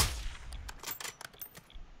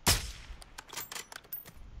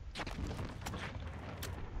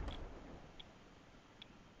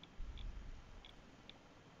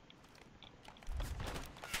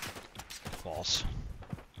 False.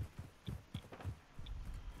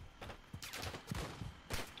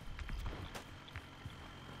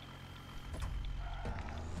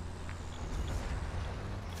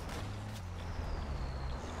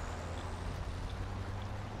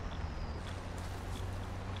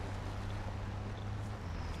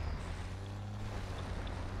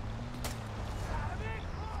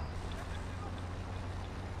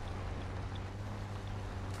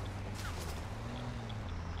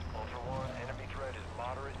 Ultra One, enemy threat is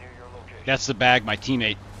moderate near your location. That's the bag my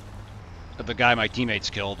teammate, the guy my teammates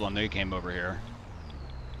killed when they came over here.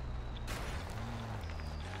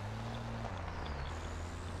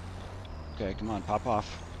 Okay, come on, pop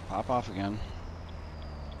off. Pop off again.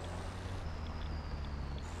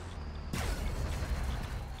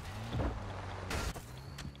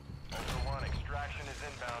 Ultra One, extraction is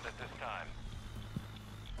inbound at this time.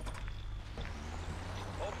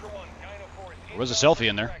 Ultra One, Dino Force. There was a selfie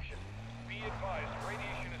in there. Extraction. Be advised,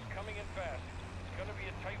 radiation is coming in fast. It's gonna be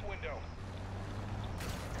a tight window.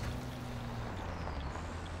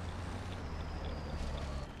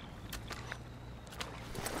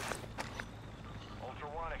 Ultra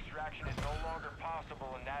One, extraction is no longer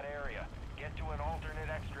possible in that area. Get to an alternate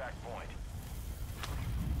extract point.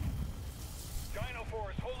 Dino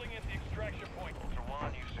Force holding at the extraction point. Ultra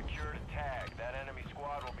One, you've secured a tag. That enemy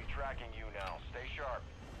squad will be tracking you now. Stay sharp.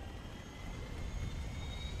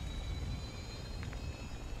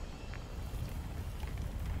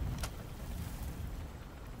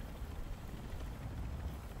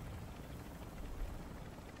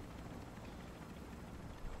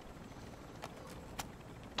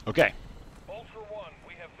 Okay. Ultra One,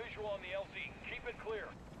 we have visual on the LZ. Keep it clear.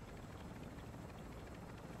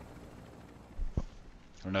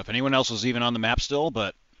 I don't know if anyone else was even on the map still,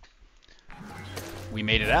 but we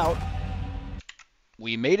made it out.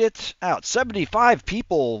 We made it out. 75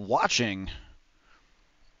 people watching.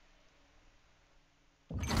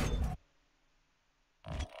 Ultra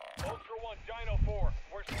One, Dino 4,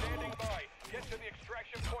 we're standing by. Get to the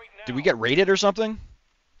extraction point now. Did we get raided or something?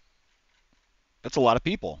 That's a lot of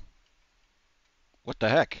people. What the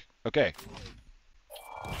heck? Okay.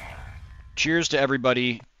 Cheers to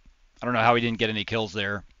everybody. I don't know how we didn't get any kills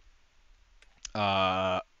there.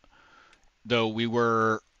 Though we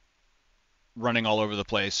were running all over the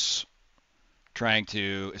place trying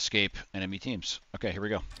to escape enemy teams. Okay, here we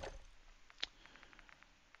go.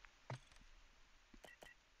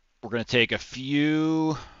 We're going to take a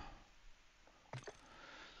few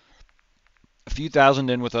thousand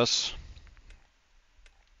in with us.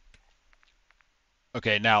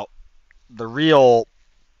 Okay, now the real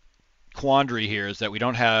quandary here is that we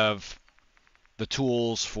don't have the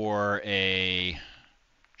tools for a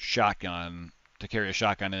shotgun, to carry a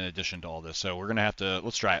shotgun in addition to all this. So we're going to have to,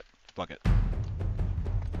 let's try it. Fuck it.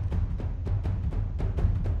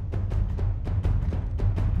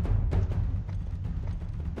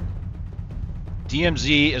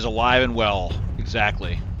 DMZ is alive and well.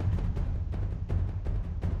 Exactly.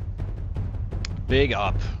 Big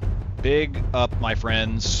up. Big up, my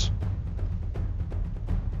friends.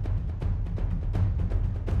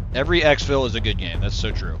 Every exfil is a good game. That's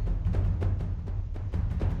so true.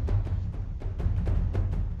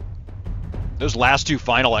 Those last two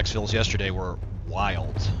final exfils yesterday were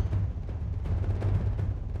wild.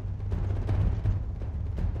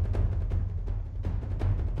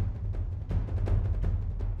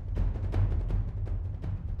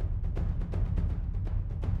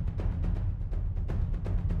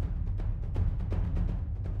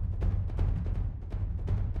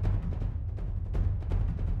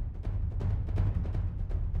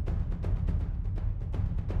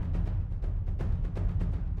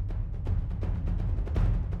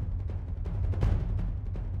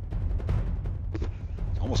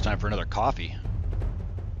 Almost time for another coffee.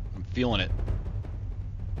 I'm feeling it.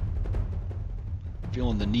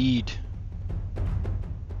 Feeling the need.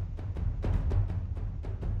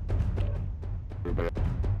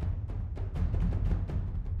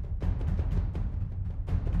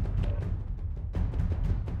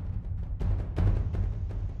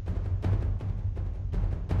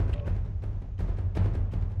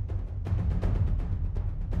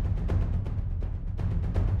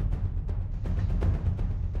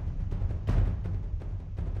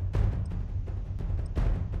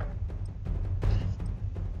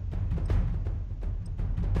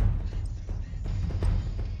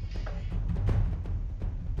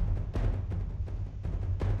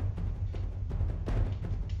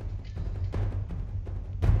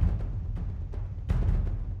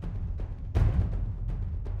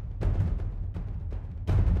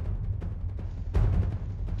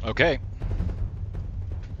 Okay.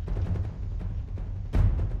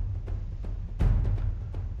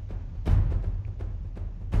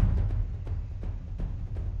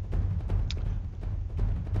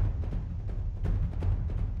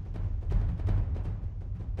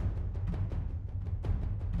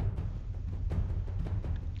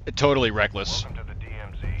 Totally reckless. Welcome to the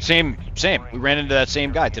DMZ. Same. We ran into that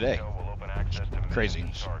same guy today. Will open access to Crazy.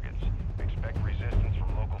 millions of targets. Expect resistance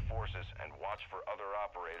from local forces and watch for other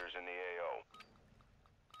operators in the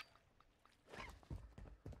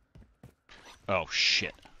AO. Oh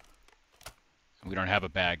shit. We don't have a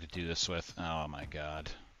bag to do this with. Oh my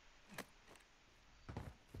god.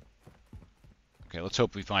 Okay, let's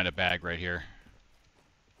hope we find a bag right here.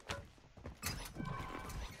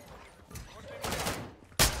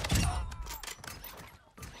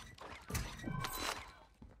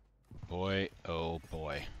 Boy, oh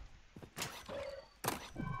boy.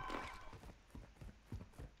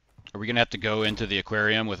 Are we gonna have to go into the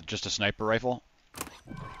aquarium with just a sniper rifle?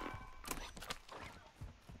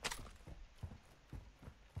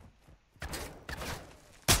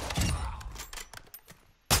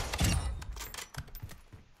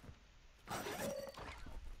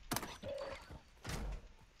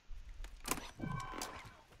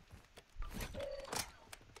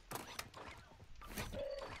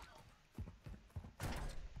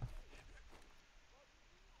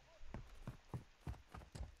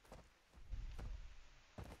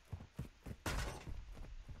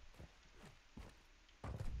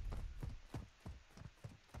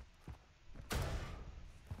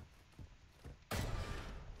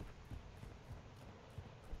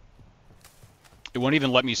 It won't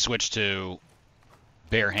even let me switch to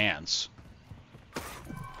bare hands.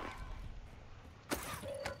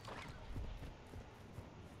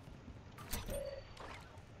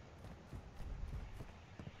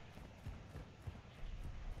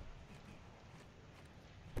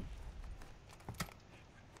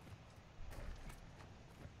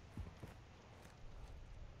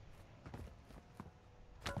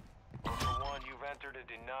 Ultra One, you've entered a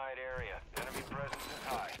denied area. Enemy presence is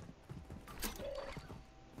high.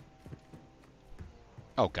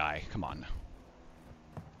 Oh, guy, come on.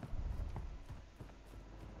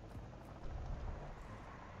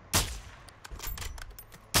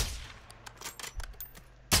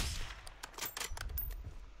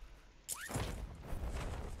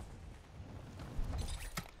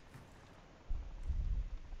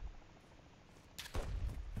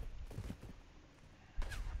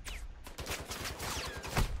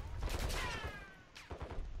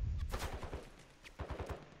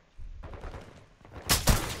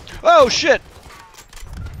 Oh shit!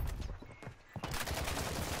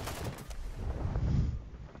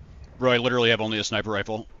 Bro, I literally have only a sniper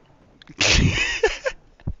rifle.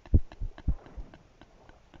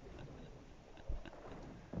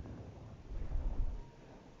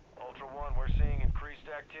 Ultra One, we're seeing increased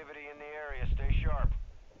activity in the area. Stay sharp.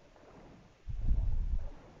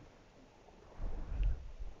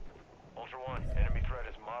 Ultra One, enemy threat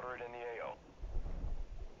is moderate in the AO.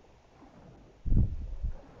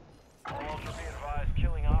 All Ultra, be advised,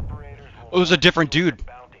 killing operators will It was a different dude.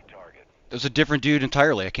 bounty target. It was a different dude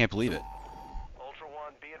entirely. I can't believe it. Ultra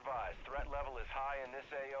One, be advised, threat level is high in this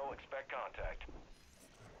AO. Expect contact.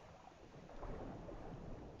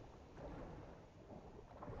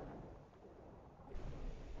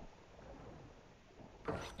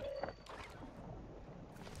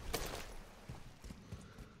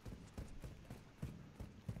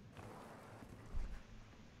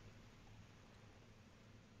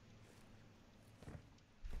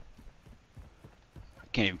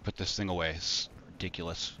 Can't even put this thing away. It's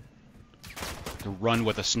ridiculous. To run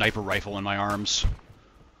with a sniper rifle in my arms.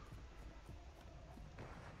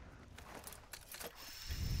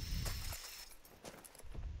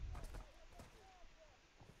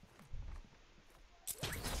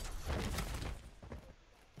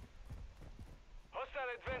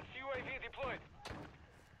 Hostile advanced UAV deployed.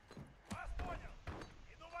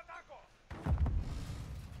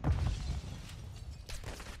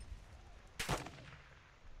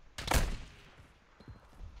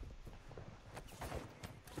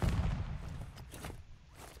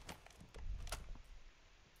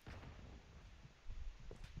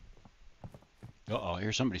 Uh-oh,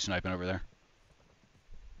 here's somebody sniping over there.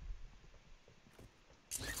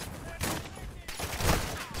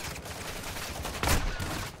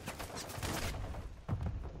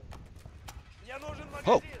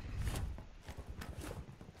 Oh!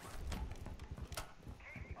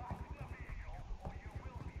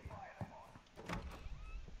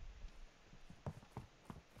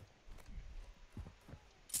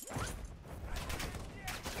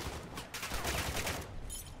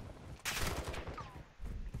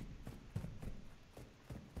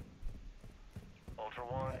 Ultra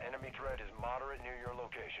One, enemy threat is moderate near your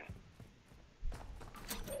location.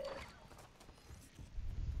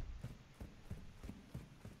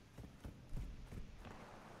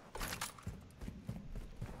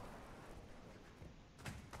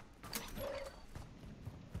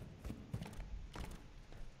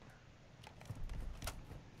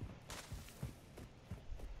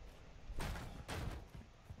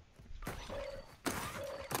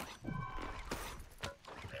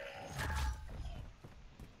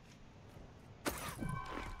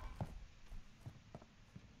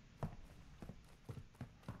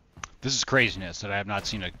 This is craziness that I have not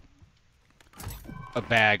seen a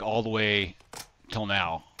bag all the way till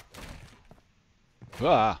now.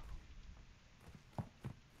 Ah.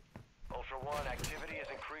 Ultra One, activity is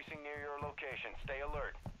increasing near your location. Stay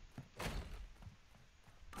alert.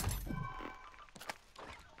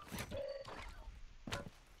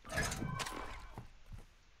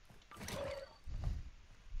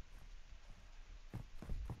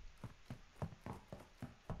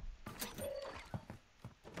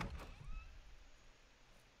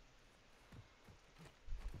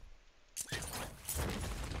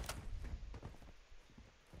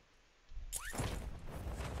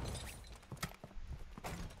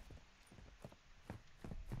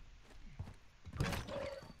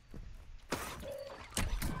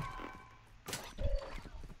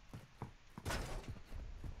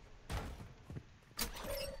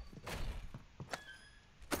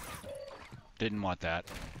 Didn't want that.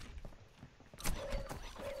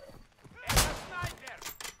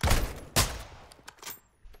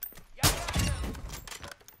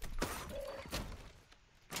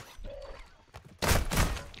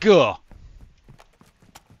 Gah.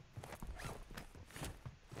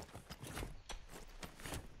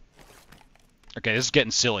 Okay, this is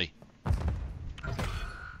getting silly.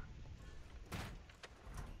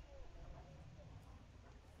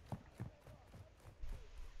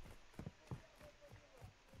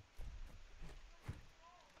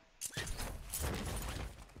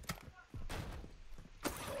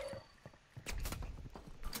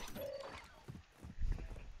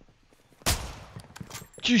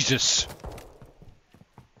 Jesus.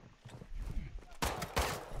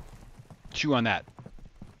 Chew on that.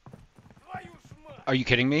 Are you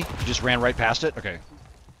kidding me? You just ran right past it? Okay.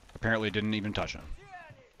 Apparently it didn't even touch him.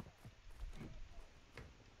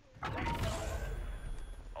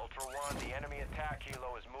 Ultra One, the enemy attack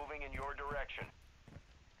helo is moving in your direction.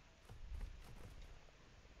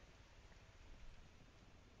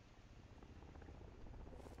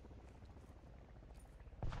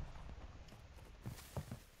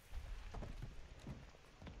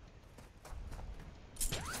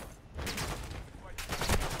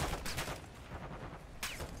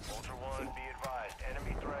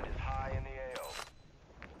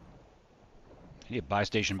 need a buy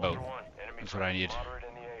station boat. Ultra One, enemy That's what I threat need. moderate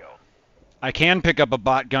in the AO. I can pick up a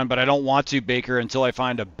bot gun, but I don't want to, Baker, until I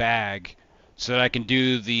find a bag so that I can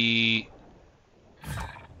do the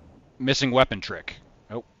missing weapon trick.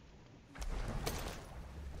 Oh.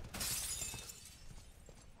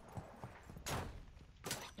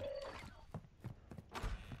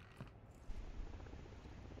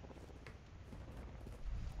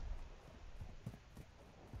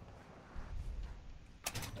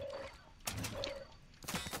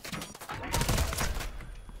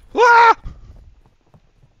 Ah!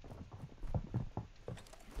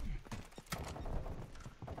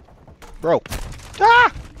 Bro.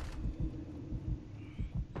 Ah!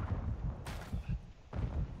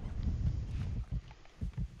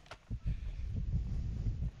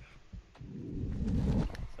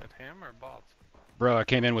 Is that him or bots? Bro, I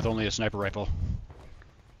came in with only a sniper rifle.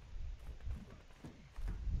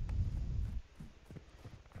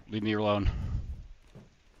 Leave me alone.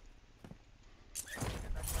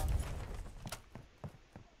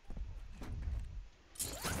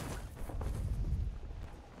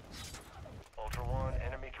 Ultra One,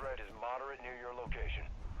 enemy threat is moderate near your location.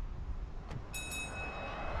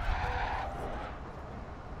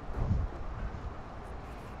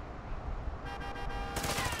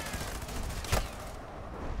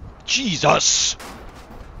 Jesus!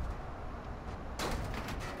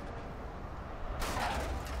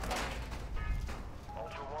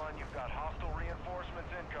 Ultra One, you've got hostile reinforcements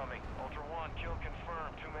incoming. Ultra One, kill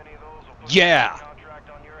confirmed. Too many of those will put Yeah. a contract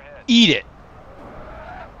on your head. Eat it!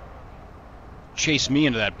 Chase me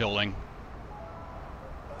into that building.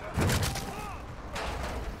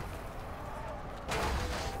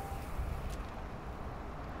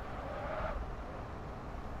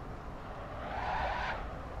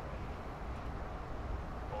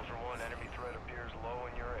 Ultra One, enemy threat appears low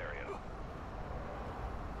in your area.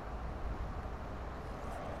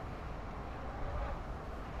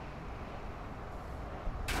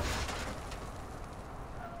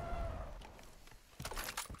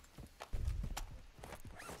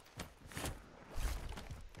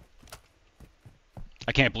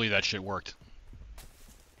 I can't believe that shit worked.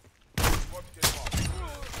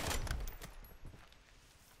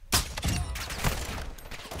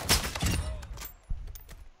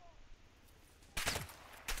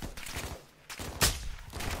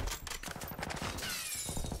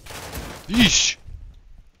 Yeesh!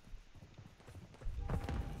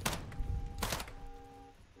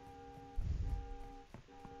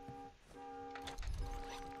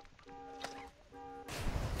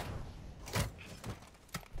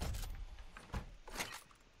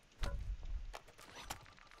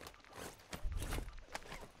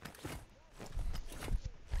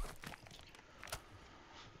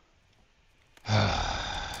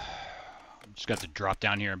 Just got to drop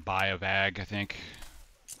down here and buy a bag, I think.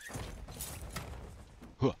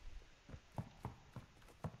 Huh.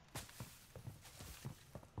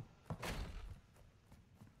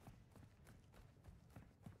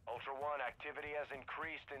 Ultra One, activity has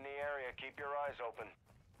increased in the area. Keep your eyes open.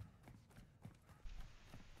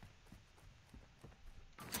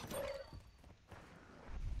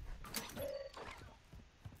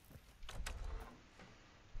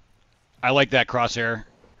 I like that crosshair.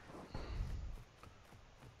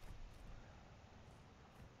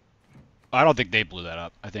 I don't think they blew that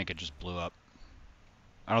up. I think it just blew up.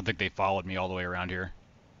 I don't think they followed me all the way around here.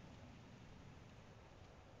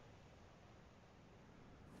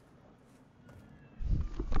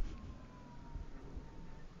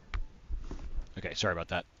 Okay, sorry about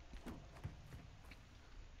that.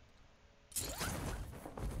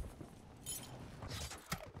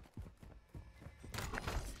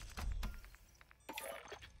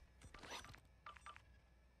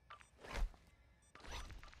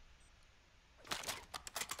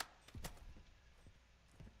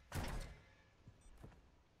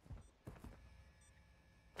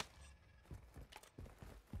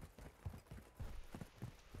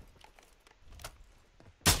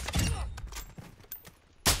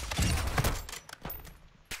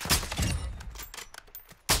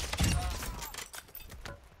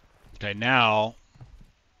 Okay, now...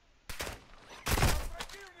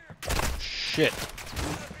 Shit.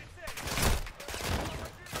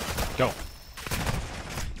 Go.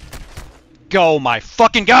 Go, my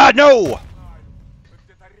fucking god, no!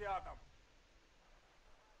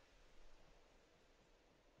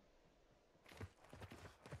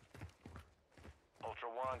 Ultra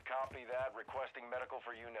One, copy that. Requesting medical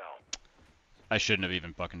for you now. I shouldn't have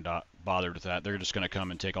even fucking bothered with that. They're just gonna come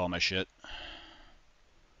and take all my shit.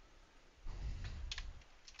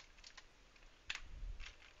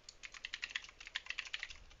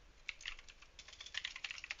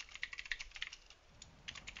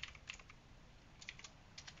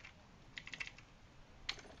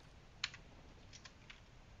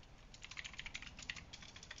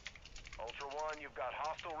 Ultra One, you've got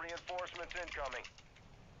hostile reinforcements incoming.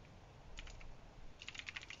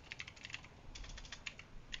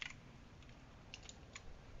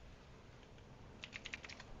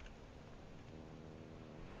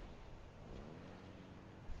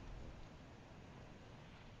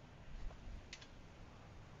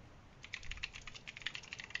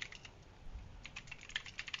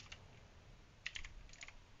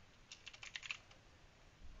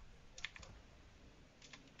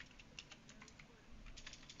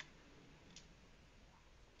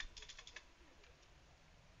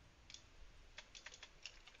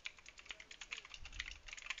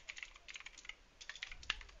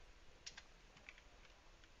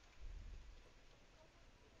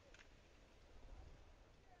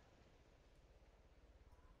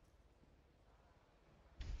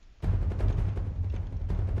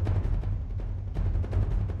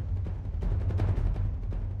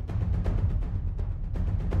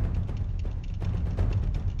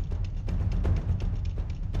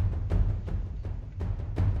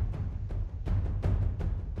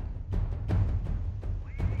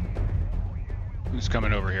 Who's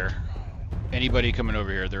coming over here? Anybody coming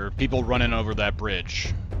over here? There are people running over that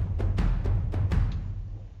bridge.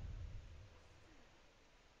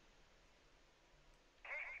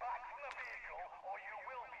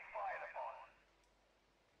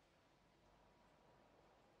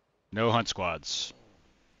 No hunt squads.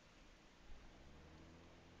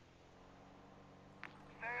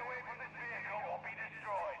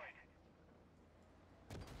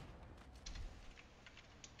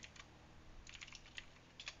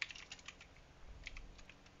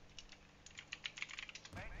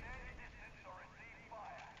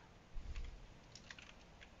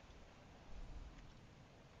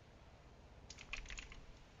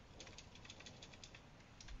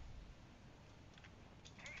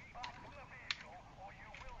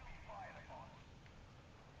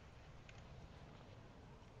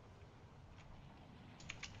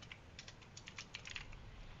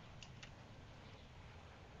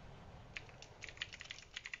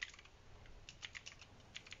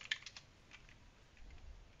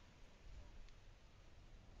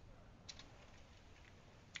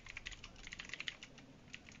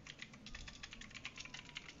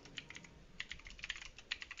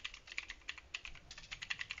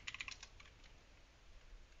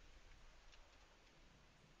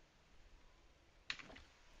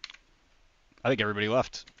 I think everybody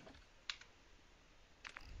left.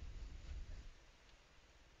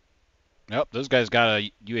 Nope, those guys got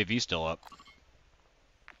a UAV still up.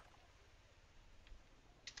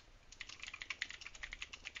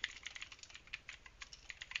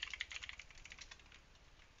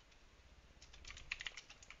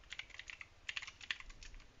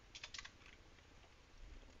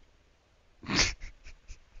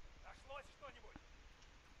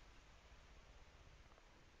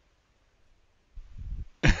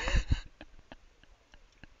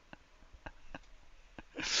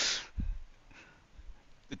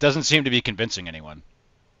 It doesn't seem to be convincing anyone.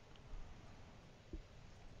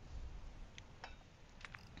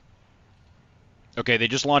 Okay, they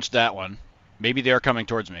just launched that one. Maybe they are coming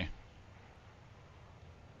towards me.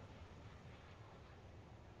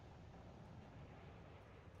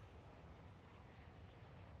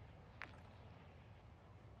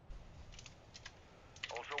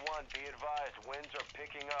 Ultra One, be advised, winds are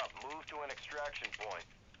picking up. Move to an extraction point.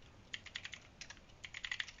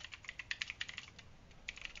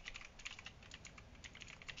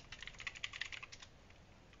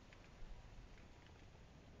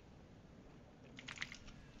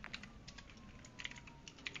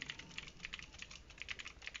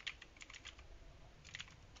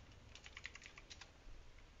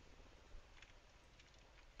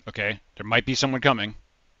 Okay, there might be someone coming.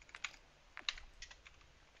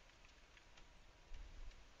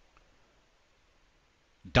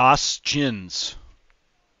 Das Chins.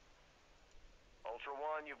 Ultra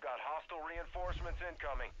One, you've got hostile reinforcements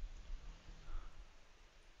incoming.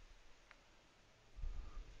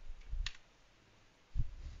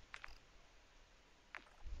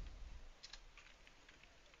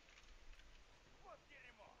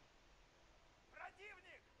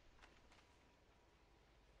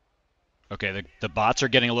 Okay, the bots are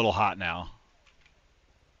getting a little hot now.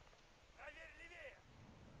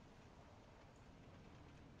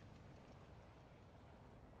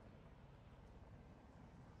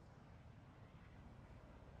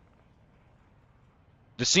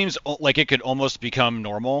 This seems like it could almost become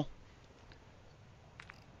normal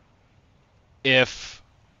if,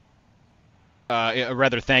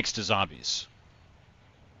 rather thanks to zombies.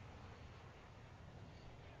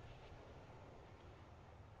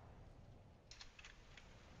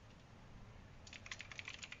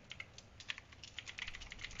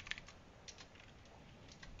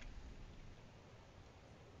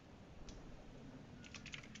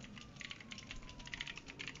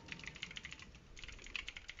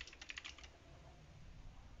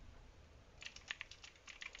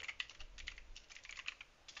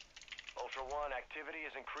 Ultra One, activity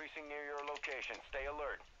is increasing near your location. Stay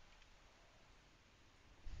alert.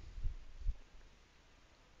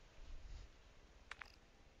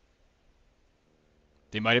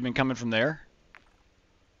 They might have been coming from there.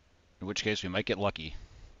 In which case, we might get lucky.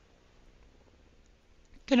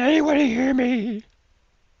 Can anybody hear me?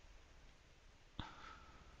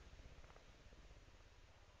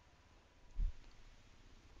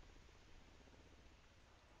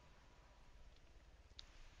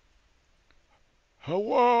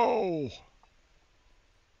 Hello?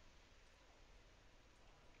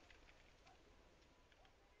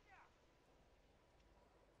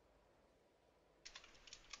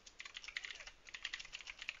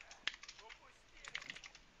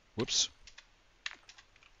 Whoops.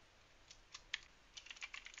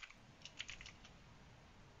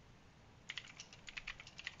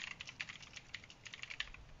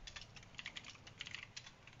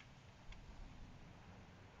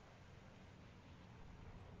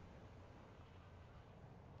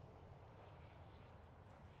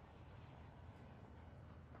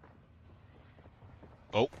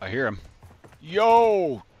 Oh, I hear him.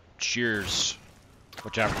 Yo! Cheers.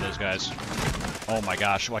 Watch out for those guys. Oh my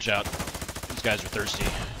gosh, watch out. These guys are thirsty.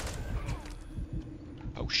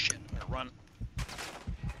 Oh shit, I'm gonna run.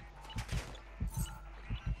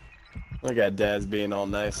 Look at Daz being all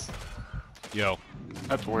nice. Yo.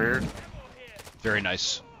 That's weird. Very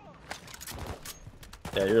nice.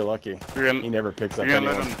 Yeah, you're lucky. He never picks up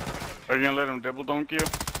anyone. Are you gonna let him double dunk you?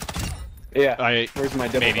 Yeah. Where's my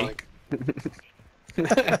double dunk?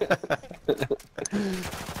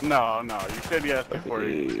 No, you said yes before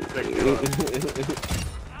you picked it up.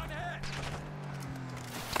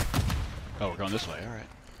 Oh, we're going this way. All right.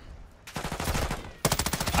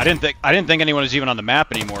 I didn't think anyone was even on the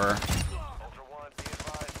map anymore.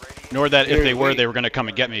 Nor that if they were going to come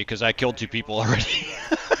and get me because I killed 2 people already.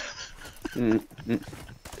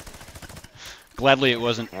 Gladly, it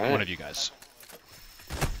wasn't one of you guys.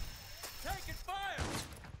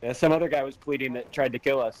 Yeah, some other guy was pleading that tried to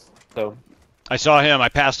kill us. So I saw him. I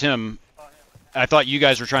passed him. I thought you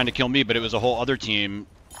guys were trying to kill me, but it was a whole other team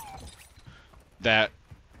that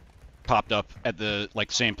popped up at the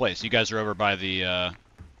same place. You guys are over by the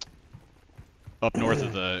up north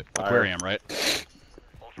of the aquarium, right?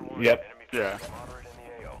 Yep. Yeah.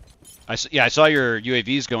 I saw your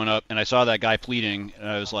UAVs going up, and I saw that guy pleading, and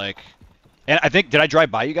I was like, and I think, did I drive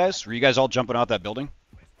by you guys? Were you guys all jumping out that building?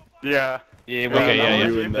 Yeah. Yeah. Okay.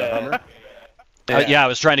 Yeah. I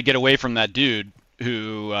was trying to get away from that dude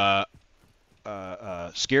who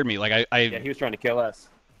scared me. Like yeah, he was trying to kill us.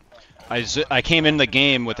 I came in the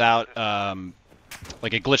game without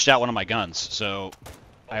like it glitched out one of my guns, so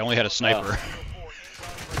I only had a sniper.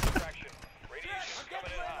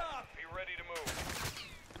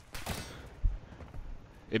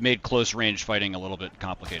 It made close range fighting a little bit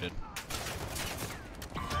complicated.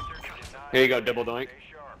 Here you go, Dibbledoink.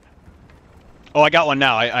 Oh, I got one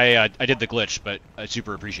now. I did the glitch, but I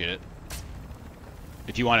super appreciate it.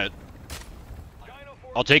 If you want it,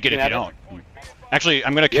 I'll take it if you don't. Actually,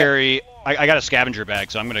 I'm gonna carry. I got a scavenger bag,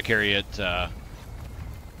 so I'm gonna carry it. I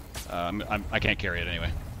can't carry it anyway.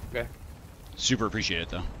 Okay. Super appreciate it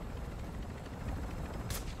though.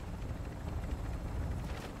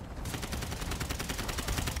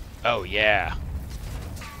 Oh yeah.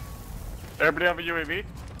 Everybody have a UAV?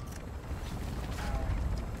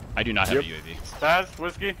 I do not have a UAV. Daz,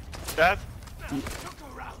 whiskey? Daz?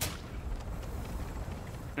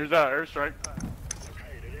 Here's that airstrike.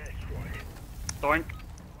 Doink.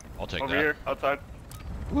 I'll take Over that. here, outside.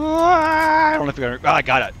 I don't know if you're gonna. Oh, I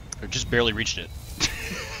got it. I just barely reached it.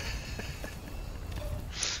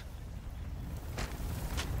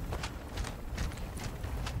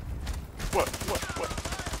 What?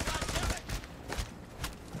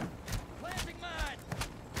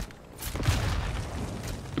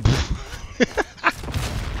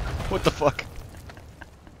 What the fuck?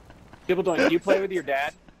 Dibbledoink, do you play with your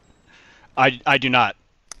dad? I do not.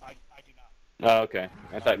 Oh, okay.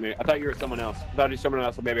 I thought you were someone else. I thought you were someone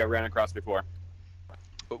else that maybe I ran across before.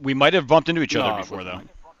 We might have bumped into each other before though,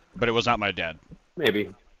 but it was not my dad. Maybe.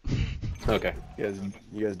 Okay. You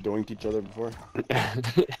guys doinked each other before?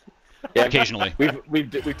 Yeah, occasionally. We've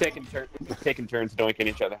taken turns doinking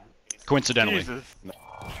each other. Coincidentally. Jesus.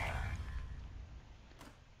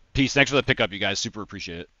 Peace. Thanks for the pickup, you guys. Super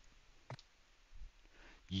appreciate it.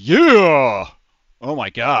 Yeah. Oh my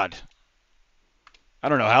God. I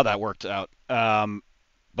don't know how that worked out,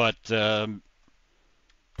 but I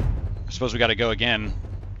suppose we got to go again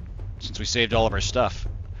since we saved all of our stuff.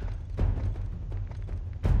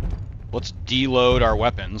 Let's deload our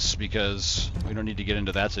weapons because we don't need to get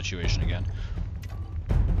into that situation again.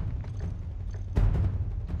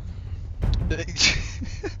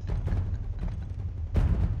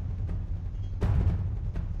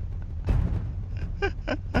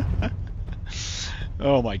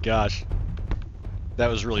 Oh my gosh. That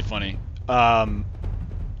was really funny. Well,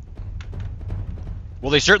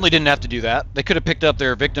 they certainly didn't have to do that. They could have picked up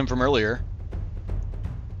their victim from earlier.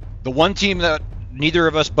 The one team that neither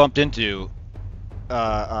of us bumped into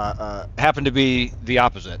happened to be the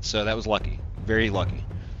opposite, so that was lucky. Very lucky.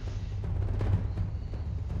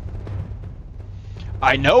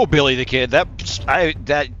 I know, Billy the Kid. That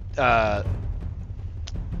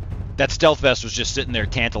stealth vest was just sitting there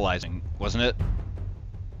tantalizing, wasn't it?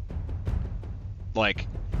 Like,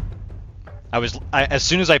 as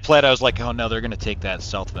soon as I pled, I was like, oh no, they're gonna take that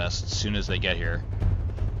stealth vest as soon as they get here.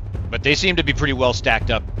 But they seem to be pretty well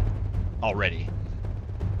stacked up already,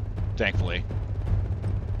 thankfully.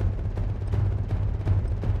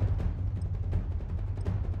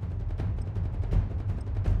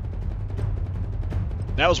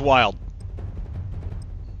 That was wild.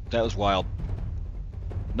 That was wild.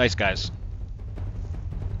 Nice guys.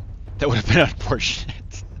 That would have been unfortunate.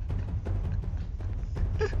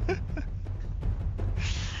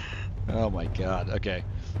 Oh my god, okay.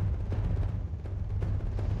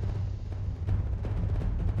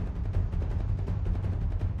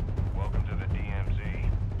 Welcome to the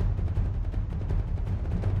DMZ.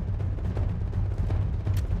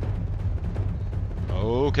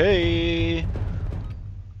 Okay.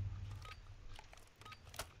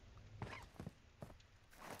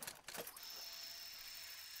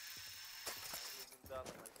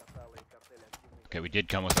 Okay, we did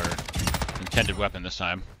come with our intended weapon this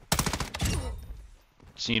time.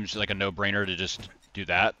 Seems like a no-brainer to just do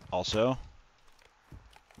that also.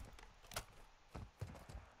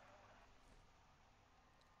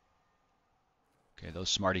 Okay, those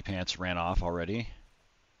smarty pants ran off already.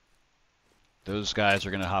 Those guys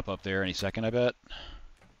are gonna hop up there any second, I bet.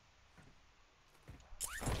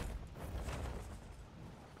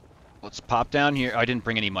 Let's pop down here. Oh, I didn't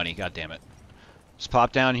bring any money, god damn it. Let's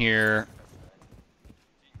pop down here.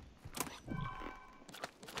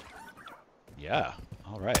 Yeah,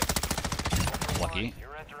 alright. Lucky.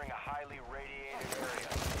 You're entering a highly radiated area.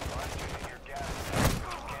 Mind you that your gas tank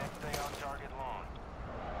can't stay on target long.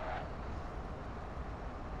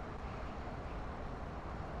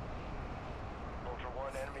 Ultra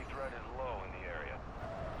One, enemy threat is low in the area.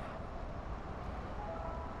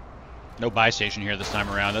 No buy station here this time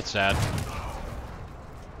around, that's sad.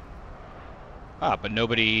 Ah, but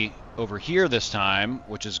nobody over here this time,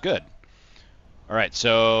 which is good. Alright,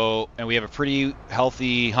 so, and we have a pretty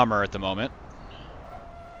healthy Hummer at the moment.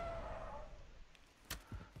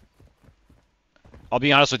 I'll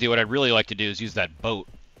be honest with you, what I'd really like to do is use that boat.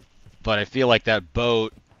 But I feel like that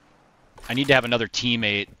boat, I need to have another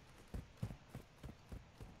teammate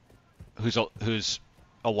who's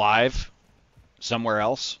alive somewhere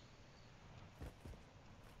else.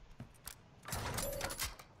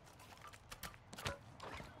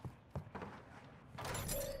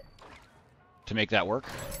 To make that work.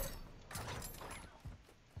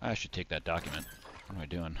 I should take that document. What am I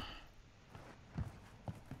doing?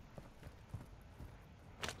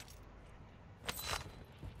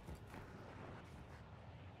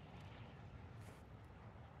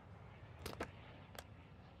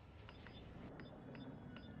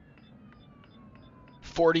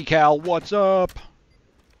 .40 cal, what's up?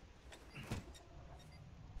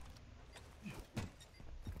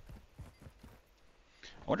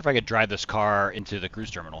 I wonder if I could drive this car into the cruise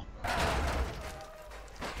terminal. I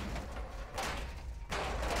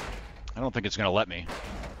don't think it's going to let me.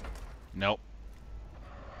 Nope.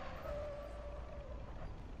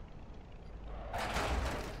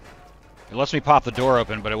 It lets me pop the door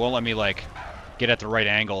open, but it won't let me, like, get at the right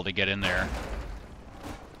angle to get in there.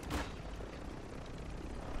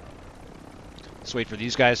 Let's wait for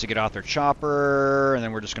these guys to get off their chopper, and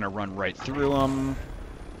then we're just going to run right through them.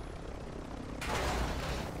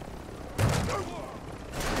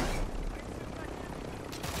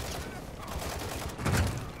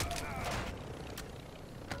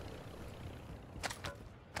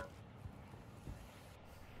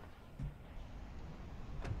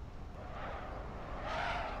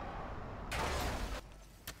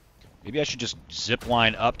 Maybe I should just zip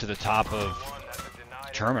line up to the top of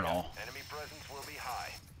the terminal.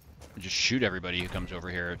 And just shoot everybody who comes over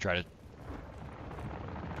here and try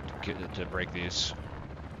to break these.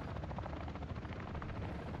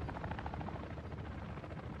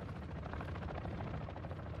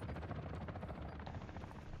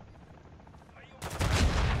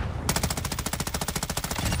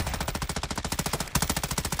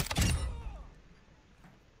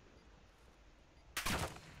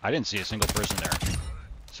 I didn't see a single person there,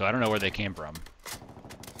 so I don't know where they came from.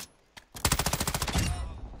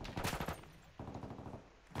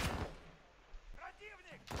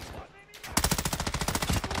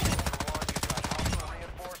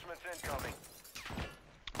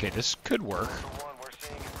 Okay, this could work.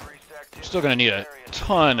 Still gonna need a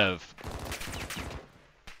ton of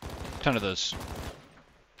those.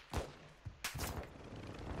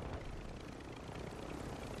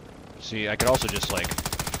 See, I could also just like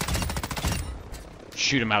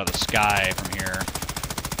shoot him out of the sky from here.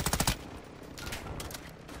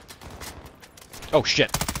 Oh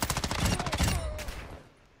shit.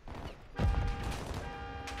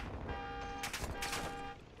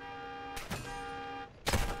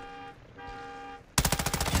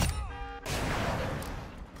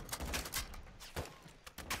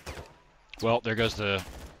 Well, there goes the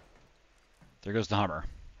Hummer.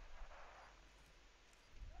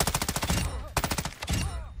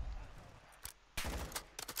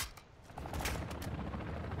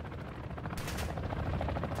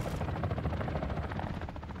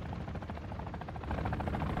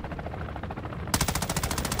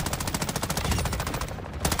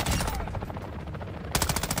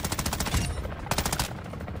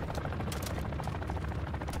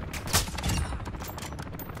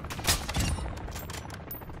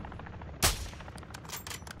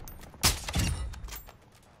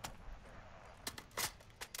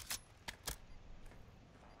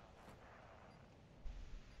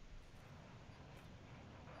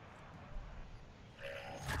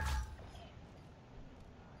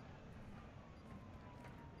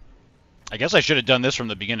 I guess I should have done this from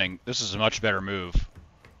the beginning. This is a much better move.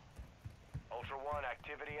 Ultra One,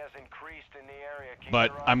 activity has increased in the area.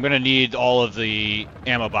 But I'm going to need all of the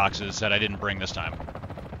ammo boxes that I didn't bring this time.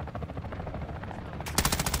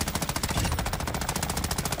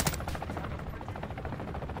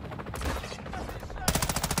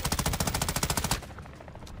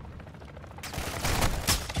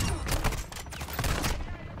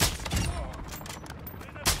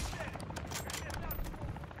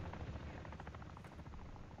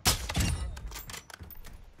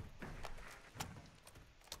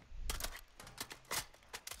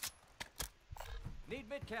 Need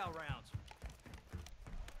mid-cal rounds.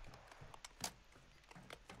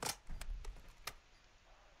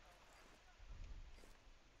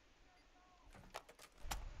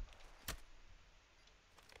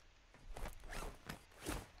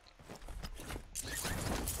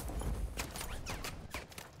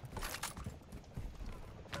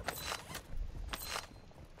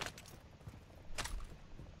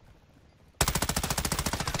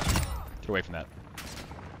 Get away from that.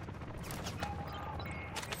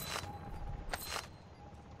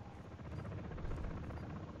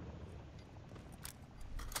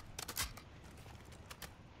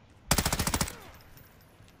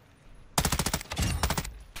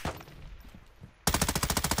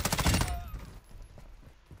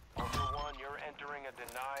 Entering a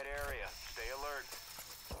denied area. Stay alert.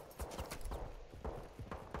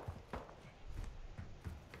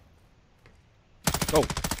 Oh.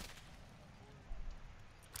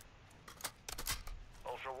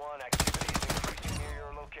 Ultra One, activity is increasing near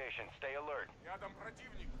your location. Stay alert.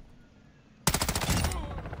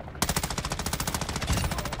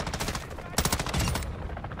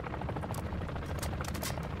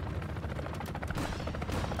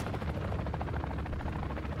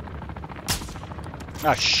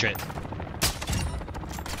 Ah, shit.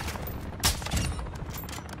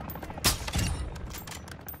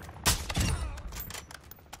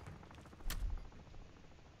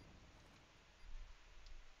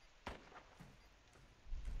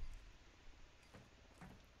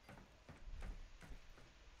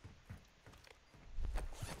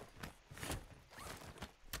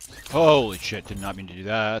 Holy shit, did not mean to do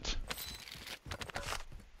that.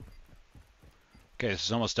 Okay, this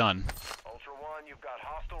is almost done. Ultra One, you've got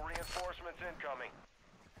hostile reinforcements incoming.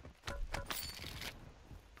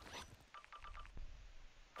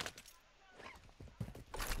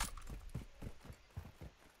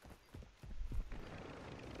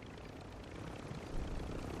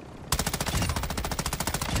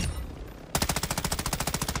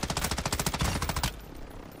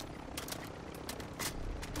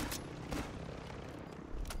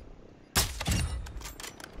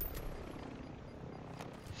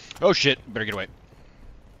 Oh shit, better get away.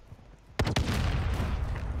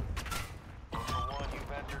 Ultra One,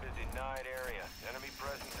 you've entered a denied area. Enemy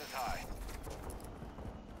presence is high.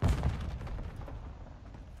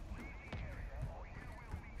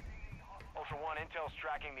 Ultra One, intel's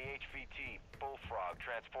tracking the HVT Bullfrog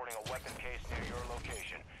transporting a weapon case near your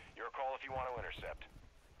location. Your call if you want to intercept.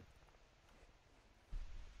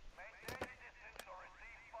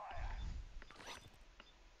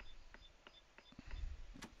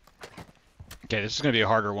 Okay, this is going to be a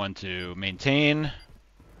harder one to maintain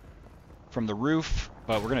from the roof,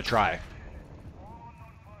 but we're going to try.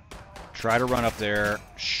 Try to run up there.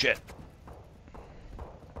 Shit.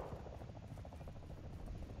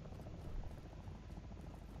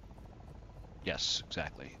 Yes,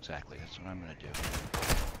 exactly. That's what I'm going to do.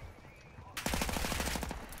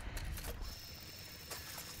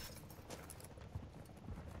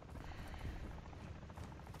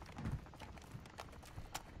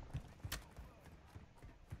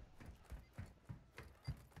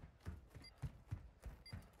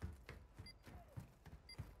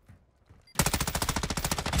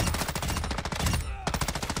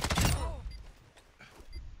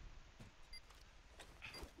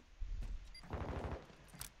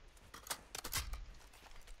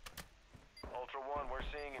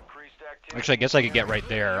 Actually, I guess I could get right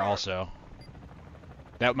there also.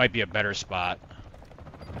 That might be a better spot.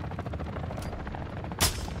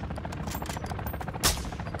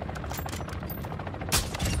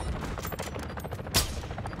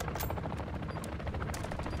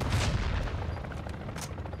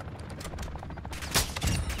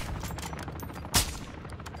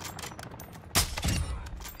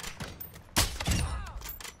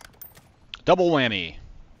 Double whammy.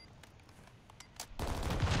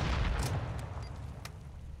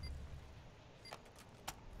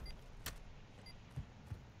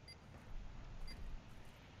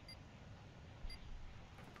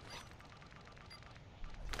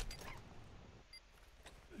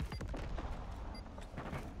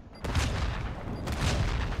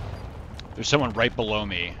 There's someone right below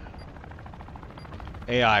me.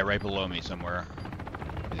 AI right below me somewhere.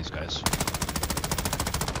 These guys.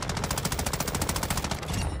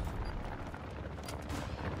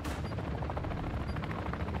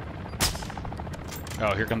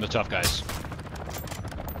 Oh, here come the tough guys.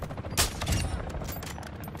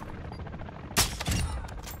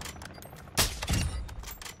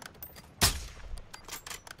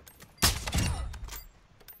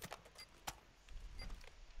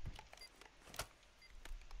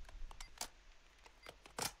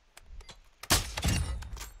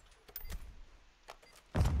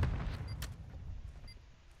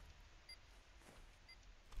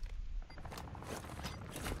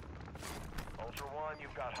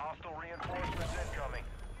 You've got hostile reinforcements incoming.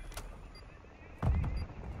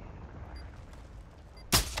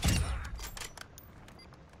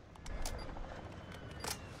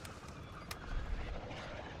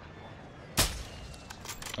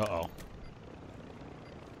 Uh-oh.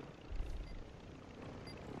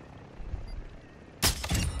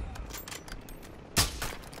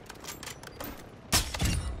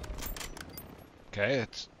 Okay,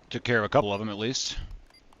 it took care of a couple of them at least.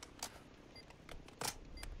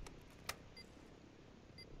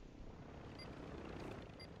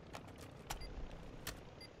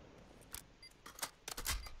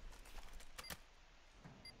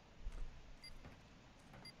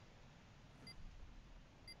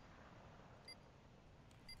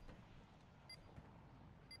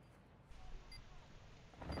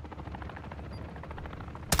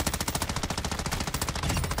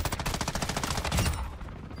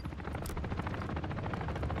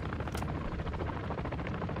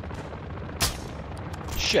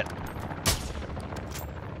 Shit.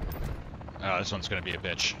 Oh, this one's gonna be a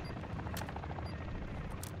bitch.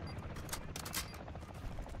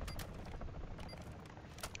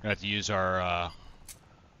 I have to use our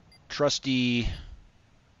trusty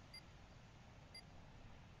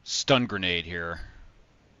stun grenade here.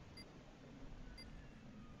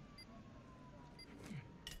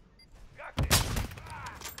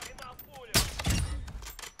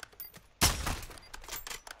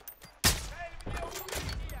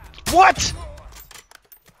 What?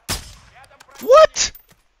 What?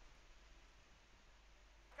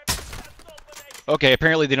 Okay,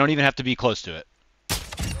 apparently they don't even have to be close to it.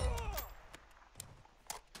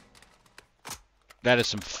 That is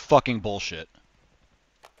some fucking bullshit.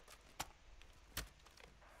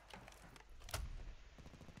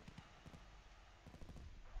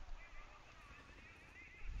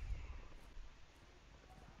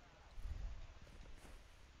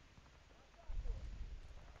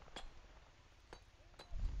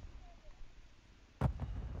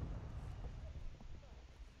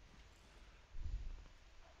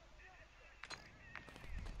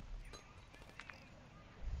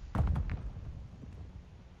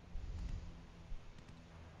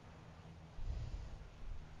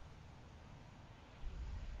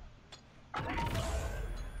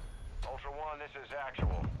 Ultra One, this is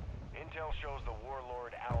actual. Intel shows the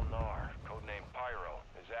warlord Al-Nar, codenamed Pyro,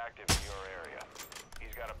 is active in your area.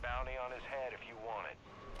 He's got a bounty on his head if you want it.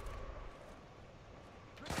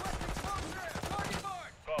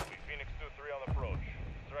 Copy. Phoenix 2-3 on approach.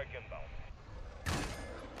 Strike inbound.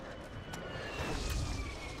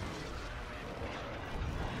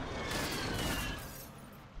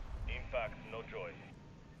 Impact, no joy.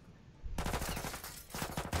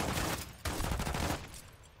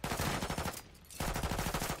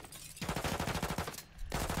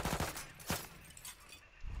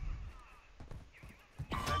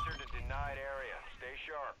 Entered a denied area. Stay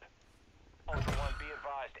sharp. Ultra One, be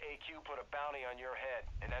advised. AQ put a bounty on your head.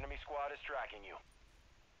 An enemy squad is tracking you.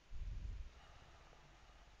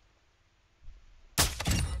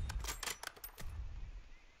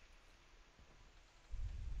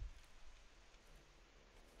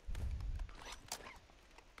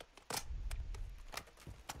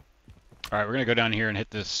 All right, we're gonna go down here and hit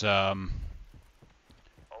this Ultra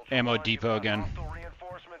ammo One, depot you've got again. hostile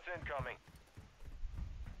reinforcements incoming.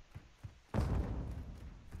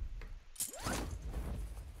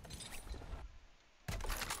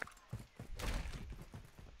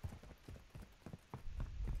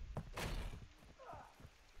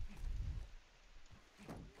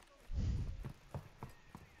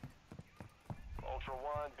 Ultra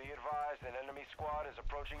One, be advised, an enemy squad is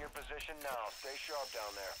approaching your position now. Stay sharp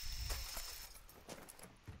down there.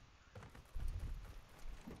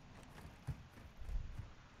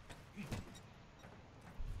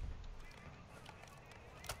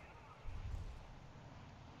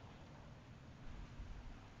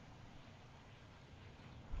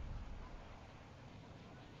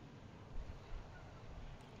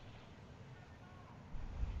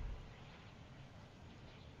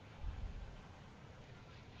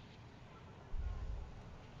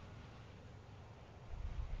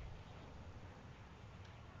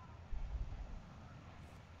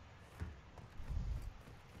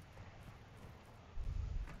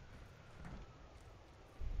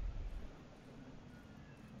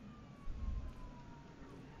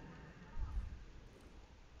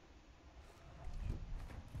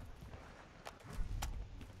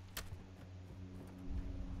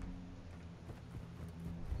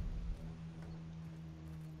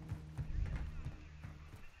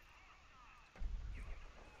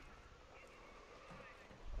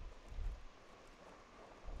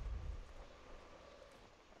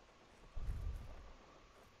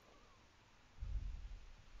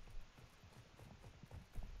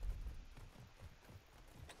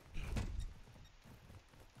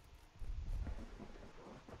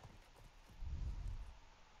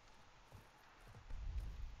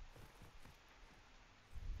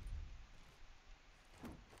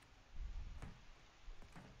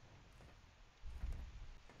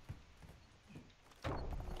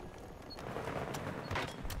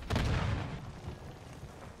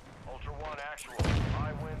 Ultra One, actual.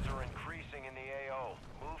 High winds are increasing in the AO.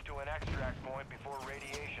 Move to an extract point before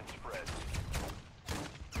radiation spreads.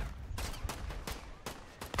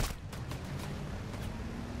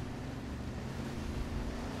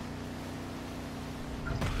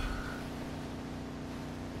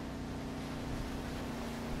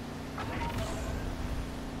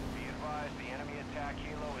 Be advised, the enemy attack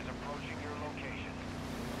helo is approaching your location.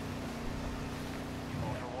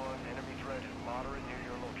 Ultra One, enemy threat is moderate near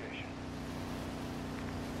your location.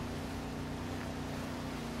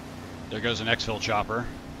 There goes an exfil chopper.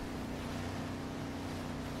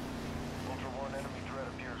 Ultra One, enemy threat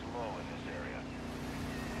appears low in this area.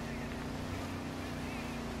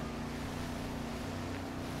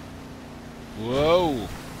 Whoa!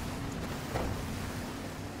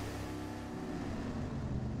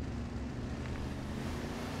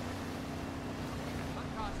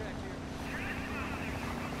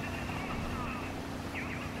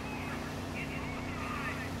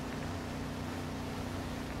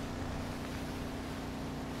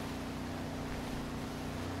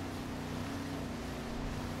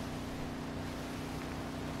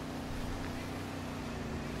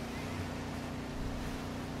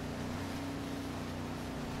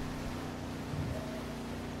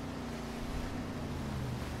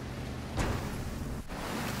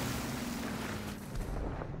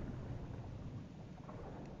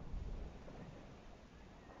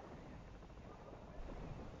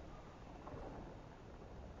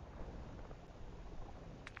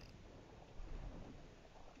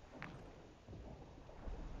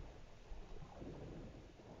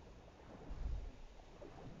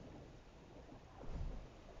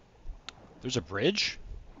 There's a bridge?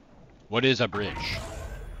 What is a bridge?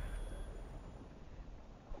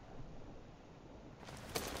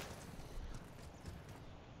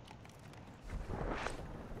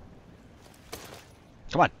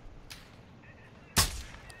 Come on.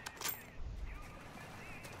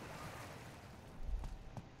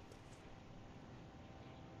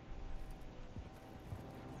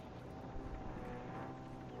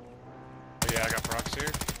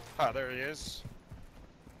 Ah, there he is.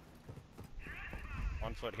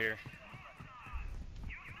 1 foot here.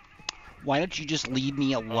 Why don't you just leave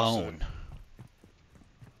me alone?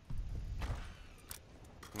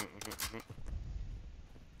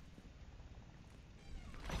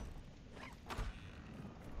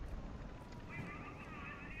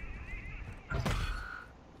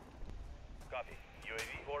 Copy.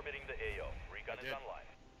 UAV orbiting the AO. Recon is online.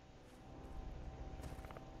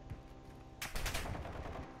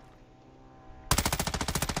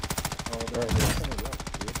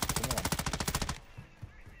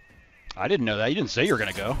 I didn't know that. You didn't say you were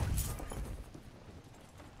gonna go.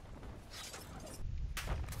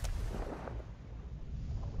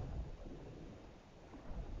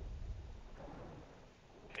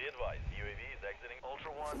 Be advised, UAV is exiting.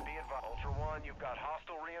 Ultra One, be advised. Ultra One, you've got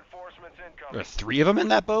hostile reinforcements incoming. There are 3 of them in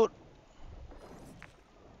that boat?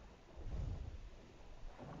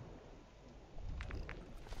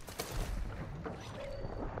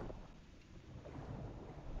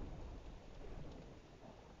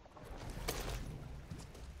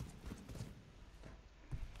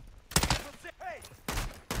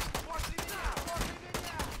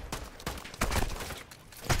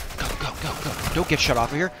 Go. Don't get shot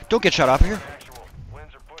off of here. Don't get shot off of here. Actual.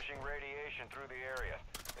 Winds are pushing radiation through the area.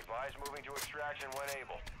 Advise moving to extraction when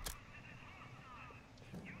able.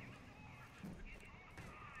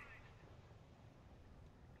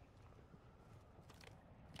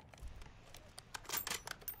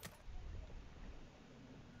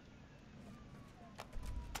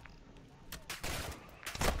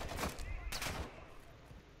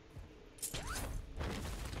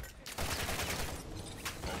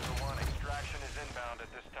 Ultra One, extraction is inbound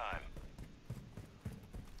at this time.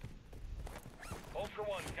 Ultra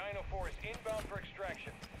One, Gyno 4 is inbound for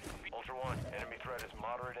extraction. Ultra One, enemy threat is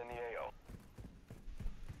moderate in the AO.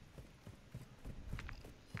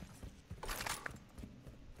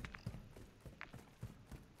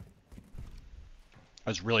 I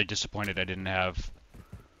was really disappointed I didn't have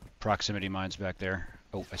proximity mines back there.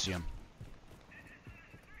 Oh, I see him.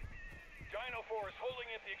 Gyno 4 is holding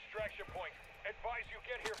at the extraction point. Advise you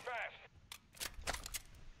get here fast.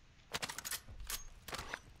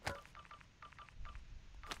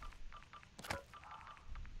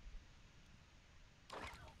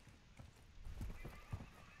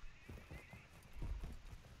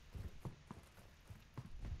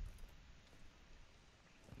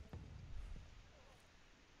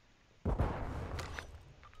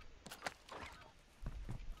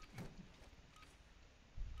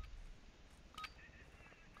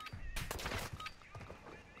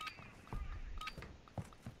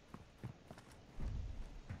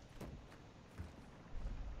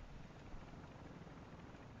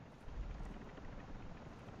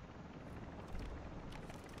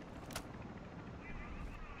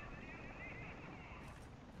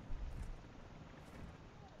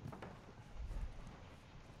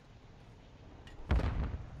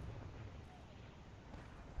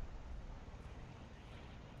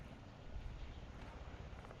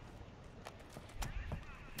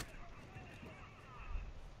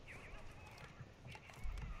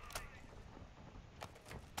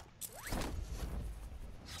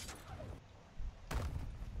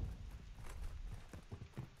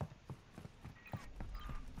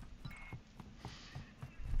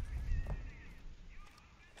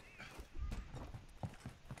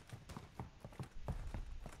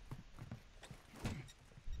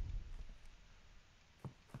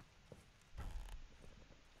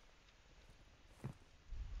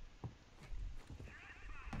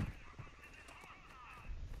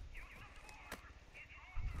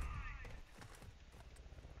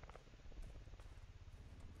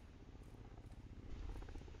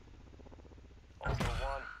 Ultra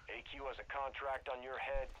One, AQ has a contract on your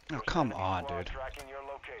head. Oh, There's come an enemy on, squad dude. Tracking your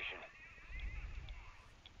location.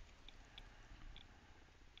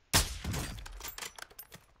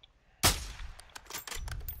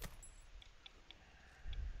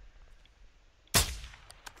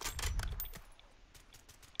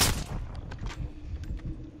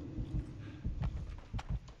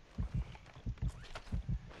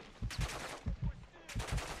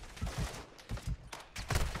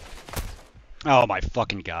 Oh my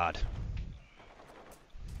fucking god.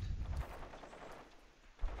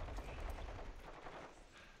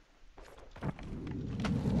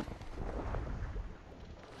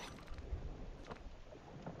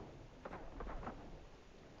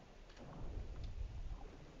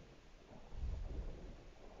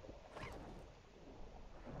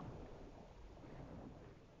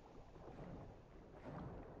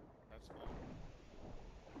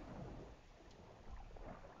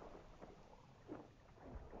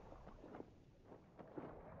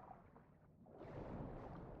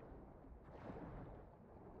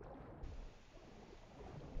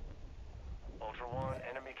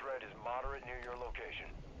 turret near your location.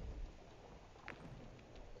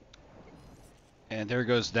 And there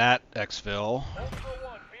goes that exfil. Ultra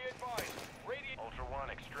One, be advised. Ultra One,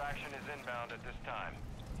 extraction is inbound at this time.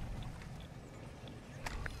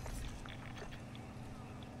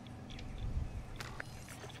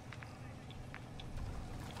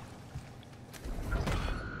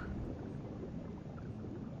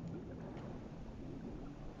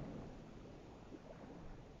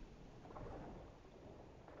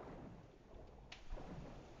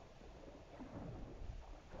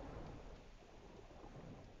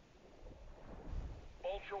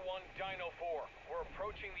 Ultra One, Dino 4. We're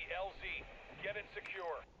approaching the LZ. Get it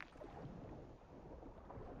secure.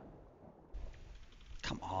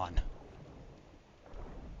 Come on.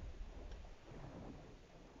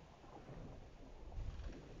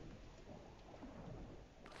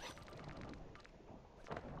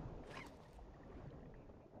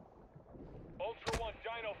 Ultra One,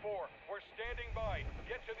 Dino 4. We're standing by.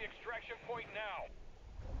 Get to the extraction point now.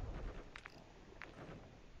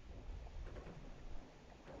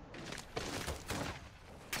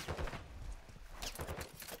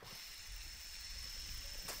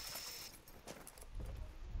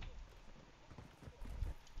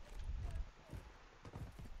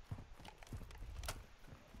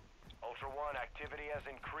 Ultra One, activity has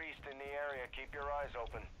increased in the area. Keep your eyes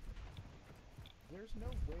open. There's no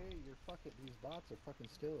way these bots are fucking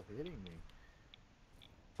still hitting me.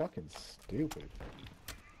 Fucking stupid.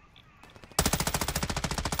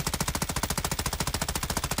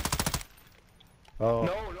 Oh,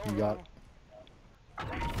 you got...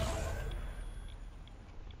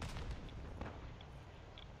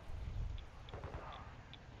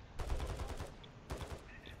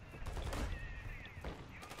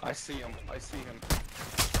 I see him. I see him.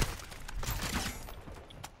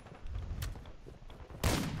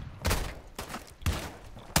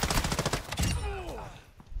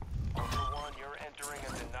 Ultra One, you're entering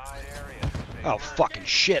a denied area. Oh, fucking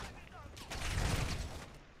shit.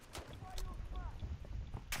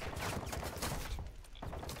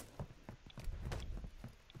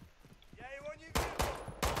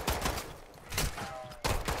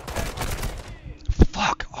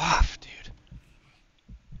 Fuck off, dude.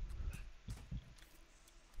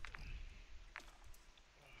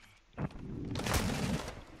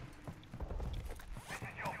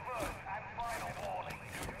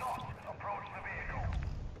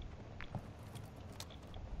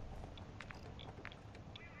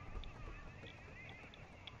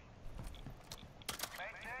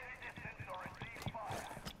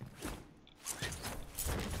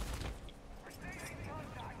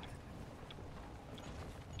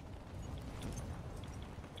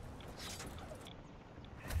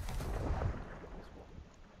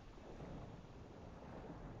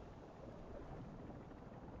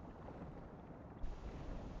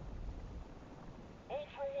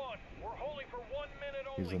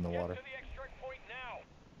 He's in the water.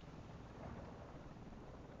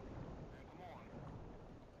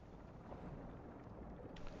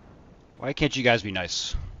 Why can't you guys be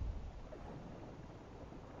nice?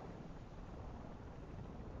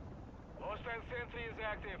 Hostile sentry is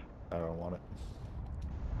active. I don't want it.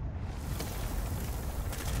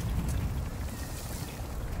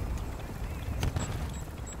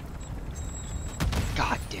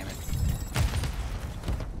 God damn it.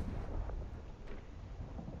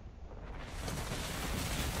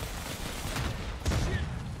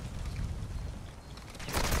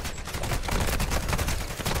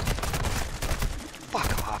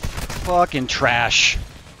 Fuck off. Fucking trash.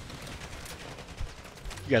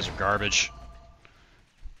 You guys are garbage.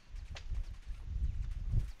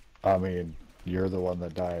 I mean, you're the one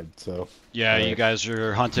that died, so... Yeah, you guys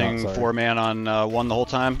are hunting 4-man on 1 the whole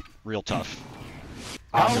time? Real tough.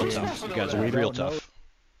 Real tough. You guys are real tough.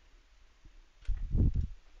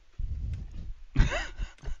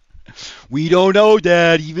 We don't know,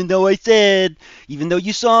 Dad, even though I said, even though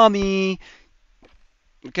you saw me.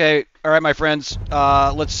 Okay, alright, my friends.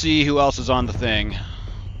 Let's see who else is on the thing.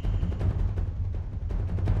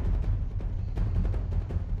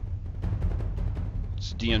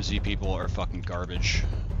 These DMZ people are fucking garbage.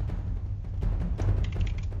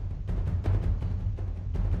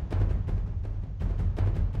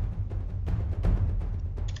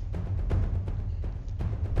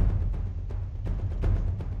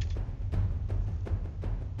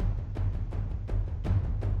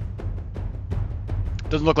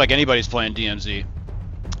 Doesn't look like anybody's playing DMZ.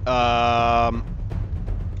 Oh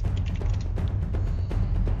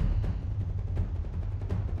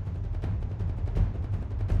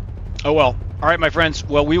well. Alright, my friends.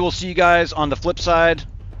 Well, we will see you guys on the flip side.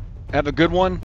 Have a good one.